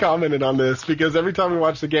Mackenzie's commented on this, because every time we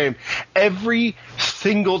watch the game, every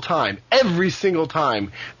single time,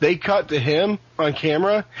 they cut to him on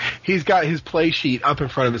camera, he's got his play sheet up in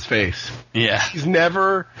front of his face. Yeah. He's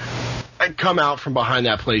never come out from behind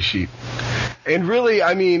that play sheet. And really,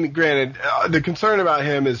 I mean, granted, the concern about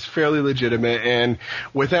him is fairly legitimate, and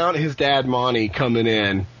without his dad, Monty, coming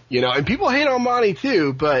in, and people hate on Monty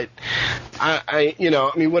too, but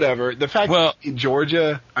whatever. The fact that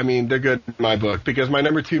Georgia, they're good in my book, because my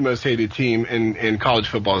number 2 most hated team in college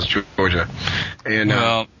football is Georgia.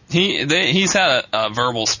 And he's had a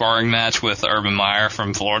verbal sparring match with Urban Meyer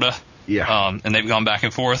from Florida. Yeah. And they've gone back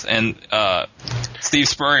and forth, and Steve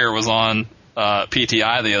Spurrier was on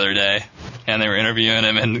PTI the other day, and they were interviewing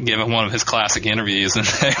him and giving one of his classic interviews, and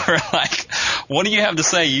they were like, "What do you have to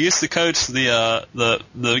say? You used to coach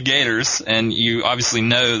the Gators, and you obviously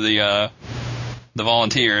know the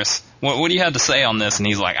Volunteers. What do you have to say on this?" And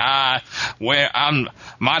he's like,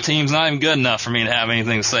 my team's not even good enough for me to have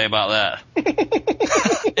anything to say about that.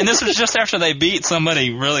 And this was just after they beat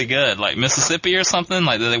somebody really good, like Mississippi or something,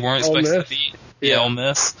 like that they weren't supposed to beat. Yeah, Ole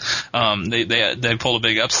Miss. They pulled a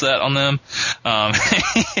big upset on them. I'm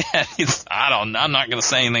not going to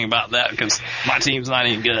say anything about that because my team's not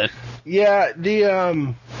even good. Yeah,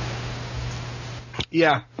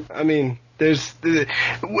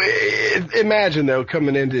 imagine though,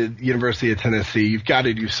 coming into University of Tennessee, you've got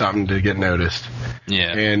to do something to get noticed.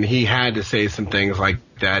 Yeah. And he had to say some things like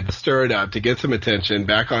that to stir it up, to get some attention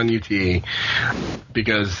back on UT,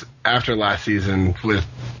 because after last season with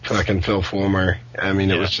fucking Phil Fulmer,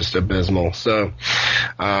 it was just abysmal. So,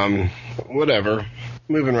 whatever.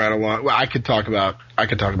 Moving right along. Well, I could talk about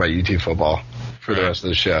UT football for the rest of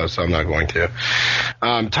the show, so I'm not going to.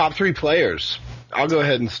 Top 3 players. I'll go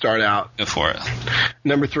ahead and start out. Go for it.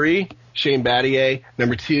 Number 3, Shane Battier.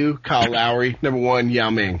 Number 2, Kyle Lowry. Number 1, Yao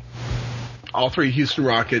Ming. All 3 Houston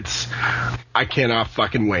Rockets. I cannot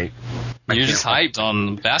fucking wait. You're just hyped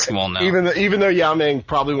on basketball now. Even though Yao Ming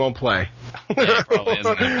probably won't play. Yeah, he probably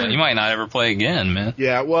isn't gonna play. He might not ever play again, man.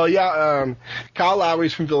 Yeah, well, Kyle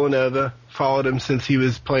Lowry's from Villanova. Followed him since he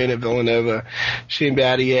was playing at Villanova. Shane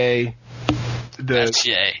Battier,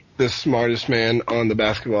 the smartest man on the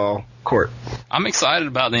basketball court. I'm excited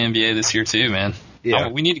about the NBA this year too, man. Yeah.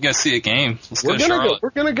 We need to go see a game. We're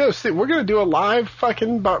gonna go see. We're gonna do a live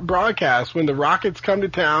fucking broadcast when the Rockets come to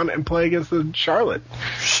town and play against the Charlotte.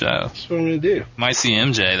 Show. That's what I'm gonna do. Might see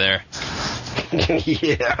MJ there.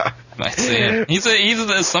 Yeah. Might see him.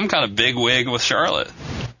 He's some kind of big wig with Charlotte.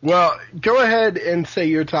 Well, go ahead and say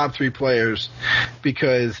your top 3 players,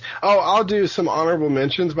 because I'll do some honorable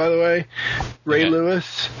mentions. By the way, Ray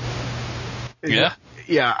Lewis. Yeah.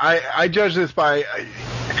 Yeah, I judge this by.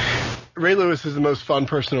 Ray Lewis is the most fun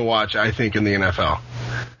person to watch, I think, in the NFL.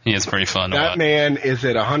 He is pretty fun to watch. That man is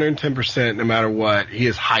at 110% no matter what. He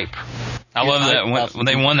is hype. I love that when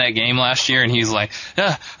they won that game last year, and he's like,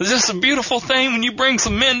 "Yeah, is this a beautiful thing when you bring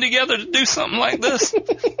some men together to do something like this?"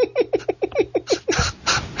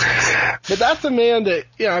 But that's a man that,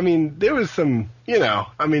 there was some,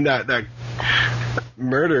 I mean, that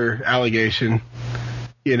murder allegation,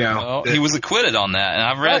 Well, he was acquitted on that, and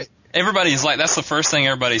I've read. Right. Everybody's like, that's the first thing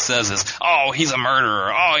everybody says is, oh, he's a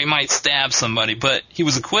murderer. Oh, he might stab somebody. But he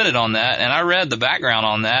was acquitted on that, and I read the background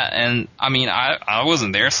on that, and I mean, I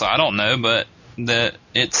wasn't there, so I don't know, but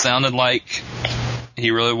it sounded like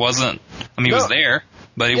he really wasn't. I mean, he was there,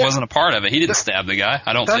 but he wasn't a part of it. He didn't stab the guy,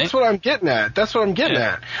 I don't think. That's what I'm getting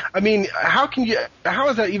at. I mean, how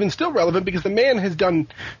is that even still relevant? Because the man has done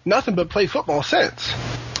nothing but play football since.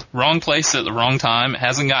 Wrong place at the wrong time,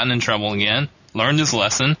 hasn't gotten in trouble again. Learned his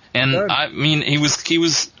lesson, and I mean, he was,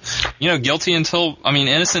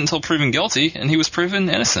 innocent until proven guilty, and he was proven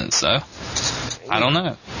innocent. So, I don't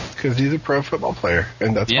know. Because he's a pro football player,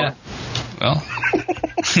 and that's fine. Well,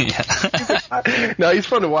 yeah. No, he's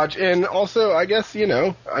fun to watch, and also, I guess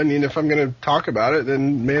if I'm going to talk about it,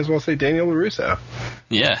 then may as well say Daniel LaRusso.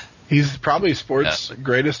 Yeah, he's probably sports'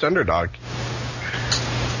 greatest underdog.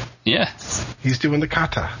 Yeah, he's doing the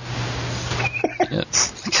kata.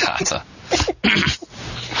 Yes, the kata.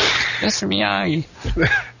 Mr. Miyagi.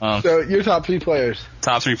 So your top three players.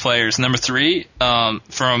 Top three players. Number 3,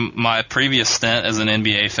 from my previous stint as an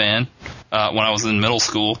NBA fan, when I was in middle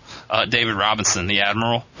school, David Robinson, the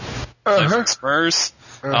Admiral. Spurs.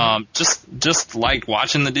 Just liked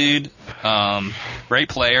watching the dude. Great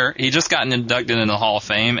player. He just got inducted into the Hall of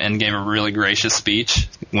Fame and gave a really gracious speech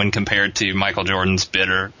when compared to Michael Jordan's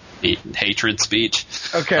bitter hatred speech.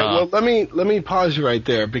 Okay, well, let me pause you right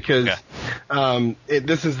there because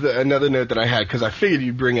this is another note that I had because I figured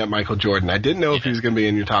you'd bring up Michael Jordan. I didn't know if he was going to be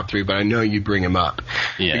in your top 3, but I know you'd bring him up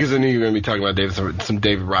because I knew you were going to be talking about some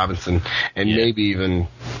David Robinson and maybe even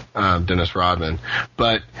Dennis Rodman.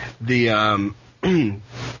 But the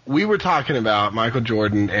we were talking about Michael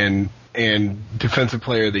Jordan and Defensive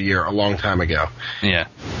Player of the Year a long time ago. Yeah,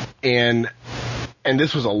 and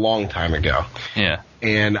this was a long time ago. Yeah.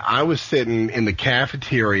 And I was sitting in the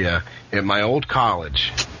cafeteria at my old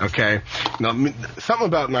college, okay? Now, something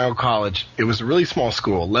about my old college, it was a really small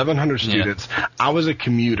school, 1,100 students. Yeah. I was a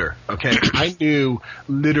commuter, okay? I knew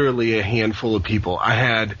literally a handful of people. I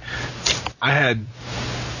had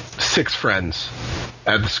 6 friends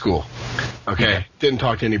at the school. Okay, didn't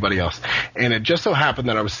talk to anybody else, and it just so happened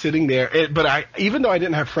that I was sitting there. But even though I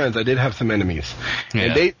didn't have friends, I did have some enemies,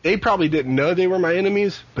 and they probably didn't know they were my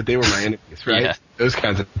enemies, but they were my enemies, right? Yeah. Those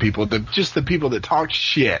kinds of people, just the people that talk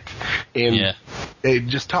shit, and they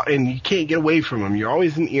just talk, and you can't get away from them. You're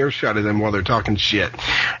always in earshot of them while they're talking shit.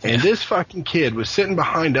 And this fucking kid was sitting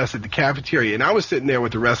behind us at the cafeteria, and I was sitting there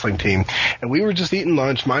with the wrestling team, and we were just eating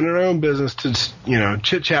lunch, minding our own business, to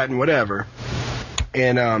chit chatting, whatever.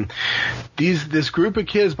 And this group of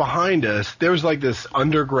kids behind us, there was like this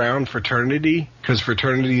underground fraternity because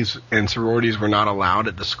fraternities and sororities were not allowed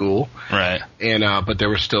at the school, right? And but there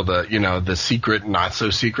was still the secret, not so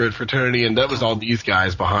secret fraternity, and that was all these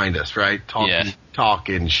guys behind us, right?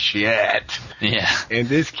 Talking shit. Yeah. And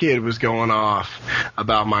this kid was going off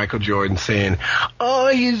about Michael Jordan, saying, "Oh,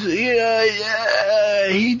 he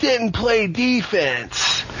didn't play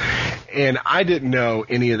defense." And I didn't know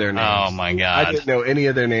any of their names. Oh, my God. I didn't know any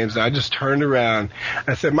of their names. I just turned around.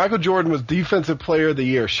 I said, Michael Jordan was Defensive Player of the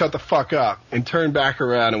Year. Shut the fuck up. And turned back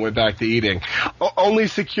around and went back to eating. Only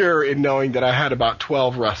secure in knowing that I had about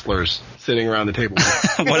 12 wrestlers sitting around the table.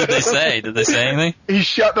 What did they say? Did they say anything? He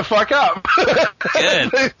shut the fuck up.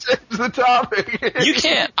 Good. They changed the topic. You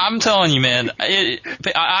can't. I'm telling you, man.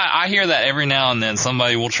 I hear that every now and then.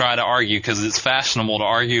 Somebody will try to argue because it's fashionable to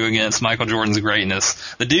argue against Michael Jordan's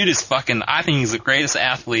greatness. The dude is I think he's the greatest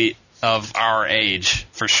athlete of our age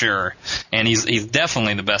for sure, and he's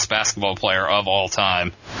definitely the best basketball player of all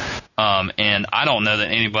time. And I don't know that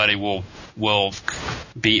anybody will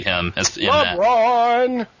beat him.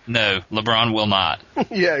 LeBron. No, LeBron will not.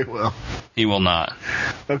 Yeah, he will. He will not.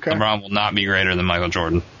 Okay. LeBron will not be greater than Michael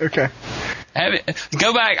Jordan. Okay.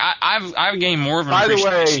 Go back. I've gained more of an appreciation.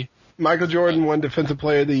 By the way, Michael Jordan won Defensive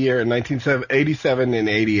Player of the Year in 1987 and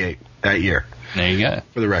 88 that year. There you go.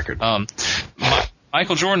 For the record.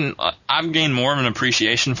 Michael Jordan, I've gained more of an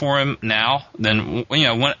appreciation for him now than,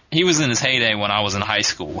 when he was in his heyday when I was in high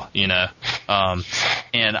school, and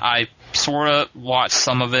I sort of watched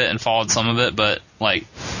some of it and followed some of it, but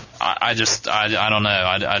I don't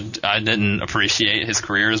know. I didn't appreciate his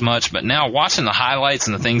career as much, but now watching the highlights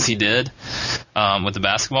and the things he did, with the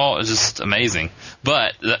basketball is just amazing.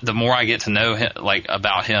 But the more I get to know him,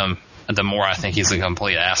 about him, the more I think he's a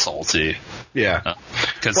complete asshole too. Yeah.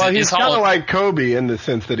 He's kind of like Kobe in the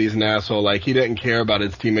sense that he's an asshole. Like, he didn't care about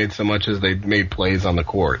his teammates so much as they made plays on the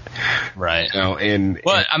court. Right.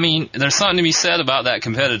 But, I mean, there's something to be said about that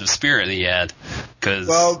competitive spirit that he had.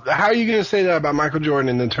 Well, how are you going to say that about Michael Jordan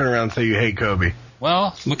and then turn around and say you hate Kobe?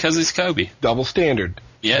 Well, because he's Kobe. Double standard.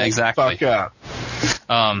 Yeah, exactly. Fuck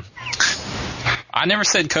up. I never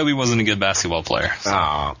said Kobe wasn't a good basketball player.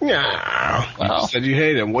 Oh, no. Well, You said you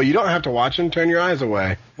hate him. Well, you don't have to watch him. Turn your eyes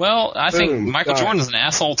away. Well, I think Boom. Michael Sorry. Jordan's an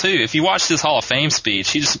asshole too. If you watched his Hall of Fame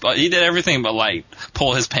speech, he did everything but like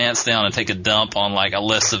pull his pants down and take a dump on like a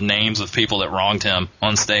list of names of people that wronged him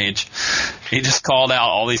on stage. He just called out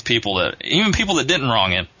all these people even people that didn't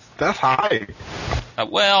wrong him. That's hype.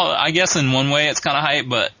 Well, I guess in one way it's kind of hype,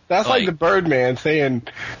 but That's like the Birdman saying,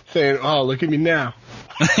 "Oh, look at me now."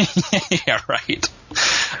 yeah, right.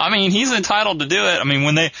 I mean, he's entitled to do it. I mean,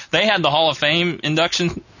 when they had the Hall of Fame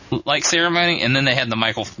induction like ceremony, and then they had the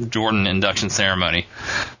Michael Jordan induction ceremony.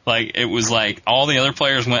 Like, it was like all the other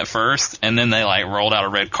players went first, and then they like rolled out a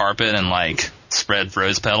red carpet and like spread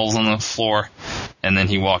rose petals on the floor, and then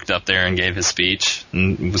he walked up there and gave his speech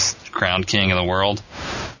and was crowned king of the world.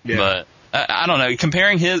 Yeah. But I don't know.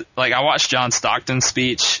 Comparing his, like, I watched John Stockton's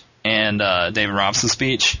speech and David Robinson's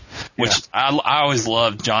speech, which I always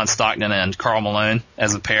loved John Stockton and Karl Malone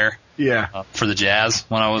as a pair. Yeah. For the Jazz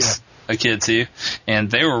when I was a kid too, and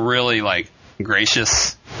they were really like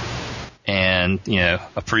gracious and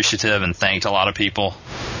appreciative and thanked a lot of people,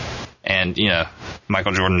 and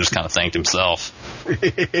Michael Jordan just kind of thanked himself.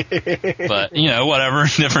 But whatever,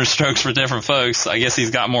 different strokes for different folks. I guess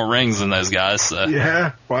he's got more rings than those guys. So.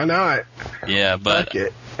 Yeah, why not? Yeah, but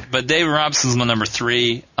David Robinson's my number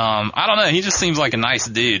 3. I don't know. He just seems like a nice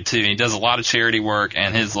dude too. He does a lot of charity work,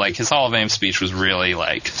 and his Hall of Fame speech was really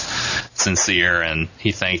like sincere, and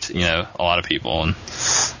he thanked a lot of people. And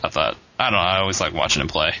I thought, I don't know. I always like watching him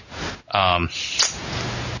play.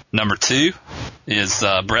 Number 2 is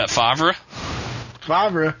Brett Favre.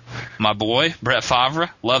 Favre. My boy, Brett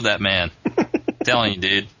Favre. Love that man. Telling you,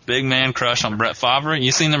 dude. Big man crush on Brett Favre.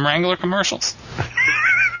 You seen them Wrangler commercials?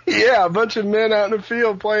 Yeah, a bunch of men out in the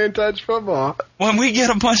field playing touch football. When we get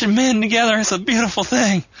a bunch of men together, it's a beautiful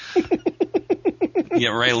thing. Get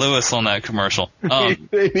Ray Lewis on that commercial.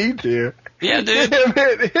 They need to. Yeah, dude.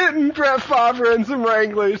 Hitting Brett Favre and some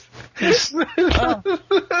Wranglers. We can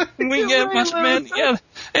get a bunch of men together.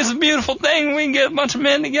 It's a beautiful thing. We can get a bunch of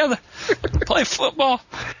men together. Play football.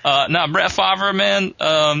 Now, Brett Favre, man,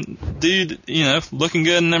 dude, looking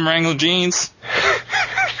good in them Wrangler jeans.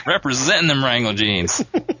 Representing them Wrangler jeans.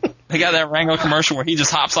 They got that Wrangler commercial where he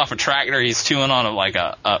just hops off a tractor. He's chewing on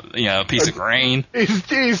a piece of grain.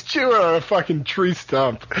 He's chewing on a fucking tree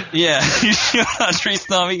stump. Yeah, he's chewing on a tree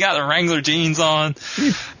stump. He got the Wrangler jeans on.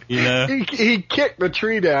 He kicked the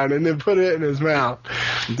tree down and then put it in his mouth.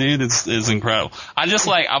 Dude, it's incredible.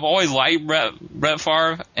 I've always liked Brett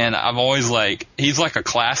Favre, and I've always he's like a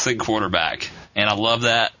classic quarterback, and I love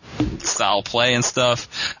that style of play and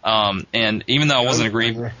stuff. And even though I wasn't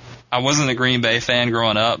a Green Bay fan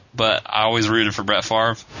growing up, but I always rooted for Brett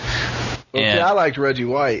Favre. I liked Reggie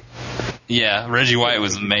White. Yeah, Reggie White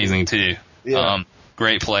was amazing too. Yeah.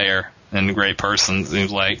 Great player and a great person,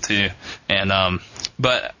 seems like, too. And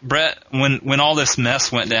but Brett, when all this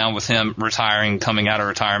mess went down with him retiring, coming out of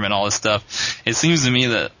retirement, all this stuff, it seems to me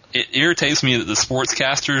that it irritates me that the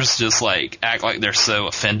sportscasters just act like they're so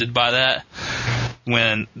offended by that,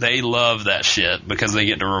 when they love that shit because they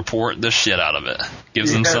get to report the shit out of it.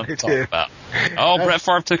 Gives them something to talk about. Oh, Brett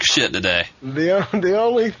Favre took a shit today. The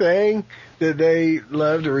only thing that they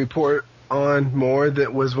love to report on more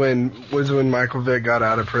that was when Michael Vick got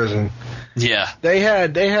out of prison. Yeah. They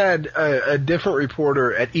had a different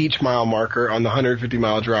reporter at each mile marker on the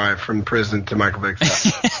 150-mile drive from prison to Michael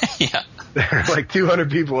Vick's house. Yeah. There were like 200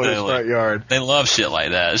 people in his front yard. They love shit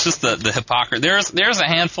like that. It's just the hypocrisy. There's a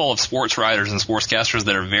handful of sports writers and sportscasters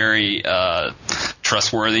that are very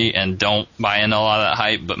trustworthy and don't buy into a lot of that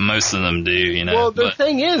hype, but most of them do, Well, the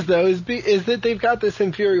thing is, though, is that they've got this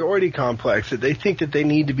inferiority complex that they think that they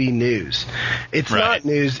need to be news. It's not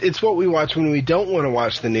news. It's what we watch when we don't want to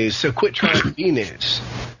watch the news, so quit trying to be news.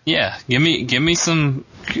 Yeah, give me some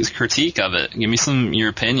critique of it. Give me your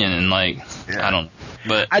opinion, and I don't know.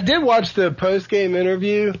 But I did watch the post-game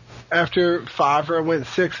interview after Favre went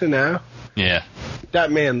 6-0. Yeah.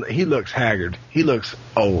 That man, he looks haggard. He looks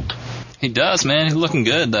old. He does, man. He's looking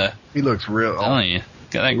good, though. He looks real old. I'm telling you.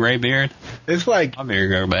 Got that gray beard. It's like my beard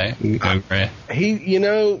go back. Go gray. He,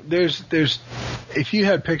 there's if you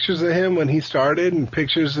had pictures of him when he started and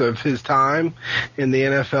pictures of his time in the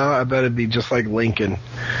NFL, I bet it'd be just like Lincoln,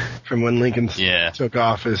 from when Lincoln took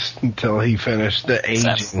office until he finished the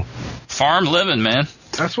aging. Farm living, man.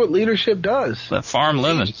 That's what leadership does. That farm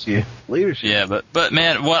living. Leadership. Yeah, but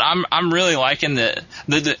man, what I'm really liking that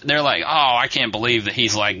they're like, oh, I can't believe that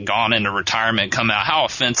he's gone into retirement, come out. How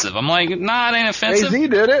offensive. I'm like, nah, it ain't offensive. AZ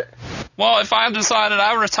did it. Well, if I decided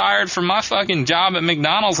I retired from my fucking job at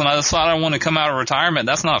McDonald's and I decided I want to come out of retirement,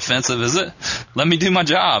 that's not offensive, is it? Let me do my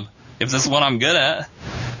job. If this is what I'm good at.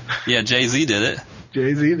 Yeah, Jay-Z did it.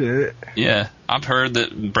 Jay-Z did it. Yeah, I've heard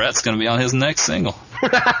that Brett's going to be on his next single.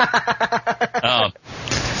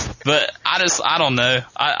 But I don't know.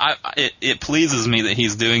 It pleases me that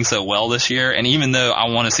he's doing so well this year. And even though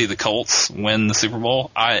I want to see the Colts win the Super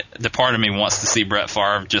Bowl, the part of me wants to see Brett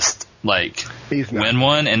Favre just like win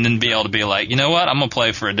one and then be able to be like, you know what? I'm going to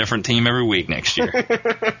play for a different team every week next year.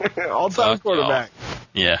 All-time quarterback.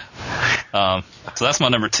 Yeah. So that's my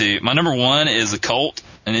number 2. My number 1 is a Colt,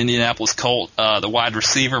 an Indianapolis Colt, the wide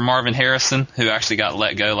receiver Marvin Harrison, who actually got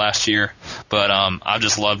let go last year. But I've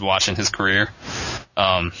just loved watching his career.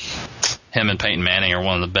 Him and Peyton Manning are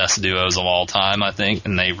one of the best duos of all time, I think,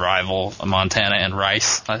 and they rival Montana and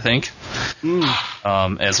Rice, I think,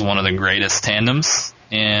 as one of the greatest tandems.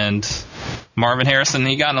 And Marvin Harrison,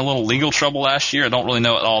 he got in a little legal trouble last year. I don't really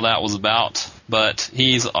know what all that was about, but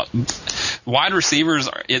he's wide receivers.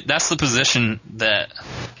 That's the position that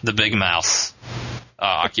the big mouths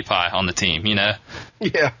occupy on the team, you know?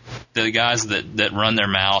 Yeah. The guys that run their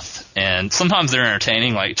mouth, and sometimes they're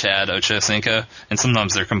entertaining, like Chad Ochocinco, and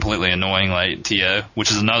sometimes they're completely annoying, like T.O.,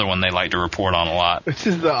 which is another one they like to report on a lot. Which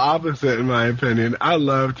is the opposite, in my opinion. I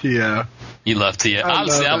love T.O. You love T.O.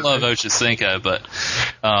 Obviously, I love Ochocinco, but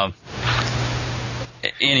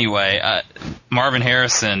anyway, Marvin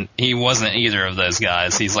Harrison, he wasn't either of those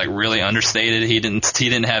guys. He's like really understated. He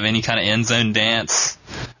didn't have any kind of end zone dance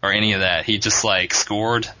or any of that. He just like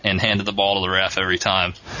scored and handed the ball to the ref every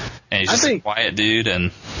time. And he's just a quiet dude. And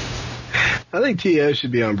I think T.O.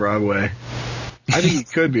 should be on Broadway. I think he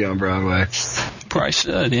could be on Broadway. Probably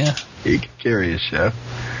should, yeah. He could carry his show.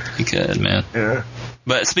 He could, man. Yeah.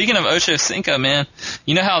 But speaking of Ochocinco, man,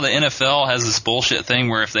 you know how the NFL has this bullshit thing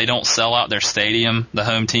where if they don't sell out their stadium, the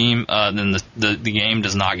home team, then the game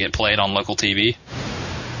does not get played on local TV?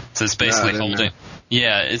 So it's basically holding.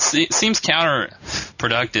 Yeah, it seems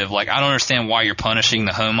counterproductive. Like, I don't understand why you're punishing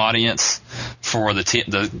the home audience for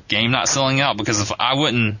the game not selling out, because if I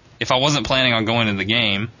wasn't planning on going to the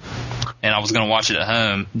game and I was going to watch it at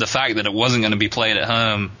home, the fact that it wasn't going to be played at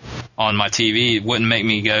home on my TV wouldn't make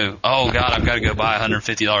me go, oh God, I've got to go buy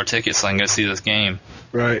 $150 tickets so I can go see this game.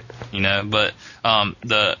 Right. You know, but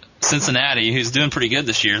the Cincinnati, who's doing pretty good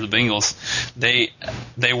this year, the Bengals,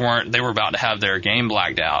 they were about to have their game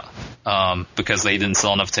blacked out because they didn't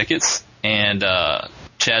sell enough tickets, and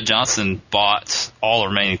Chad Johnson bought all the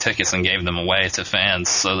remaining tickets and gave them away to fans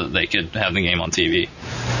so that they could have the game on TV.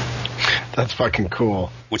 That's fucking cool.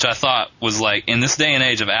 Which I thought was like, in this day and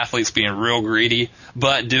age of athletes being real greedy,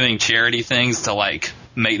 but doing charity things to like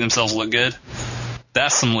make themselves look good,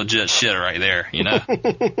 that's some legit shit right there, you know?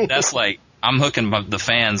 That's like, I'm hooking the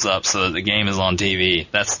fans up so that the game is on TV.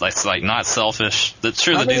 That's like not selfish.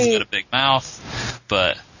 Sure, the dude's got a big mouth,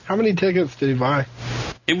 but how many tickets did he buy?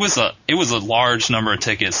 It was a large number of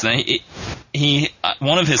tickets. And he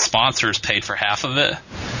one of his sponsors paid for half of it.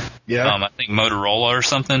 Yeah. I think Motorola or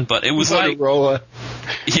something, but it was Motorola.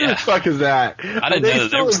 Yeah. Who the fuck is that? I didn't know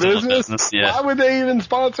that they were still in business. Yeah. Why would they even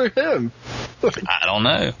sponsor him? I don't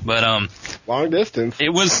know, but long distance. It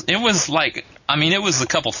was like, I mean, it was a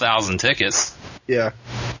couple thousand tickets. Yeah.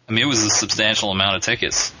 I mean, it was a substantial amount of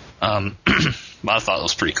tickets. But I thought it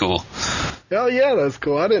was pretty cool. Hell yeah, that's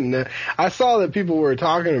cool. I didn't know. I saw that people were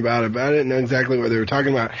talking about it, but I didn't know exactly what they were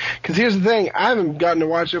talking about. Because here's the thing, I haven't gotten to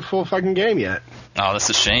watch a full fucking game yet. Oh, that's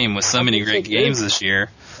a shame with so many great games this year.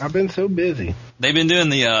 I've been so busy. They've been doing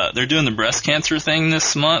they're doing the breast cancer thing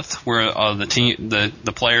this month, where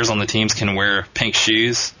the players on the teams can wear pink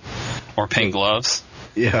shoes or pink gloves.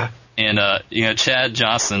 Yeah. And Chad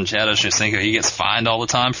Ochocinco, he gets fined all the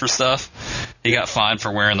time for stuff. He got fined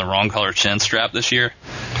for wearing the wrong color chin strap this year.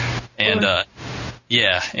 And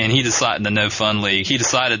and he decided, the No Fun League, he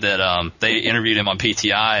decided that they interviewed him on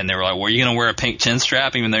PTI, and they were like, well, are you going to wear a pink chin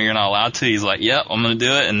strap even though you're not allowed to? He's like, yep, I'm going to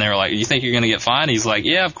do it. And they were like, you think you're going to get fined? He's like,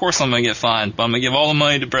 yeah, of course I'm going to get fined, but I'm going to give all the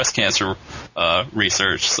money to breast cancer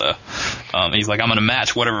research. So he's like, I'm going to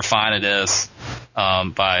match whatever fine it is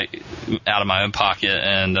by out of my own pocket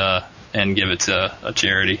and give it to a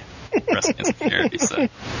charity, breast cancer charity. So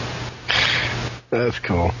that's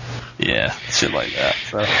cool. Yeah, shit like that.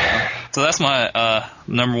 So that's my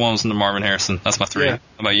number one was Marvin Harrison. That's my 3. Yeah. How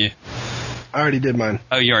about you? I already did mine.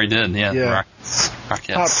 Oh, you already did? Yeah. Rockets.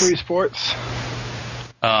 Top 3 sports?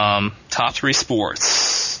 Top 3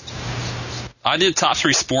 sports. I did top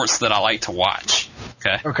 3 sports that I like to watch.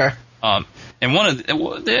 Okay. And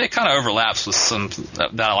it kind of overlaps with some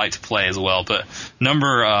that I like to play as well. But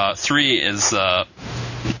number 3 is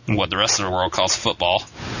what the rest of the world calls football,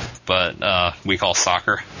 but we call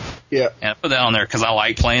soccer. Yeah. And I put that on there because I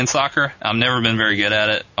like playing soccer. I've never been very good at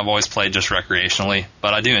it. I've always played just recreationally,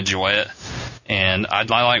 but I do enjoy it, and I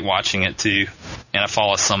like watching it too. And I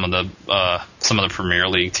follow some of the Premier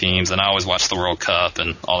League teams, and I always watch the World Cup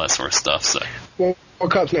and all that sort of stuff. So World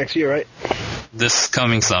Cup's next year, right? this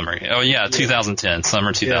coming summer. Oh yeah, 2010,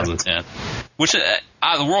 summer 2010. Yeah. Which the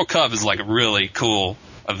World Cup is like a really cool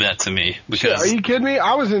event to me because. Are you kidding me?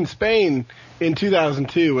 I was in Spain in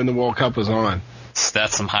 2002 when the World Cup was on.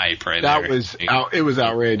 That's some hype right there. It was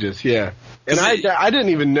outrageous, yeah. And I didn't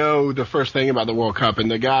even know the first thing about the World Cup. And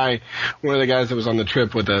one of the guys that was on the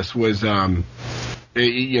trip with us was,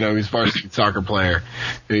 he's a varsity soccer player.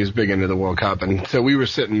 He was big into the World Cup. And so we were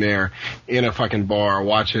sitting there in a fucking bar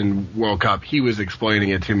watching World Cup. He was explaining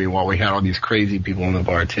it to me while we had all these crazy people in the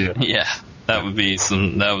bar too. Yeah, that would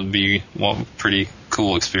be one pretty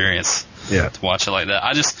cool experience. Yeah. To watch it like that.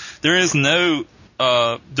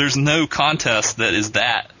 There's no contest that is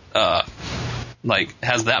that,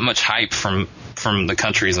 has that much hype from the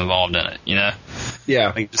countries involved in it, you know?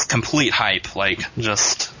 Yeah. Like, just complete hype, like,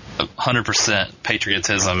 just 100%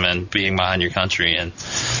 patriotism and being behind your country. And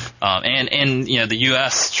the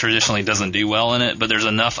U.S. traditionally doesn't do well in it, but there's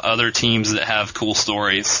enough other teams that have cool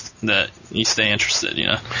stories that you stay interested, you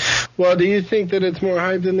know? Well, do you think that it's more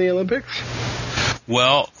hype than the Olympics?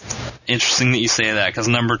 Well, interesting that you say that, because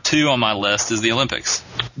number 2 on my list is the Olympics.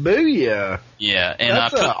 Booyah. Yeah, and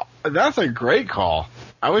that's a great call.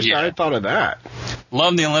 I wish I had thought of that.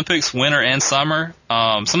 Love the Olympics, winter and summer.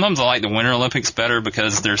 Sometimes I like the Winter Olympics better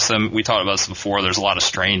because we talked about this before, there's a lot of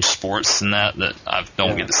strange sports in that I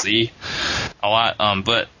don't get to see a lot.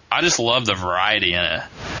 But I just love the variety in it.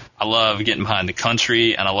 I love getting behind the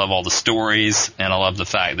country, and I love all the stories, and I love the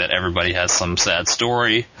fact that everybody has some sad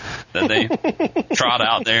story that they trot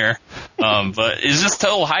out there. But it's just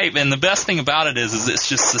total hype, and the best thing about it is it's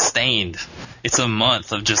just sustained. It's a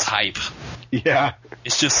month of just hype. Yeah.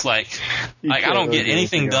 It's just like I don't get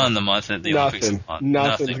anything done the month that the Olympics is on.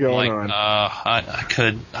 Nothing's going on.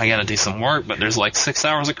 I gotta do some work, but there's like 6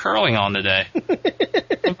 hours of curling on today.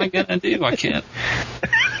 What am I gonna do? I can't.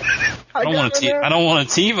 I don't want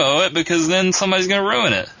to TiVo it because then somebody's gonna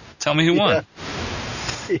ruin it. Tell me who won.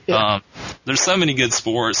 Yeah. There's so many good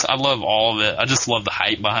sports. I love all of it. I just love the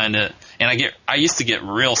hype behind it. And I used to get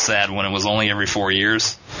real sad when it was only every 4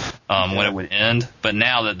 years, when it would end. But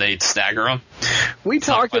now that they stagger them. We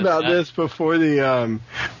talked about this before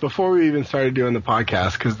before we even started doing the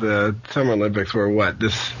podcast, because the Summer Olympics were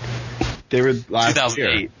they were last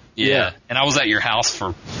 2008. year. Yeah. And I was at your house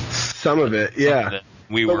for some of it. Yeah.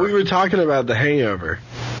 We were talking about The Hangover.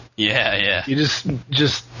 Yeah. You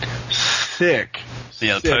just sick.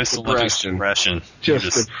 Yeah, the post-Olympics depression.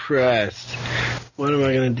 Just depressed. What am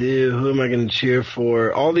I going to do? Who am I going to cheer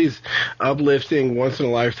for? All these uplifting,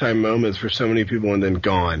 once-in-a-lifetime moments for so many people, and then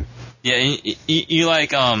gone. Yeah, you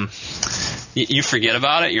like, you forget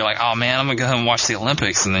about it. You're like, oh, man, I'm going to go home and watch the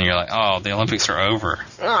Olympics. And then you're like, oh, the Olympics are over.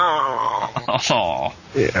 Oh.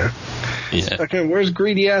 Yeah. Okay, where's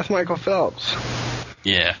greedy-ass Michael Phelps?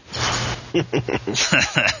 Yeah.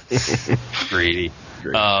 Greedy.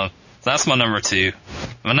 That's my number 2.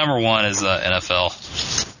 My number 1 is NFL,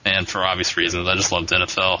 and for obvious reasons, I just loved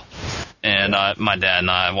NFL. And my dad and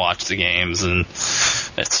I watched the games, and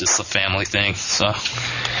it's just a family thing. So,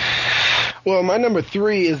 well, my number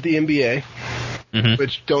 3 is the NBA,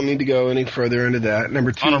 which don't need to go any further into that.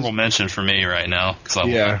 Number 2, honorable mention for me right now because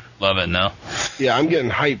I love it now. Yeah, I'm getting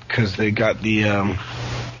hyped because they got the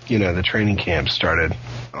the training camp started.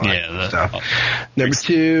 Stuff. Number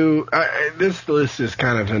 2, this list is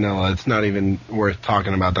kind of vanilla. It's not even worth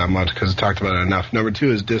talking about that much because I talked about it enough. Number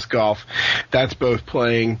 2 is disc golf. That's both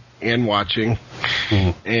playing and watching.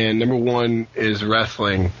 Mm-hmm. And number 1 is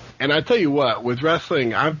wrestling. And I tell you what, with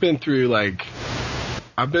wrestling, I've been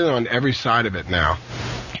on every side of it now.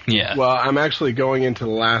 Yeah. Well, I'm actually going into the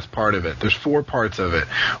last part of it. There's 4 parts of it.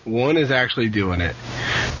 1 is actually doing it.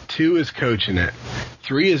 2 is coaching it.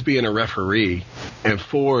 3 is being a referee. And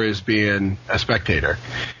 4 is being a spectator.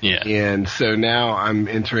 Yeah. And so now I'm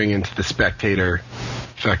entering into the spectator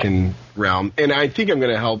fucking realm. And I think I'm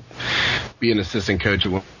going to help be an assistant coach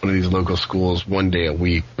at one of these local schools one day a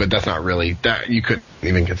week. But that's not really that. You couldn't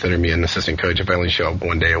even consider me an assistant coach if I only show up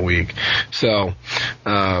one day a week. So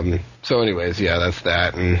anyways, yeah, that's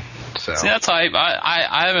that. And so. See, that's hype.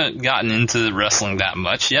 I haven't gotten into wrestling that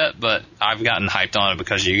much yet, but I've gotten hyped on it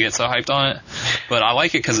because you get so hyped on it. But I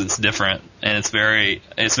like it because it's different, and it's very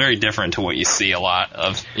different to what you see a lot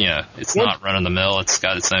of. It's not run of the mill. It's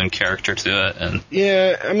got its own character to it, and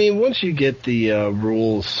yeah, I mean, once you get the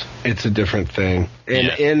rules, it's a different thing.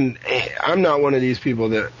 And I'm not one of these people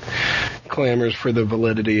that clamors for the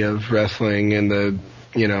validity of wrestling and the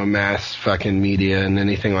mass fucking media and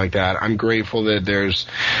anything like that. I'm grateful that there's,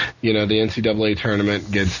 the NCAA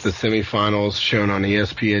tournament gets the semifinals shown on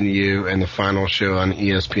ESPNU and the final show on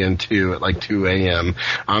ESPN2 at like 2 a.m.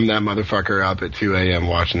 I'm that motherfucker up at 2 a.m.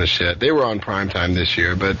 watching the shit. They were on primetime this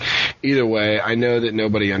year, but either way, I know that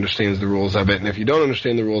nobody understands the rules of it, and if you don't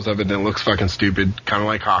understand the rules of it, then it looks fucking stupid, kind of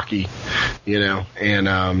like hockey, and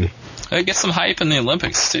it gets some hype in the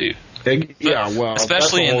Olympics too. Especially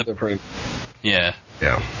that's a whole different. Yeah.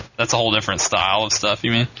 That's a whole different style of stuff,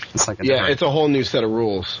 you mean? It's like it's a whole new set of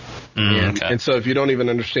rules. And so if you don't even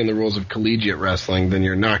understand the rules of collegiate wrestling, then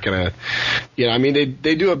you're not going to,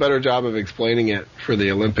 they do a better job of explaining it for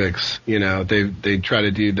the Olympics. They try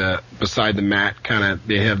to do the beside the mat kind of,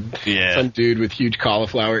 they have some dude with huge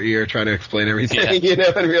cauliflower ear trying to explain everything,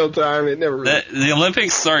 in real time. It never really. The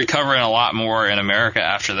Olympics started covering a lot more in America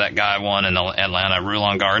after that guy won in Atlanta.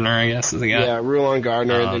 Rulon Gardner, I guess, is the guy. Yeah, Rulon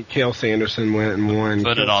Gardner, and then Cale Sanderson went and won.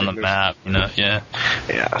 Put it on the map,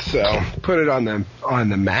 Yeah, so put it on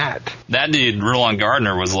the mat. That dude, Rulon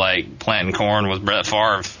Gardner, was like planting corn with Brett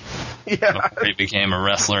Favre. Yeah. Before he became a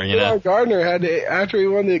wrestler, Rulon Gardner had to, after he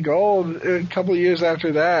won the gold, a couple of years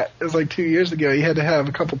after that, it was like 2 years ago, he had to have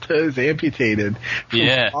a couple toes amputated from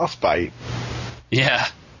frostbite. Yeah.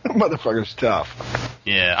 That motherfucker's tough.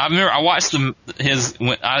 Yeah, I remember I watched I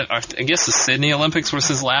guess the Sydney Olympics was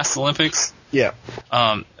his last Olympics. Yeah.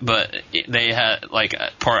 But they had, like,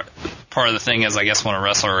 part of the thing is, I guess, when a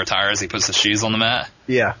wrestler retires, he puts the shoes on the mat.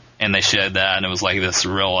 Yeah. And they showed that, and it was like this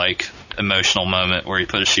real, like, emotional moment where he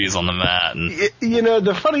put his shoes on the mat. And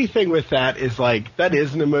the funny thing with that is, like, that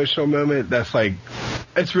is an emotional moment. That's like,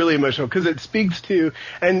 it's really emotional because it speaks to,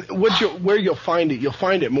 and where you'll find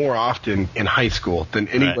it more often in high school than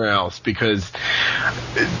anywhere else, because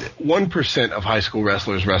 1% of high school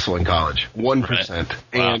wrestlers wrestle in college. 1%.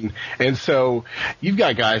 Wow. And so you've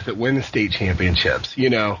got guys that win the state championships,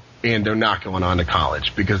 and they're not going on to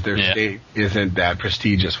college because their state isn't that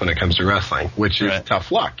prestigious when it comes to wrestling, which is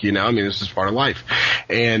tough luck, this is part of life.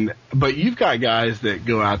 But you've got guys that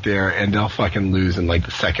go out there and they'll fucking lose in like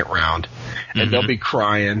the second round, and they'll be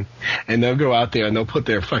crying, and they'll go out there and they'll put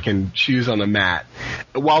their fucking shoes on the mat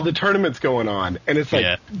while the tournament's going on. And it's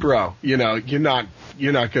like, bro, you're not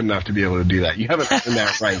good enough to be able to do that. You haven't done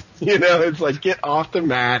that right. It's like, get off the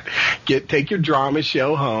mat, take your drama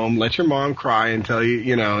show home, let your mom cry and tell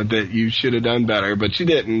you, that you should have done better, but you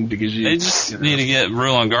didn't because They just need to get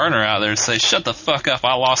Rulon Gardner out there and say, shut the fuck up,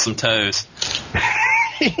 I lost some toes.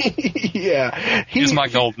 Yeah. Here's my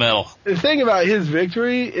gold medal. The thing about his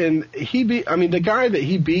victory, and the guy that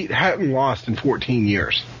he beat hadn't lost in 14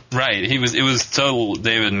 years. Right. It was total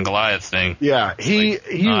David and Goliath thing. Yeah. He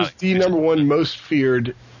was the number one most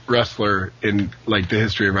feared wrestler in like the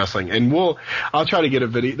history of wrestling. And I'll try to get a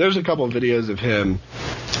video. There's a couple of videos of him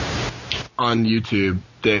on YouTube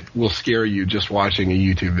that will scare you just watching a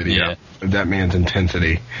YouTube video of that man's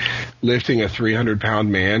intensity. Lifting a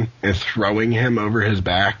 300-pound man and throwing him over his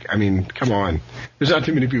back. I mean, come on. There's not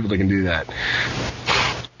too many people that can do that.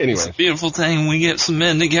 Anyway. It's a beautiful thing when we get some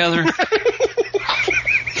men together.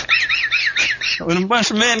 When a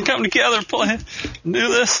bunch of men come together, play, do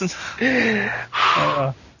this.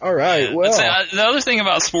 All right. Well, the other thing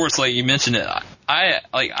about sports, like you mentioned it,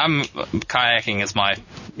 I'm kayaking is my,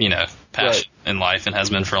 passion in life and has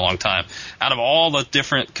been for a long time. Out of all the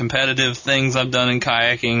different competitive things I've done in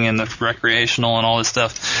kayaking and the recreational and all this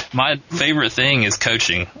stuff, my favorite thing is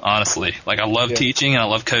coaching, honestly. Like, I love teaching and I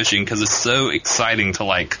love coaching because it's so exciting to,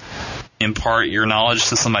 like, impart your knowledge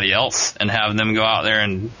to somebody else and have them go out there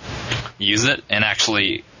and use it and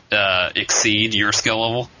actually exceed your skill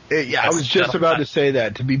level. I was just about to say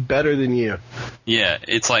that, to be better than you. Yeah,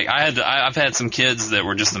 it's like I've had some kids that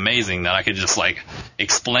were just amazing that I could just like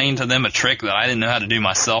explain to them a trick that I didn't know how to do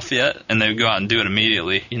myself yet, and they would go out and do it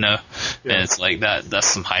immediately, And it's like that's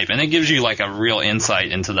some hype, and it gives you like a real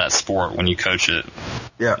insight into that sport when you coach it.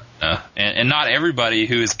 Yeah. And not everybody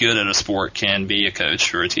who is good at a sport can be a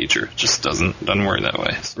coach or a teacher. It just doesn't work that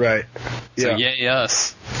way. Right. So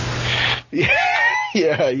yes.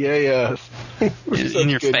 Yes. In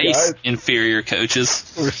your face, guys. Inferior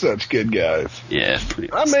coaches. We're such good guys. Yeah,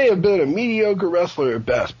 pretty I may have been a mediocre wrestler at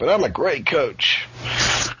best, but I'm a great coach.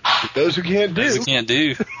 Those who can't do. Those who can't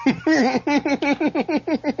do.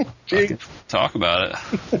 Talk about it.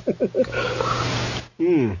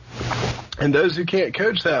 And those who can't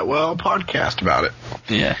coach that well, podcast about it.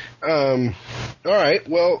 Yeah. All right.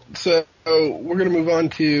 Well, so we're going to move on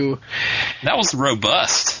to... That was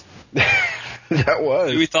robust. That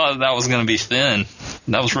was. We thought that was going to be thin.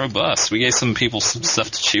 That was robust. We gave some people some stuff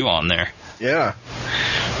to chew on there. Yeah.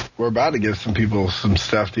 We're about to give some people some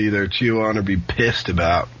stuff to either chew on or be pissed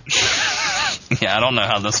about. Yeah, I don't know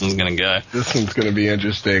how this one's going to go. This one's going to be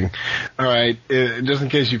interesting. All right, just in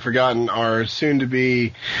case you've forgotten, our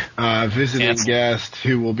soon-to-be visiting guest,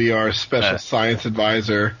 who will be our special science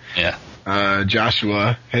advisor,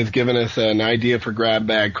 Joshua, has given us an idea for grab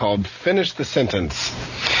bag called Finish the Sentence.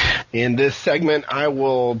 In this segment, I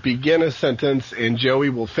will begin a sentence, and Joey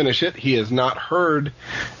will finish it. He has not heard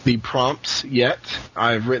the prompts yet.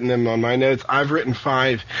 I've written them on my notes. I've written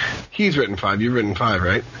 5. He's written 5. You've written 5,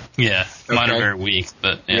 right? Yeah, mine are very weak,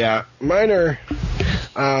 but yeah. Mine are.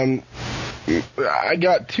 I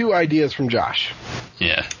got 2 ideas from Josh.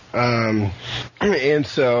 Yeah. And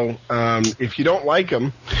so, if you don't like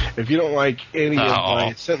them, if you don't like any of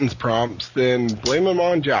my sentence prompts, then blame them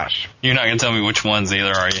on Josh. You're not going to tell me which ones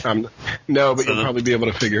either, are you? No, but you'll probably be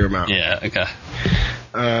able to figure them out. Yeah, okay.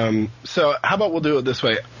 So how about we'll do it this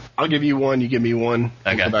way? I'll give you one, you give me one,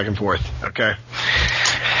 okay. We'll go back and forth, okay?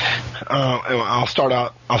 I'll start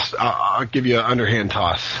out, I'll give you an underhand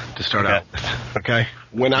toss to start out with, okay?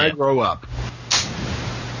 When I grow up.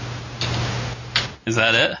 Is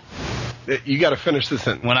that it? You got to finish the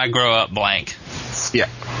sentence. When I grow up, blank. Yeah.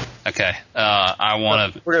 Okay. I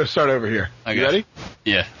want to. We're going to start over here. Okay. You ready?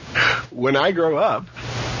 Yeah. When I grow up.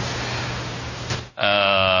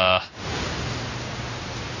 I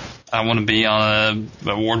want to be on an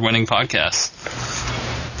award-winning podcast.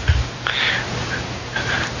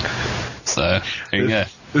 So there you go.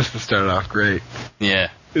 This has started off great.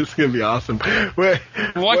 Yeah. It's going to be awesome.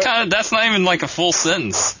 What kind of, that's not even like a full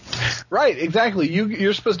sentence. Right, exactly.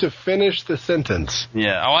 You're supposed to finish the sentence.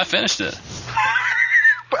 Yeah. Oh, I finished it.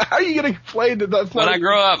 But how are you going to explain that that's not... When I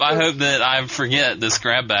grow up, I hope that I forget this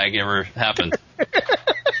grab bag ever happened.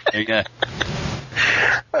 There you go.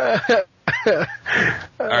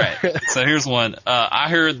 All right. So here's one. I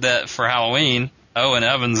heard that for Halloween, Owen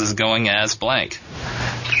Evans is going as blank.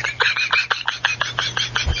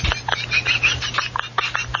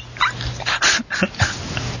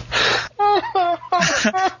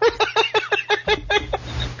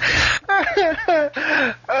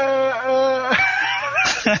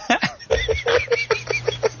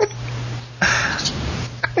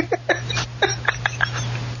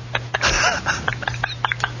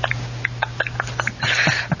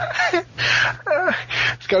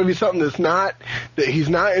 It's got to be something that he's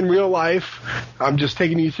not in real life. I'm just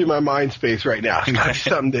taking you through my mind space right now. It's got to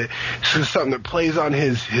be something that plays on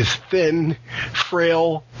his thin,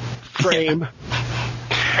 frail frame.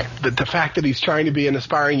 The fact that he's trying to be an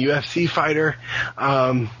aspiring UFC fighter.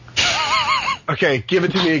 Okay, give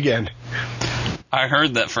it to me again. I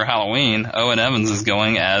heard that for Halloween, Owen Evans is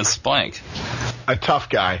going as blank. A tough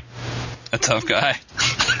guy. A tough guy?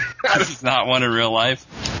 He's not one in real life?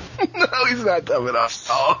 No, he's not tough at all.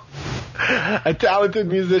 Oh. A talented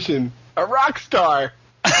musician. A rock star.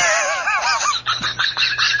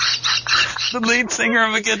 The lead singer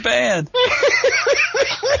of a good band.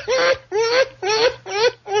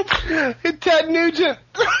 Ted Nugent.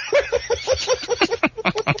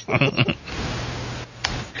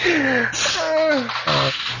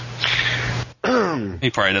 He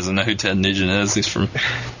probably doesn't know who Ted Nugent is. He's from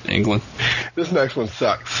England. This next one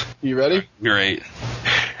sucks. You ready? Great.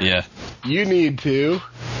 Yeah. You need to...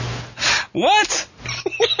 What?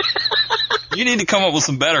 You need to come up with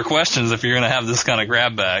some better questions if you're going to have this kind of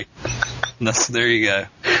grab bag. There you go.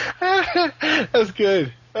 That's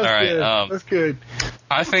good. All right. Good. That's good.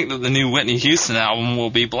 I think that the new Whitney Houston album will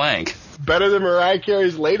be blank. Better than Mariah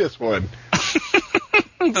Carey's latest one.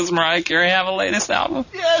 Does Mariah Carey have a latest album?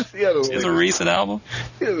 Yes, she has a recent album.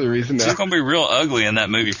 She has a recent album. She's going to be real ugly in that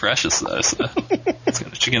movie Precious, though. So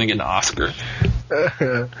she's going to get an Oscar.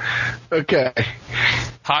 Okay.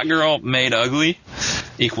 Hot girl made ugly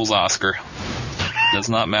equals Oscar. Does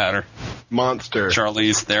not matter. Monster.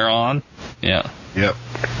 Charlize Theron. Yeah. Yep.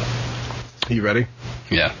 You ready?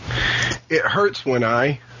 Yeah. It hurts when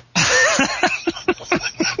I...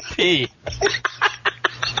 Pee.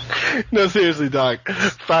 No, seriously, Doc.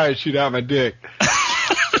 Fire shoot out my dick.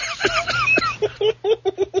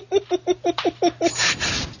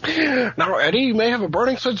 Now, Eddie, you may have a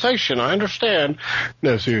burning sensation. I understand.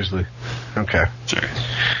 No, seriously. Okay. Sure.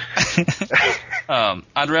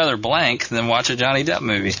 I'd rather blank than watch a Johnny Depp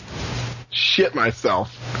movie. Shit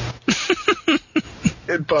myself.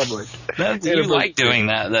 In public. You like doing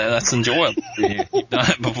that. That's enjoyable for you. You've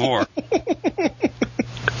done it before.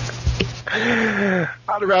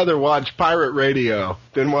 I'd rather watch pirate radio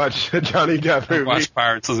than watch a Johnny Depp movie. Watch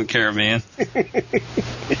Pirates of the Caribbean.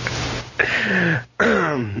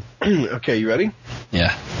 Okay, you ready?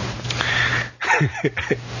 Yeah.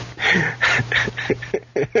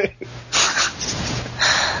 It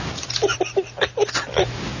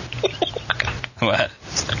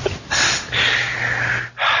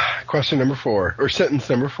Question number 4, or sentence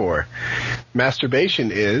number 4. Masturbation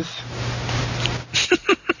is...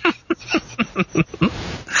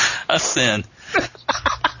 a sin.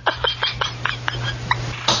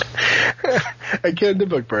 Akin to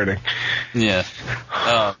book burning. Yeah.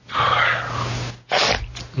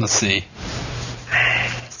 Let's see.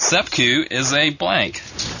 Seppuku is a blank.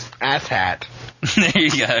 Ass hat. There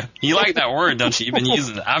you go. You like that word, don't you? You've been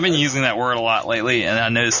using it. I've been using that word a lot lately, and I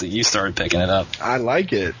noticed that you started picking it up. I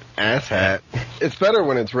like it. Ass hat. It's better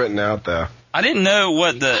when it's written out, though. I didn't know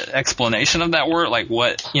what the explanation of that word, like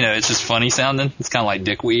what, it's just funny sounding. It's kind of like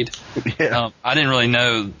dickweed. Yeah. I didn't really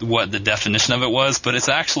know what the definition of it was, but it's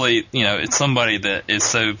actually, it's somebody that is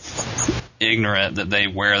so ignorant that they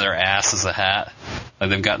wear their ass as a hat. Like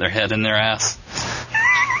they've got their head in their ass.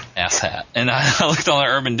 Ass hat. And I looked on the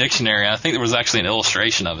Urban Dictionary. I think there was actually an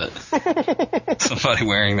illustration of it. Somebody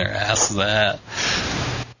wearing their ass as a hat.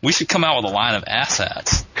 We should come out with a line of ass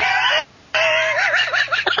hats.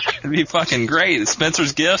 It'd be fucking great.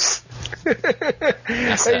 Spencer's Gifts.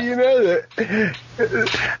 Hey, you know that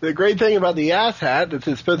the great thing about the ass hat that's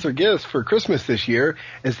in Spencer Gifts for Christmas this year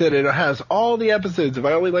is that it has all the episodes of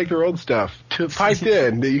I Only Like Their Old Stuff piped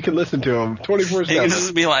in that you can listen to them 24/7. It could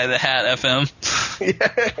just be like the Hat FM. Yeah.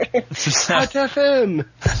 Hat FM.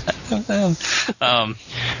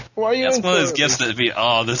 Why are you? That's one of those gifts that'd be,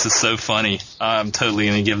 oh, this is so funny. I'm totally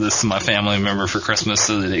going to give this to my family member for Christmas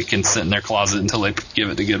so that it can sit in their closet until they give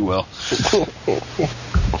it to Goodwill.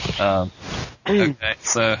 Okay,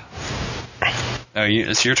 so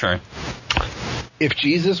it's your turn. If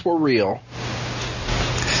Jesus were real.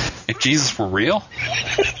 If Jesus were real?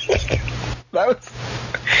 That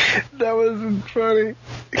was funny.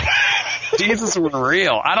 Jesus were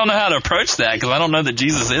real. I don't know how to approach that because I don't know that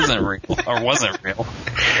Jesus isn't real or wasn't real.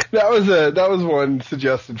 That was one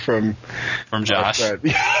suggested from Josh.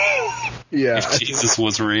 Yeah. If Jesus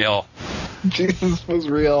was real. Jesus was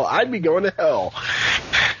real, I'd be going to hell.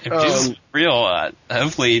 If Jesus was real,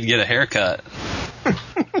 hopefully he'd get a haircut.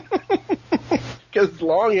 Because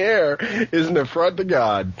long hair is an affront to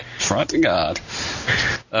God. Affront to God.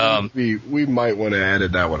 We might want to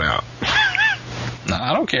edit that one out. No,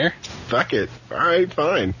 I don't care. Fuck it. All right,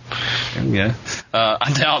 fine. Yeah.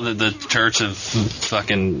 I doubt that the Church of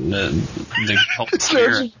fucking the Holy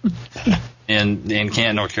Spirit in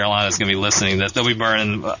Canton, North Carolina is going to be listening. That they'll be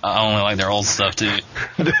burning I Only Like Their Old Stuff too.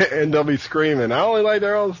 And they'll be screaming, I only like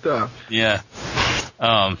their old stuff. Yeah.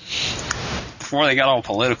 Before they got all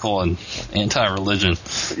political and anti-religion.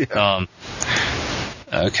 Yeah.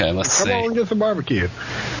 Okay, let's see. Come on and get some barbecue.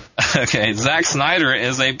 Okay, Zack Snyder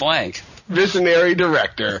is a blank. Visionary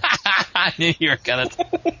director. I knew you were going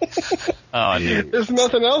to. I knew. There's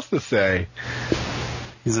nothing else to say.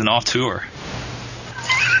 He's an auteur.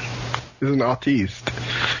 He's an autiste.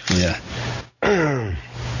 Yeah.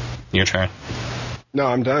 Your turn. No,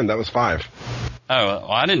 I'm done. That was 5. Oh, well,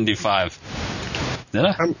 I didn't do 5. Did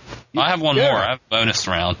I? I have one more. I have a bonus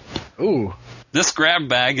round. Ooh. This grab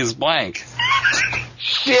bag is blank.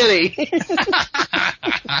 Shitty.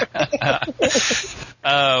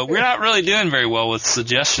 We're not really doing very well with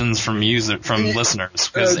suggestions from listeners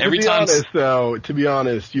because to be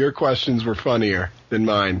honest, your questions were funnier than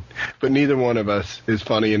mine, but neither one of us is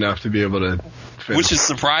funny enough to be able to finish. Which is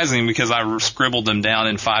surprising because I scribbled them down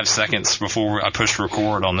in 5 seconds before I pushed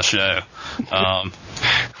record on the show.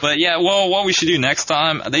 But yeah, well, what we should do next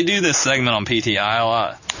time, they do this segment on PTI a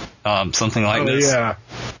lot, something like this. Yeah.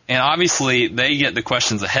 And obviously, they get the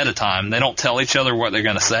questions ahead of time. They don't tell each other what they're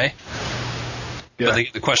going to say. Yeah. But they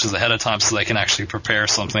get the questions ahead of time so they can actually prepare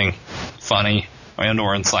something funny and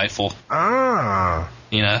or insightful. Ah.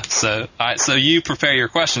 So you prepare your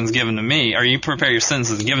questions given to me, or you prepare your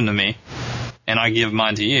sentences given to me, and I give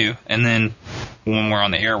mine to you. And then when we're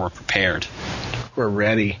on the air, we're prepared. We're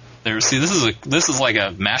ready. See, this is like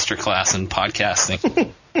a master class in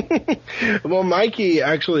podcasting. Well, Mikey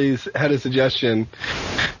actually had a suggestion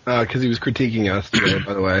because he was critiquing us today,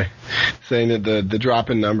 by the way, saying that the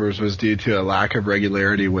drop in numbers was due to a lack of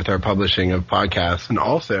regularity with our publishing of podcasts, and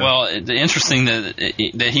also. Well, interesting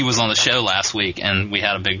that he was on the show last week and we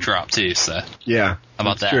had a big drop too. So yeah, how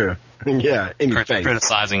about that? True. Yeah, in your face.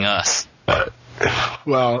 Criticizing us.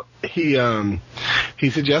 Well, he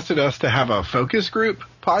suggested us to have a focus group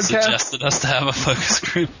podcast. Suggested us to have a focus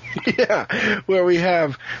group. Yeah, where we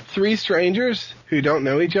have 3 strangers who don't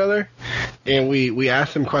know each other, and we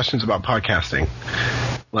ask them questions about podcasting.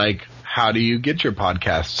 Like, how do you get your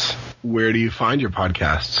podcasts? Where do you find your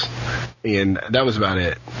podcasts? And that was about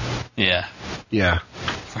it. Yeah. Yeah.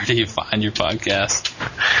 Where do you find your podcast?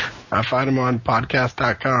 I find them on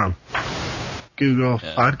podcast.com. Google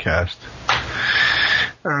Podcast.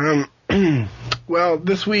 Well,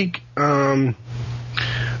 this week while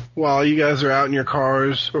you guys are out in your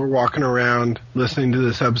cars or walking around listening to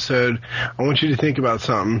this episode, I want you to think about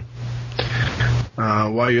something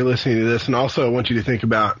while you're listening to this, and also I want you to think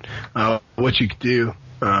about what you could do.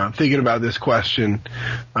 Thinking about this question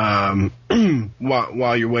while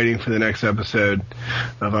you're waiting for the next episode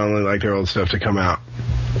of I Only Like Their Old Stuff to come out.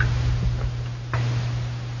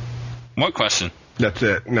 What question? That's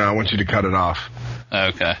it. No, I want you to cut it off.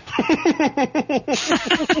 Okay.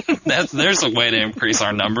 There's a way to increase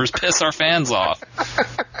our numbers. Piss our fans off.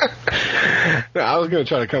 No, I was going to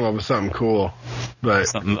try to come up with something cool,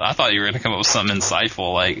 but I thought you were going to come up with something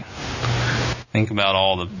insightful, like think of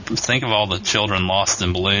all the children lost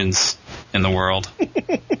in balloons in the world.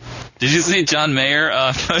 Did you see John Mayer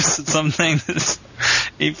posted something?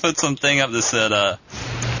 He put something up that said,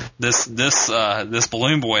 this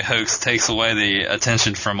balloon boy hoax takes away the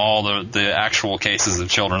attention from all the actual cases of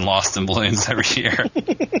children lost in balloons every year.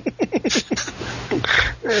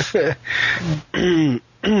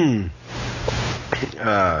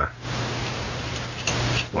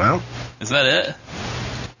 Well, is that it?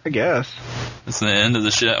 I guess. It's the end of the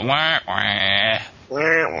show. Wah, wah.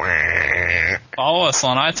 Follow us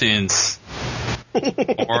on iTunes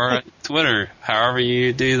or Twitter, however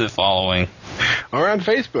you do the following. Or on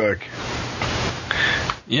Facebook.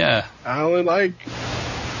 Yeah. I only like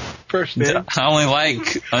first name. I only like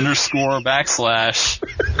 _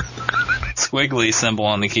 squiggly symbol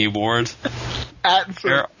on the keyboard.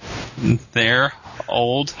 Their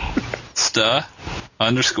old _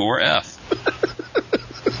 F.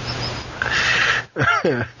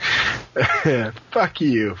 Fuck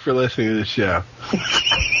you for listening to the show.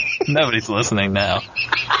 Nobody's listening now.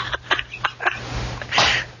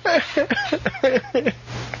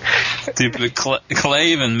 Stupid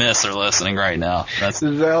Clave and Miss are listening right now.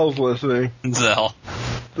 Zell's listening. Zell's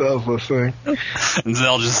listening.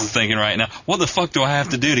 Zell just is thinking right now, what the fuck do I have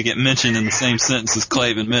to do to get mentioned in the same sentence as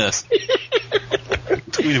Clave and Miss?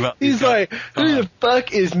 Tweet about. He's like, who the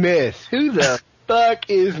fuck is Miss? Who the fuck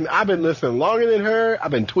is... I've been listening longer than her.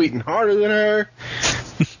 I've been tweeting harder than her.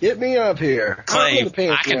 Get me up here. Clave,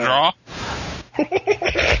 I can draw.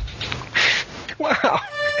 Wow.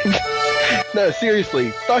 No, seriously,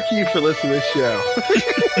 fuck you for listening to this show.